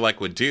people, I feel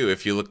like, would do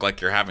if you look like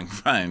you're having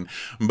fun.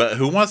 But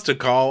who wants to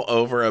call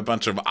over a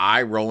bunch of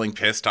eye-rolling,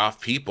 pissed-off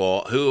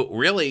people who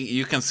really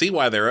you can see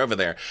why they're over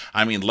there?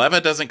 I mean, Leva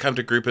doesn't come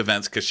to group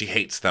events because she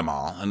hates them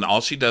all, and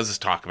all she does is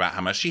talk about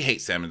how much she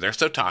hates them and they're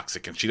so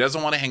toxic and she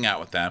doesn't want to hang out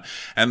with them.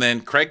 And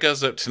then Craig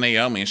goes up to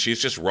Naomi and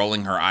she's just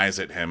rolling her eyes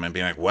at him and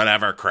being like,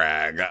 whatever,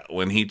 Craig,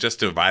 when he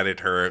just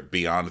invited her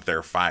beyond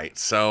their fight.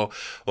 So,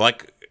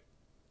 like,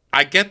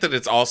 I get that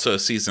it's also a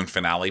season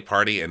finale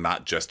party and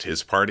not just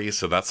his party,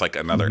 so that's like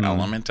another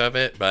element of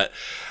it. But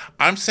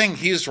I'm saying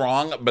he's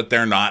wrong, but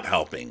they're not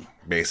helping,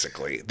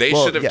 basically. They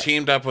should have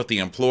teamed up with the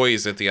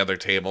employees at the other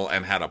table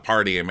and had a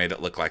party and made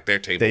it look like their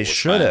table was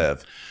fun. They should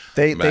have.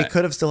 They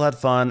could have still had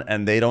fun,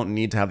 and they don't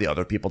need to have the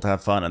other people to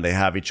have fun, and they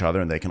have each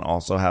other, and they can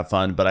also have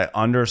fun. But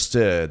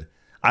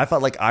I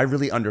felt like I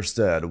really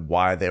understood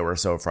why they were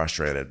so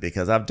frustrated,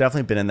 because I've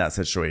definitely been in that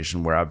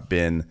situation where I've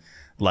been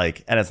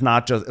like, and it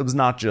was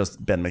not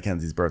just Ben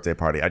McKenzie's birthday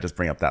party. I just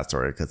bring up that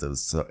story because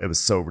it was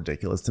so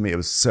ridiculous to me. It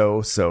was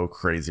so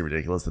crazy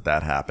ridiculous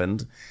that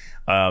happened.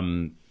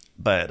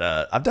 But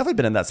I've definitely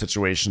been in that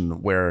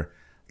situation where,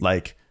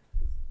 like,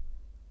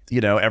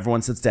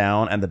 everyone sits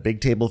down and the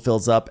big table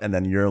fills up, and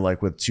then you're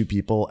like with 2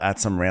 people at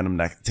some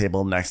random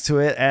table next to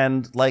it.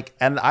 And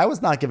I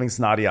was not giving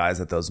snotty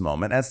eyes at those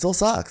moments. And it still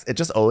sucks. It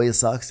just always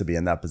sucks to be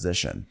in that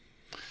position.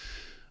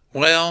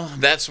 Well,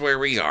 that's where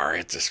we are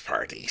at this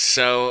party.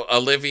 So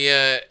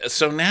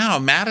now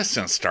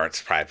Madison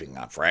starts piping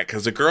up, right?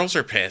 Because the girls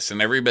are pissed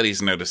and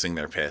everybody's noticing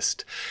they're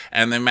pissed.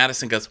 And then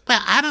Madison goes, "Well,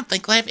 I don't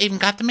think Liv even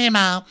got the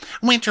memo.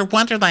 Winter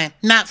Wonderland,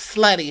 not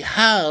slutty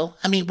hoe.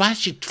 I mean, why is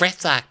she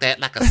dressed like that,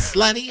 like a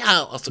slutty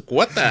hoe?" I was like,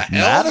 what the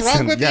hell is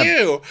wrong with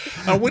you?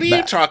 What are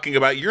you talking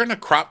about? You're in a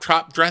crop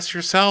top dress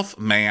yourself,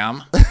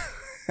 ma'am.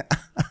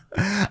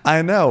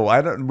 I know.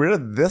 Where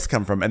did this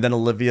come from? And then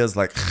Olivia's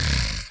like...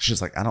 She's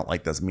like, I don't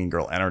like this mean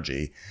girl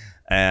energy.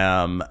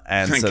 And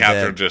so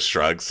Catherine just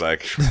shrugs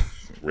like,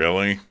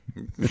 really?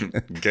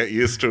 Get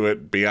used to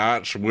it,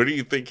 biatch. Where do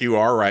you think you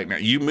are right now?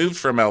 You moved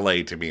from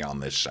LA to be on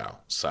this show.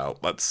 So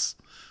let's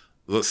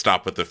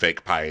stop with the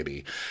fake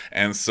piety.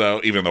 And so,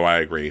 even though I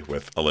agree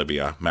with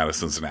Olivia,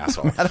 Madison's an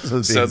asshole.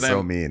 Madison's being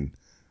so mean.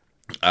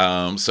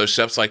 So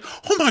Shep's like,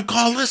 "Oh my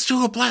God, let's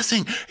do a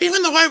blessing,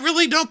 even though I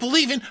really don't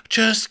believe in."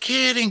 Just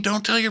kidding.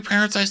 Don't tell your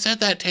parents I said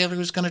that. Taylor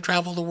was going to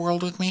travel the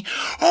world with me.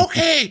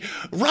 Okay.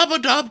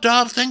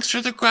 Rub-a-dub-dub. Thanks for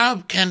the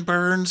grub, Ken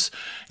Burns.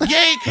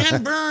 Yay,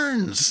 Ken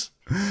Burns.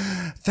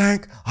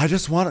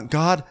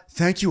 God,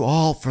 thank you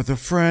all for the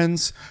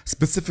friends,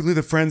 specifically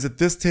the friends at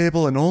this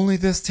table and only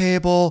this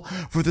table,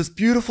 for this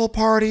beautiful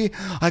party.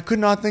 I could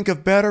not think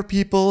of better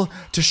people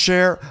to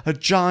share a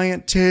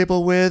giant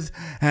table with,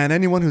 and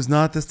anyone who's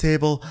not at this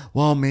table,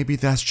 well, maybe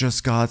that's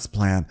just God's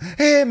plan.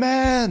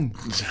 Amen.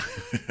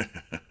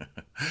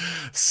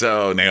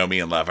 So Naomi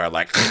and Leva are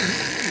like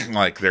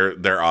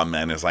their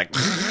amen is like.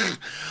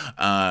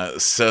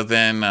 So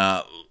then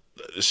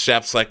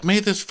Shep's like, may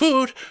this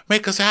food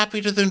make us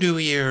happy to the New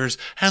Year's,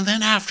 and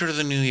then after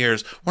the New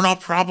Year's, when I'll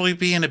probably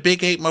be in a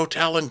Big 8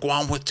 motel in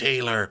Guam with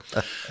Taylor.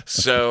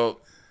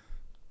 So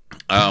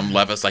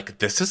Leva's like,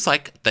 this is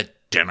like the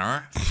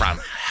dinner from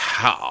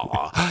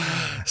hell.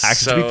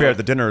 Actually, to be fair,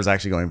 the dinner is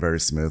actually going very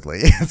smoothly.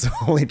 It's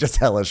only just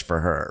hellish for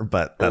her,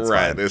 but that's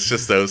right. fine. It's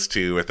just those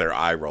two with their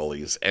eye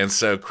rollies. And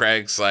so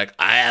Craig's like,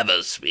 I have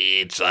a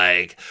speech.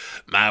 Like,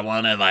 I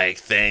want to like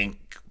thank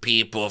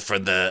people for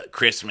the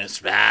Christmas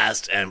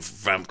past and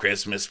from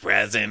Christmas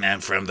present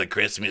and from the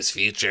Christmas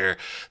future.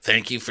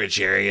 Thank you for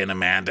Jerry and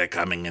Amanda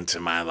coming into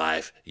my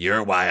life.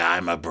 You're why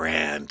I'm a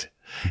brand.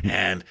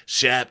 And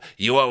Shep,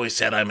 you always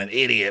said I'm an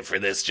idiot for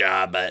this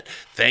job, but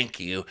thank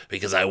you,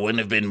 because I wouldn't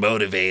have been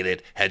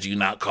motivated had you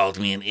not called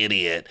me an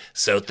idiot.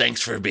 So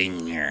thanks for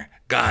being here.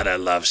 God, I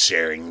love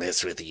sharing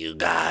this with you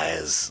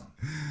guys.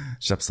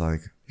 Shep's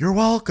like, you're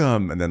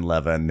welcome. And then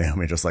Leva and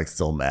Naomi just like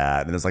still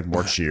mad. And there's like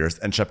more cheers.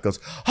 And Shep goes,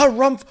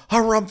 harumph,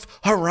 harumph,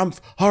 harumph,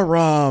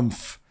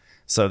 harumph.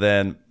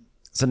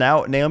 So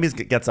now Naomi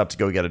gets up to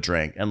go get a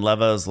drink, and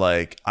Leva's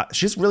like,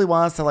 she just really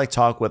wants to like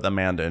talk with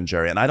Amanda and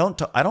Jerry. And I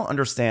don't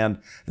understand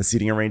the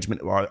seating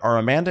arrangement. Are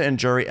Amanda and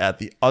Jerry at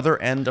the other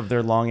end of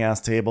their long ass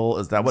table?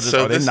 Is that what?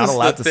 Are they not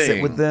allowed to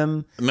sit with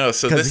them? No.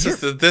 So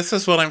this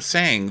is what I'm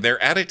saying.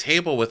 They're at a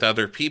table with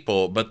other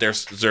people, but they're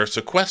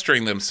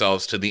sequestering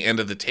themselves to the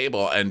end of the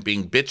table and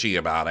being bitchy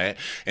about it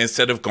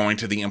instead of going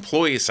to the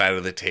employee side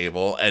of the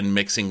table and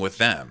mixing with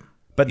them.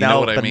 But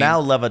now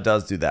Leva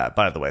does do that,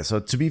 by the way. So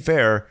to be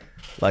fair,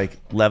 like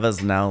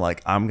Leva's now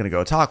like, I'm gonna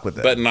go talk with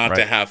it, but not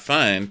to have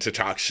fun, to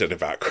talk shit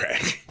about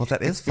Craig. Well,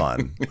 that is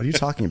fun. What are you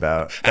talking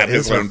about? At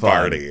his own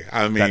party.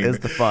 I mean, that is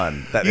the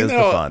fun. That is the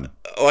fun.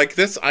 Like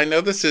this, I know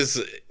this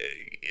is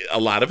a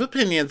lot of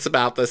opinions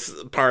about this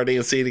party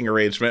and seating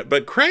arrangement,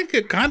 but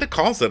Craig kind of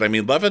calls it. I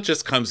mean, Leva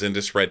just comes in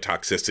to spread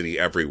toxicity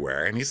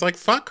everywhere, and he's like,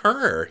 "Fuck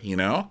her," you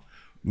know.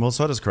 Well,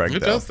 so does Craig. Who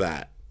does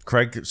that?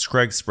 Craig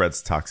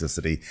spreads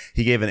toxicity.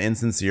 He gave an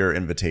insincere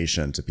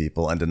invitation to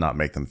people and did not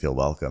make them feel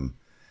welcome.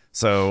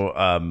 So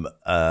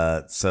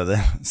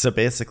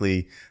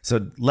basically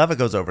Leva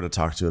goes over to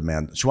talk to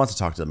Amanda. She wants to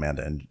talk to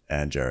Amanda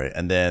and Jerry.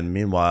 And then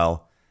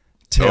meanwhile,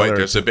 Taylor.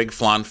 There's a big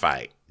flan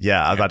fight.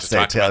 Yeah, I was about to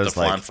say Taylor's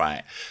about the flan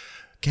fight.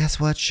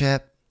 Guess what,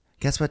 Shep?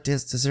 Guess what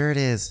this dessert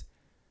is?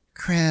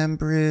 Creme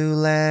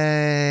brulee.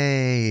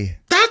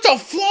 That's a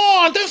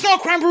flan. That's not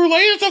creme brulee.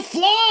 It's a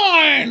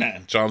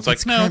flan. John's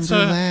like, no, it's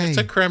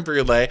a creme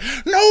brulee.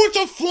 No, it's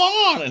a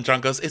flan. And John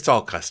goes, it's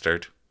all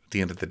custard at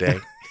the end of the day.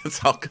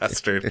 It's all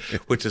custard,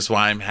 which is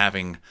why I'm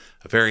having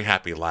a very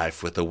happy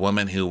life with a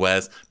woman who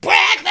was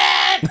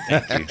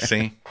pregnant. Thank you.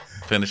 See?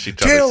 Finish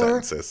each other's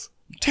sentences.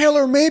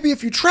 Taylor, maybe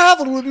if you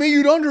traveled with me,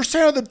 you'd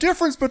understand the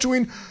difference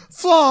between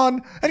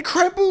flan and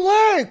creme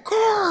brulee.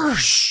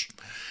 Gosh.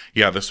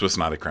 Yeah, this was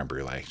not a creme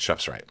brulee.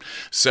 Shep's right.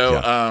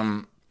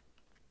 So,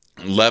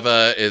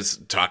 Leva is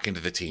talking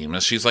to the team,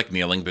 and she's like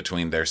kneeling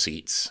between their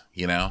seats,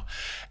 you know?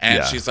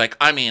 And she's like,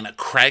 I mean,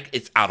 Craig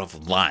is out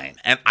of line,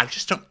 and I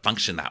just don't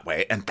function that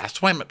way, and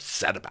that's why I'm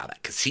upset about it,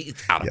 because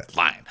he's out of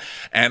line.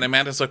 And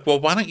Amanda's like, well,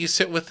 why don't you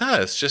sit with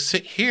us? Just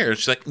sit here.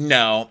 She's like,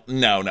 no,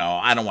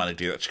 I don't want to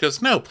do that. She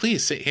goes, no,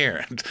 please sit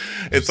here. And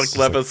it's like,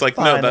 Leva's like,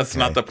 no, that's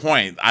not the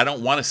point. I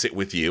don't want to sit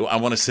with you. I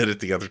want to sit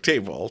at the other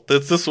table.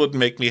 This wouldn't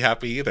make me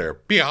happy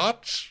either.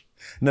 Biatch.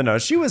 No,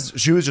 she was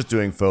just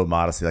doing faux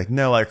modesty. Like,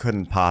 no, I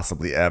couldn't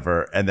possibly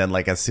ever. And then,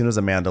 like, as soon as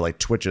Amanda like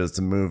twitches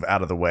to move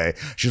out of the way,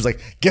 she's like,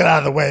 "Get out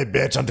of the way,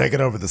 bitch! I'm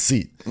taking over the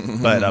seat."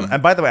 But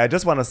and by the way, I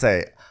just want to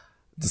say,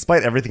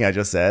 despite everything I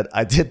just said,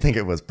 I did think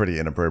it was pretty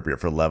inappropriate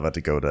for Leva to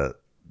go to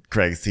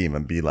Craig's team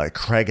and be like,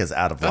 Craig is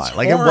out of line. That's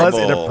like horrible.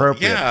 It was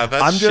inappropriate. Yeah,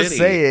 that's I'm just shitty.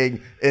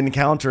 saying, in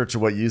counter to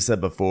what you said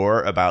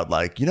before about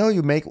like, in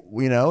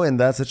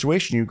that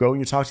situation, you go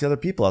and you talk to the other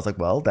people. I was like,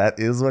 well, that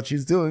is what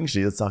she's doing.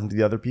 She is talking to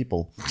the other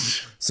people.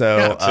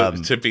 So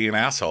to be an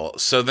asshole.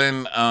 So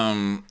then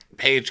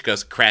Paige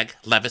goes, Craig,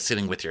 Leva's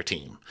sitting with your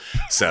team.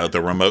 So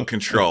the remote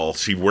control,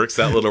 she works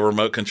that little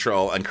remote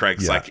control, and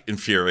Craig's like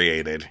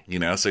infuriated, you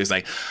know? So he's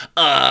like,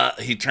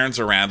 he turns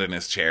around in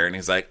his chair and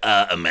he's like,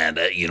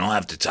 Amanda, you don't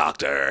have to talk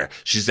to her.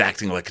 She's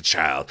acting like a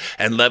child.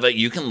 And Leva,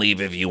 you can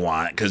leave if you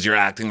want because you're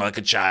acting like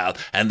a child.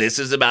 And this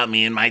is about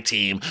me and my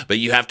team, but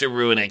you have to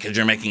ruin it because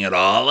you're making it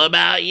all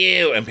about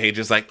you. And Paige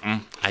is like,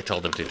 I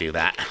told him to do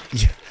that.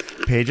 Yeah.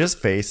 Paige's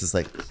face is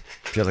like,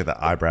 she has like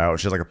the eyebrow.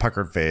 She has like a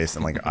puckered face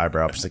and like an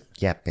eyebrow. She's like,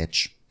 yeah,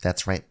 bitch.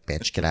 That's right,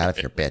 bitch. Get out of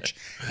here, bitch.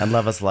 And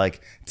Leva's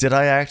like, did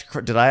I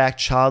act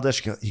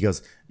childish? He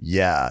goes,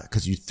 yeah,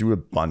 because you threw a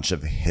bunch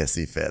of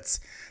hissy fits.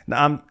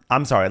 Now,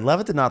 I'm sorry.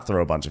 Leva did not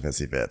throw a bunch of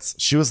hissy fits.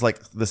 She was like,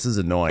 this is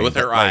annoying. With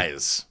her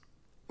eyes.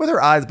 With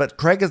her eyes. But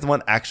Craig is the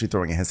one actually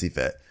throwing a hissy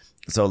fit.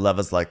 So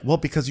Leva's like, well,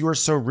 because you were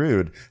so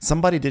rude.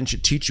 Somebody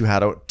didn't teach you how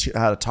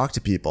to talk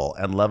to people.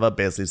 And Leva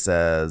basically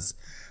says,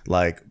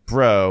 like,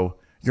 bro,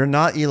 You're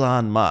not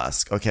Elon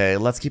Musk, okay?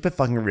 Let's keep it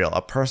fucking real.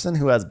 A person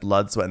who has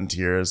blood, sweat, and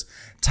tears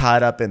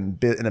tied up in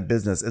a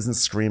business isn't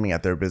screaming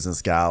at their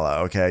business gala,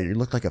 okay? You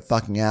look like a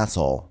fucking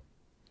asshole.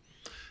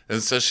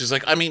 And so she's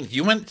like, I mean,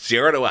 you went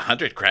 0 to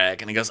 100,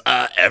 Craig. And he goes,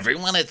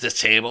 everyone at this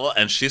table.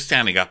 And she's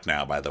standing up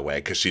now, by the way,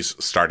 because she's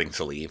starting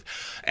to leave.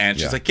 And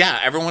she's like, yeah,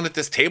 everyone at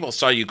this table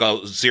saw you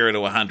go 0 to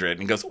 100.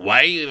 And he goes, why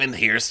are you even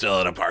here still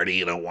at a party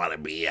you don't want to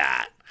be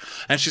at?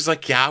 And she's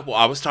like, yeah, well,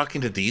 I was talking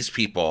to these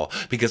people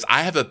because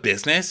I have a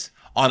business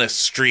on a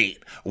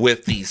street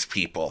with these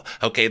people,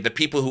 okay? The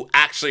people who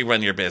actually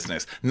run your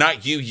business,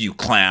 not you, you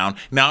clown.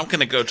 Now I'm going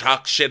to go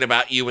talk shit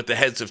about you with the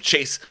heads of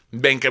Chase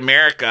Bank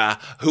America,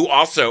 who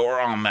also are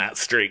on that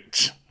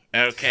street,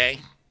 okay?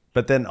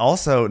 But then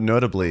also,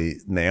 notably,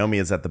 Naomi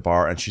is at the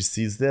bar and she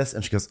sees this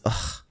and she goes,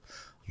 ugh,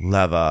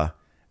 Leva.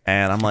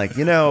 And I'm like,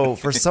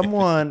 for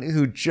someone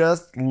who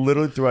just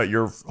literally threw out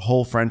your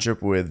whole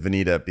friendship with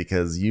Venita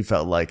because you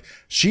felt like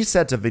she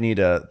said to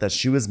Venita that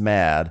she was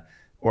mad,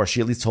 or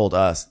she at least told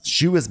us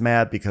she was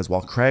mad because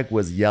while Craig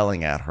was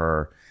yelling at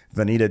her,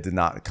 Venita did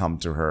not come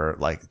to her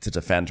like to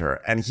defend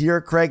her. And here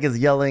Craig is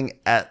yelling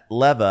at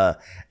Leva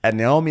and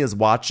Naomi is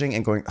watching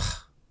and going,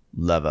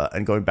 Leva,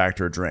 and going back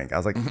to her drink. I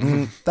was like,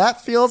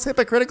 that feels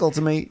hypocritical to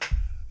me.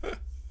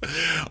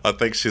 I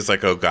think she's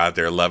like, oh God,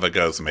 there Leva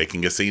goes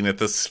making a scene at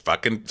this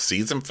fucking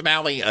season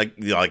finale.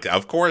 Like,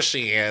 of course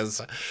she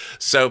is.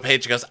 So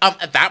Paige goes,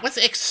 that was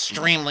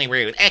extremely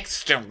rude.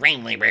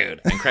 Extremely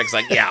rude. And Craig's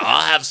like, yeah,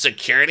 I'll have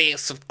security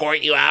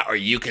escort you out or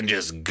you can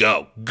just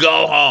go.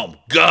 Go home.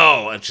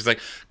 Go. And she's like,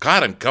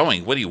 God, I'm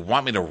going. What do you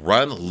want me to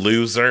run,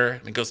 loser?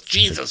 And he goes,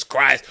 Jesus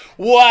Christ,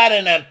 what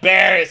an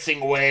embarrassing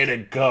way to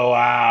go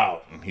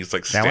out. And he's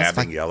like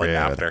standing yelling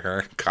after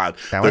her. God,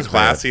 the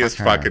classiest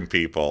fucking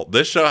people.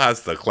 This show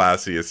has the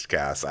classiest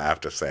cast, I have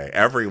to say.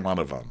 Every one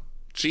of them.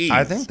 Jeez.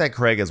 I think that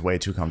Craig is way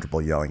too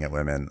comfortable yelling at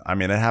women. I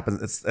mean, it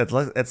happens.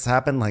 It's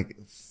happened like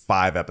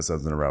 5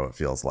 episodes in a row, it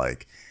feels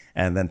like.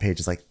 And then Paige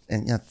is like,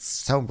 and it's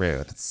so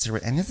rude.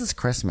 And this is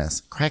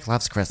Christmas. Craig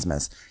loves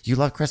Christmas. You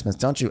love Christmas,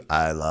 don't you?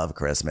 I love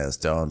Christmas,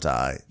 don't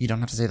I? You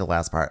don't have to say the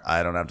last part.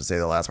 I don't have to say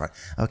the last part.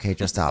 Okay,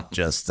 just stop.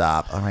 Just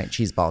stop. All right,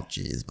 cheese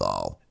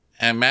ball.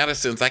 And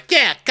Madison's like,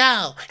 yeah,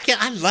 go. Yeah,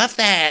 I love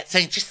that.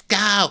 Saying, just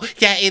go.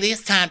 Yeah, it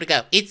is time to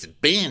go. It's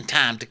been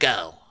time to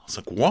go. I was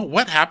like,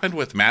 what happened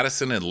with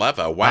Madison and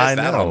Leva? Why is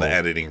that on the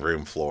editing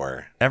room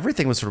floor?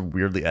 Everything was sort of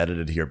weirdly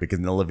edited here because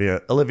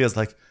Olivia's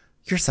like,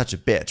 you're such a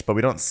bitch. But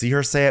we don't see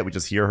her say it. We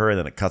just hear her and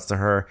then it cuts to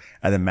her.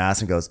 And then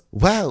Madison goes,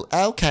 whoa,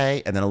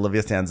 okay. And then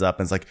Olivia stands up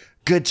and is like,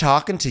 good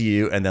talking to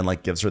you. And then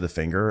like gives her the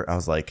finger. I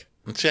was like,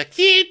 check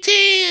you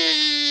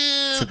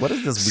too. So what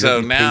is this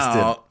weirdly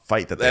pasted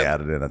fight that they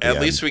added in at the end?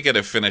 At least we get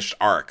a finished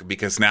arc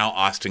because now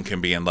Austin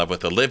can be in love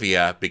with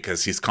Olivia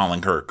because he's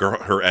calling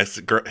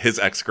his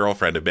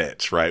ex-girlfriend a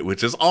bitch, right?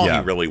 Which is all he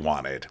really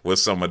wanted,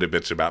 was someone to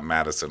bitch about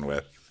Madison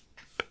with.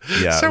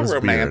 Yeah, so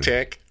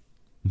romantic.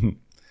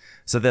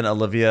 So then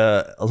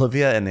Olivia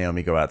and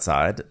Naomi go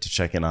outside to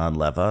check in on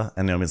Leva.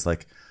 And Naomi's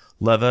like,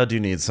 Leva, do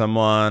you need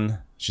someone?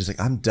 She's like,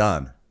 I'm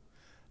done.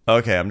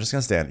 Okay, I'm just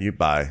going to stand. You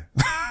bye.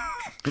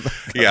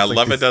 Yeah, like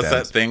Leva does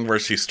that thing where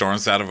she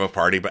storms out of a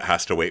party but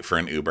has to wait for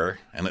an Uber,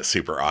 and it's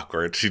super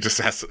awkward. She's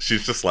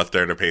just left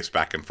there to pace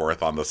back and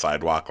forth on the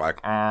sidewalk like,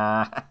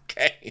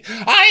 okay,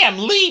 I am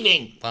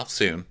leaving. Well,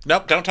 soon.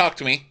 Nope, don't talk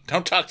to me.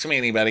 Don't talk to me,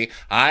 anybody.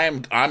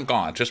 I'm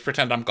gone. Just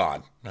pretend I'm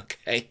gone.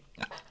 Okay.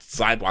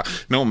 Sidewalk.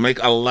 No,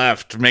 make a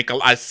left.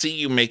 I see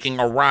you making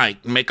a right.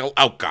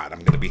 Oh God,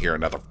 I'm gonna be here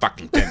another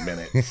fucking 10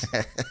 minutes.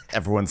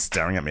 Everyone's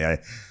staring at me.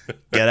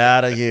 Get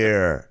out of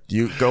here.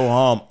 You go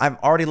home. I've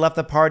already left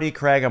the party,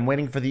 Craig. I'm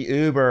waiting for the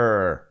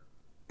Uber.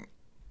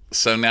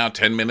 So now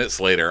 10 minutes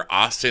later,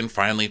 Austin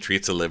finally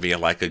treats Olivia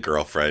like a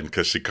girlfriend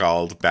because she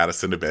called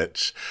Madison a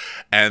bitch.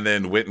 And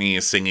then Whitney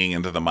is singing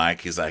into the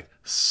mic. He's like,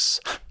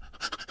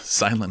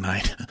 Silent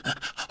Night.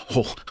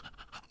 Hold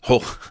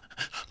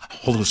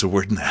there's a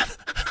word in that.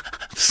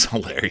 It's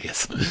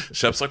hilarious.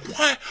 Shep's like,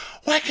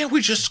 why can't we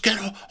just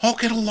all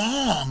get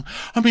along?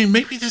 I mean,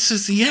 maybe this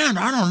is the end.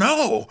 I don't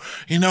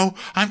know.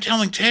 I'm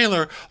telling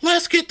Taylor,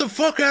 let's get the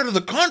fuck out of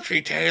the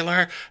country,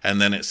 Taylor.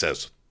 And then it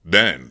says,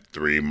 then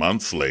 3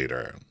 months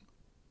later.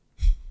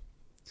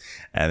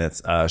 And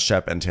it's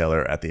Shep and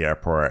Taylor at the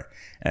airport.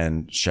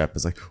 And Shep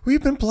is like,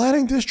 we've been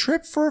planning this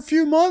trip for a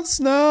few months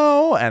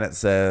now. And it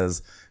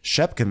says,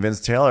 Shep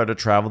convinced Taylor to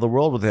travel the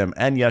world with him.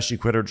 And yes, she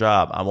quit her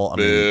job. Of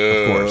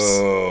course.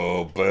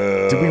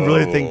 Boo. Did we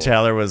really think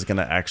Taylor was going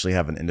to actually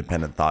have an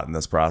independent thought in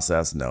this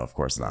process? No, of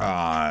course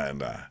not.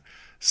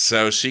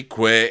 So she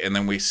quit. And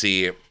then we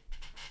see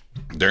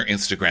their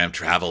Instagram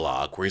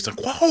travelogue where he's like,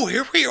 whoa,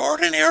 here we are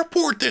at an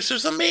airport. This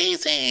is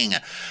amazing.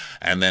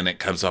 And then it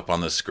comes up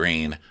on the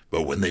screen.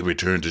 But when they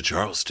returned to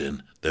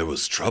Charleston, there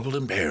was trouble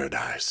in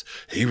paradise.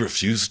 He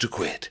refused to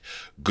quit.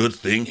 Good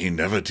thing he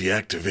never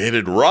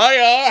deactivated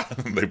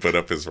Raya. They put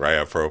up his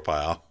Raya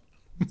profile.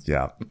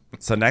 Yeah.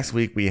 So next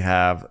week we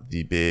have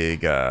the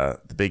big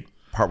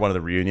part 1 of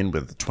the reunion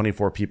with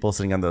 24 people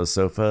sitting on those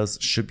sofas.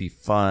 Should be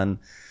fun.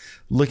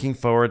 Looking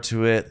forward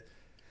to it.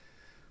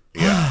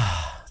 Yeah.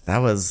 That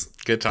was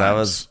good times. That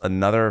was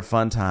another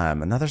fun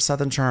time. Another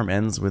Southern Charm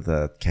ends with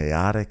a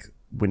chaotic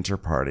winter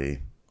party.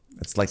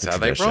 It's like the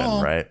tradition,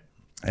 right?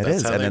 It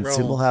is. And then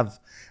soon we'll have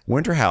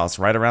Winter House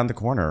right around the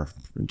corner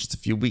in just a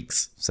few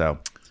weeks. So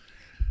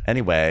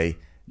anyway,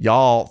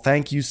 y'all,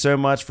 thank you so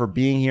much for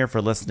being here,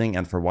 for listening,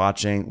 and for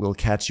watching. We'll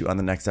catch you on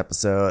the next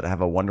episode.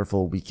 Have a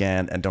wonderful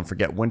weekend. And don't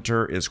forget,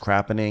 Winter is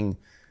Crappening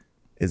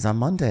is on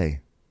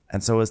Monday.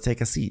 And so is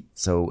Take a Seat.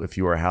 So if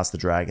you are a House of the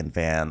Dragon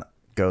fan,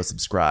 go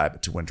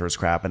subscribe to Winter is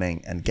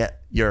Crappening and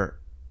get your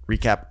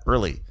recap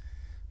early.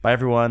 Bye,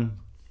 everyone.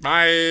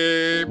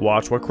 Bye.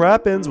 Watch What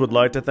Crappens would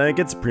like to thank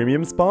its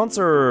premium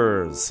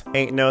sponsors.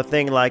 Ain't no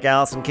thing like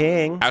Allison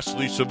King.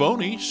 Ashley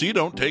Savoni, she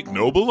don't take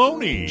no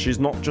baloney. She's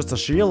not just a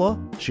Sheila,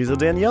 she's a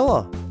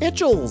Daniela.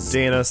 Itchels.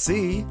 Dana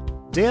C.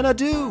 Dana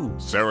Do.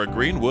 Sarah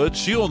Greenwood,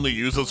 she only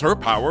uses her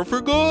power for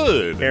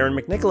good. Aaron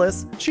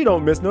McNicholas, she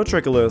don't miss no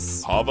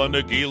trickolas. Hava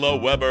Nagila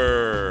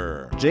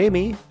Weber.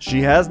 Jamie,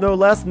 she has no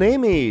last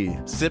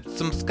namey. Sipped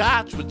some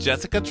scotch with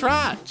Jessica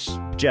Trotch.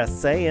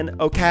 Just saying,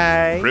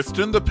 okay.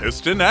 Kristen the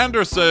Piston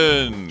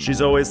Anderson.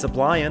 She's always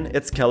supplying,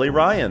 it's Kelly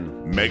Ryan.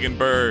 Megan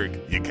Berg,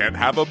 you can't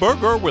have a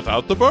burger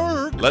without the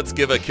Berg. Let's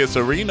give a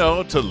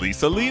kisserino to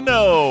Lisa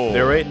Lino.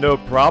 There ain't no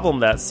problem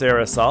that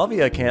Sarah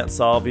Salvia can't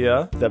solve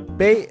ya. The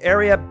Bay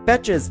Area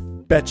Betches.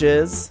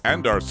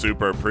 And our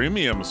super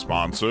premium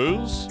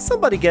sponsors.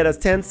 Somebody get us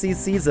 10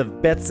 cc's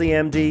of Betsy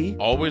MD.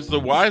 Always the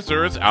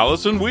wiser is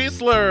Allison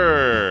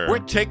Weisler. We're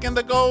taking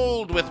the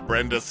gold with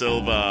Brenda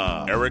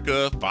Silva.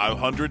 Erica,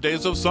 500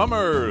 Days of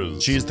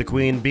Summers. She's the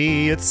queen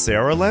bee, it's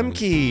Sarah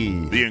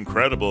Lemke. The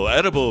incredible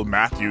edible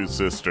Matthews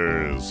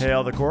sisters.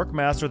 Hail the Cork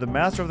Master, the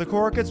master of the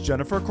cork, it's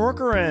Jennifer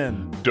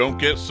Corcoran. Don't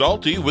get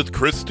salty with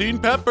Christine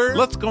Pepper.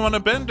 Let's go on a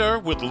bender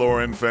with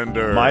Lauren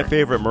Fender. My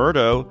favorite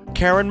Murdo,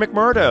 Karen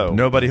McMurdo.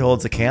 Nobody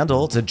holds a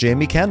candle to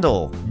Jamie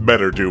Kendall.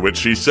 Better do what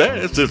she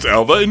says, it's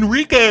Elva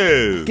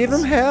Enriquez. Give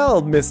him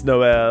hell, Miss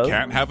Noel.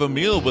 Can't have a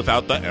meal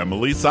without the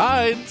Emily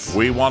Sides.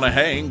 We want to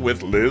hang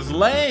with Liz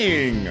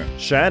Lang.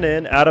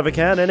 Shannon, out of a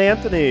cannon,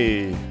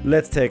 Anthony.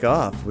 Let's take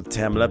off with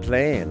Tamla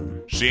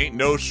Plain. She ain't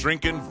no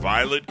shrinking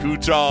Violet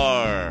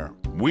Kuchar.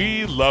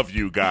 We love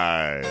you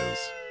guys.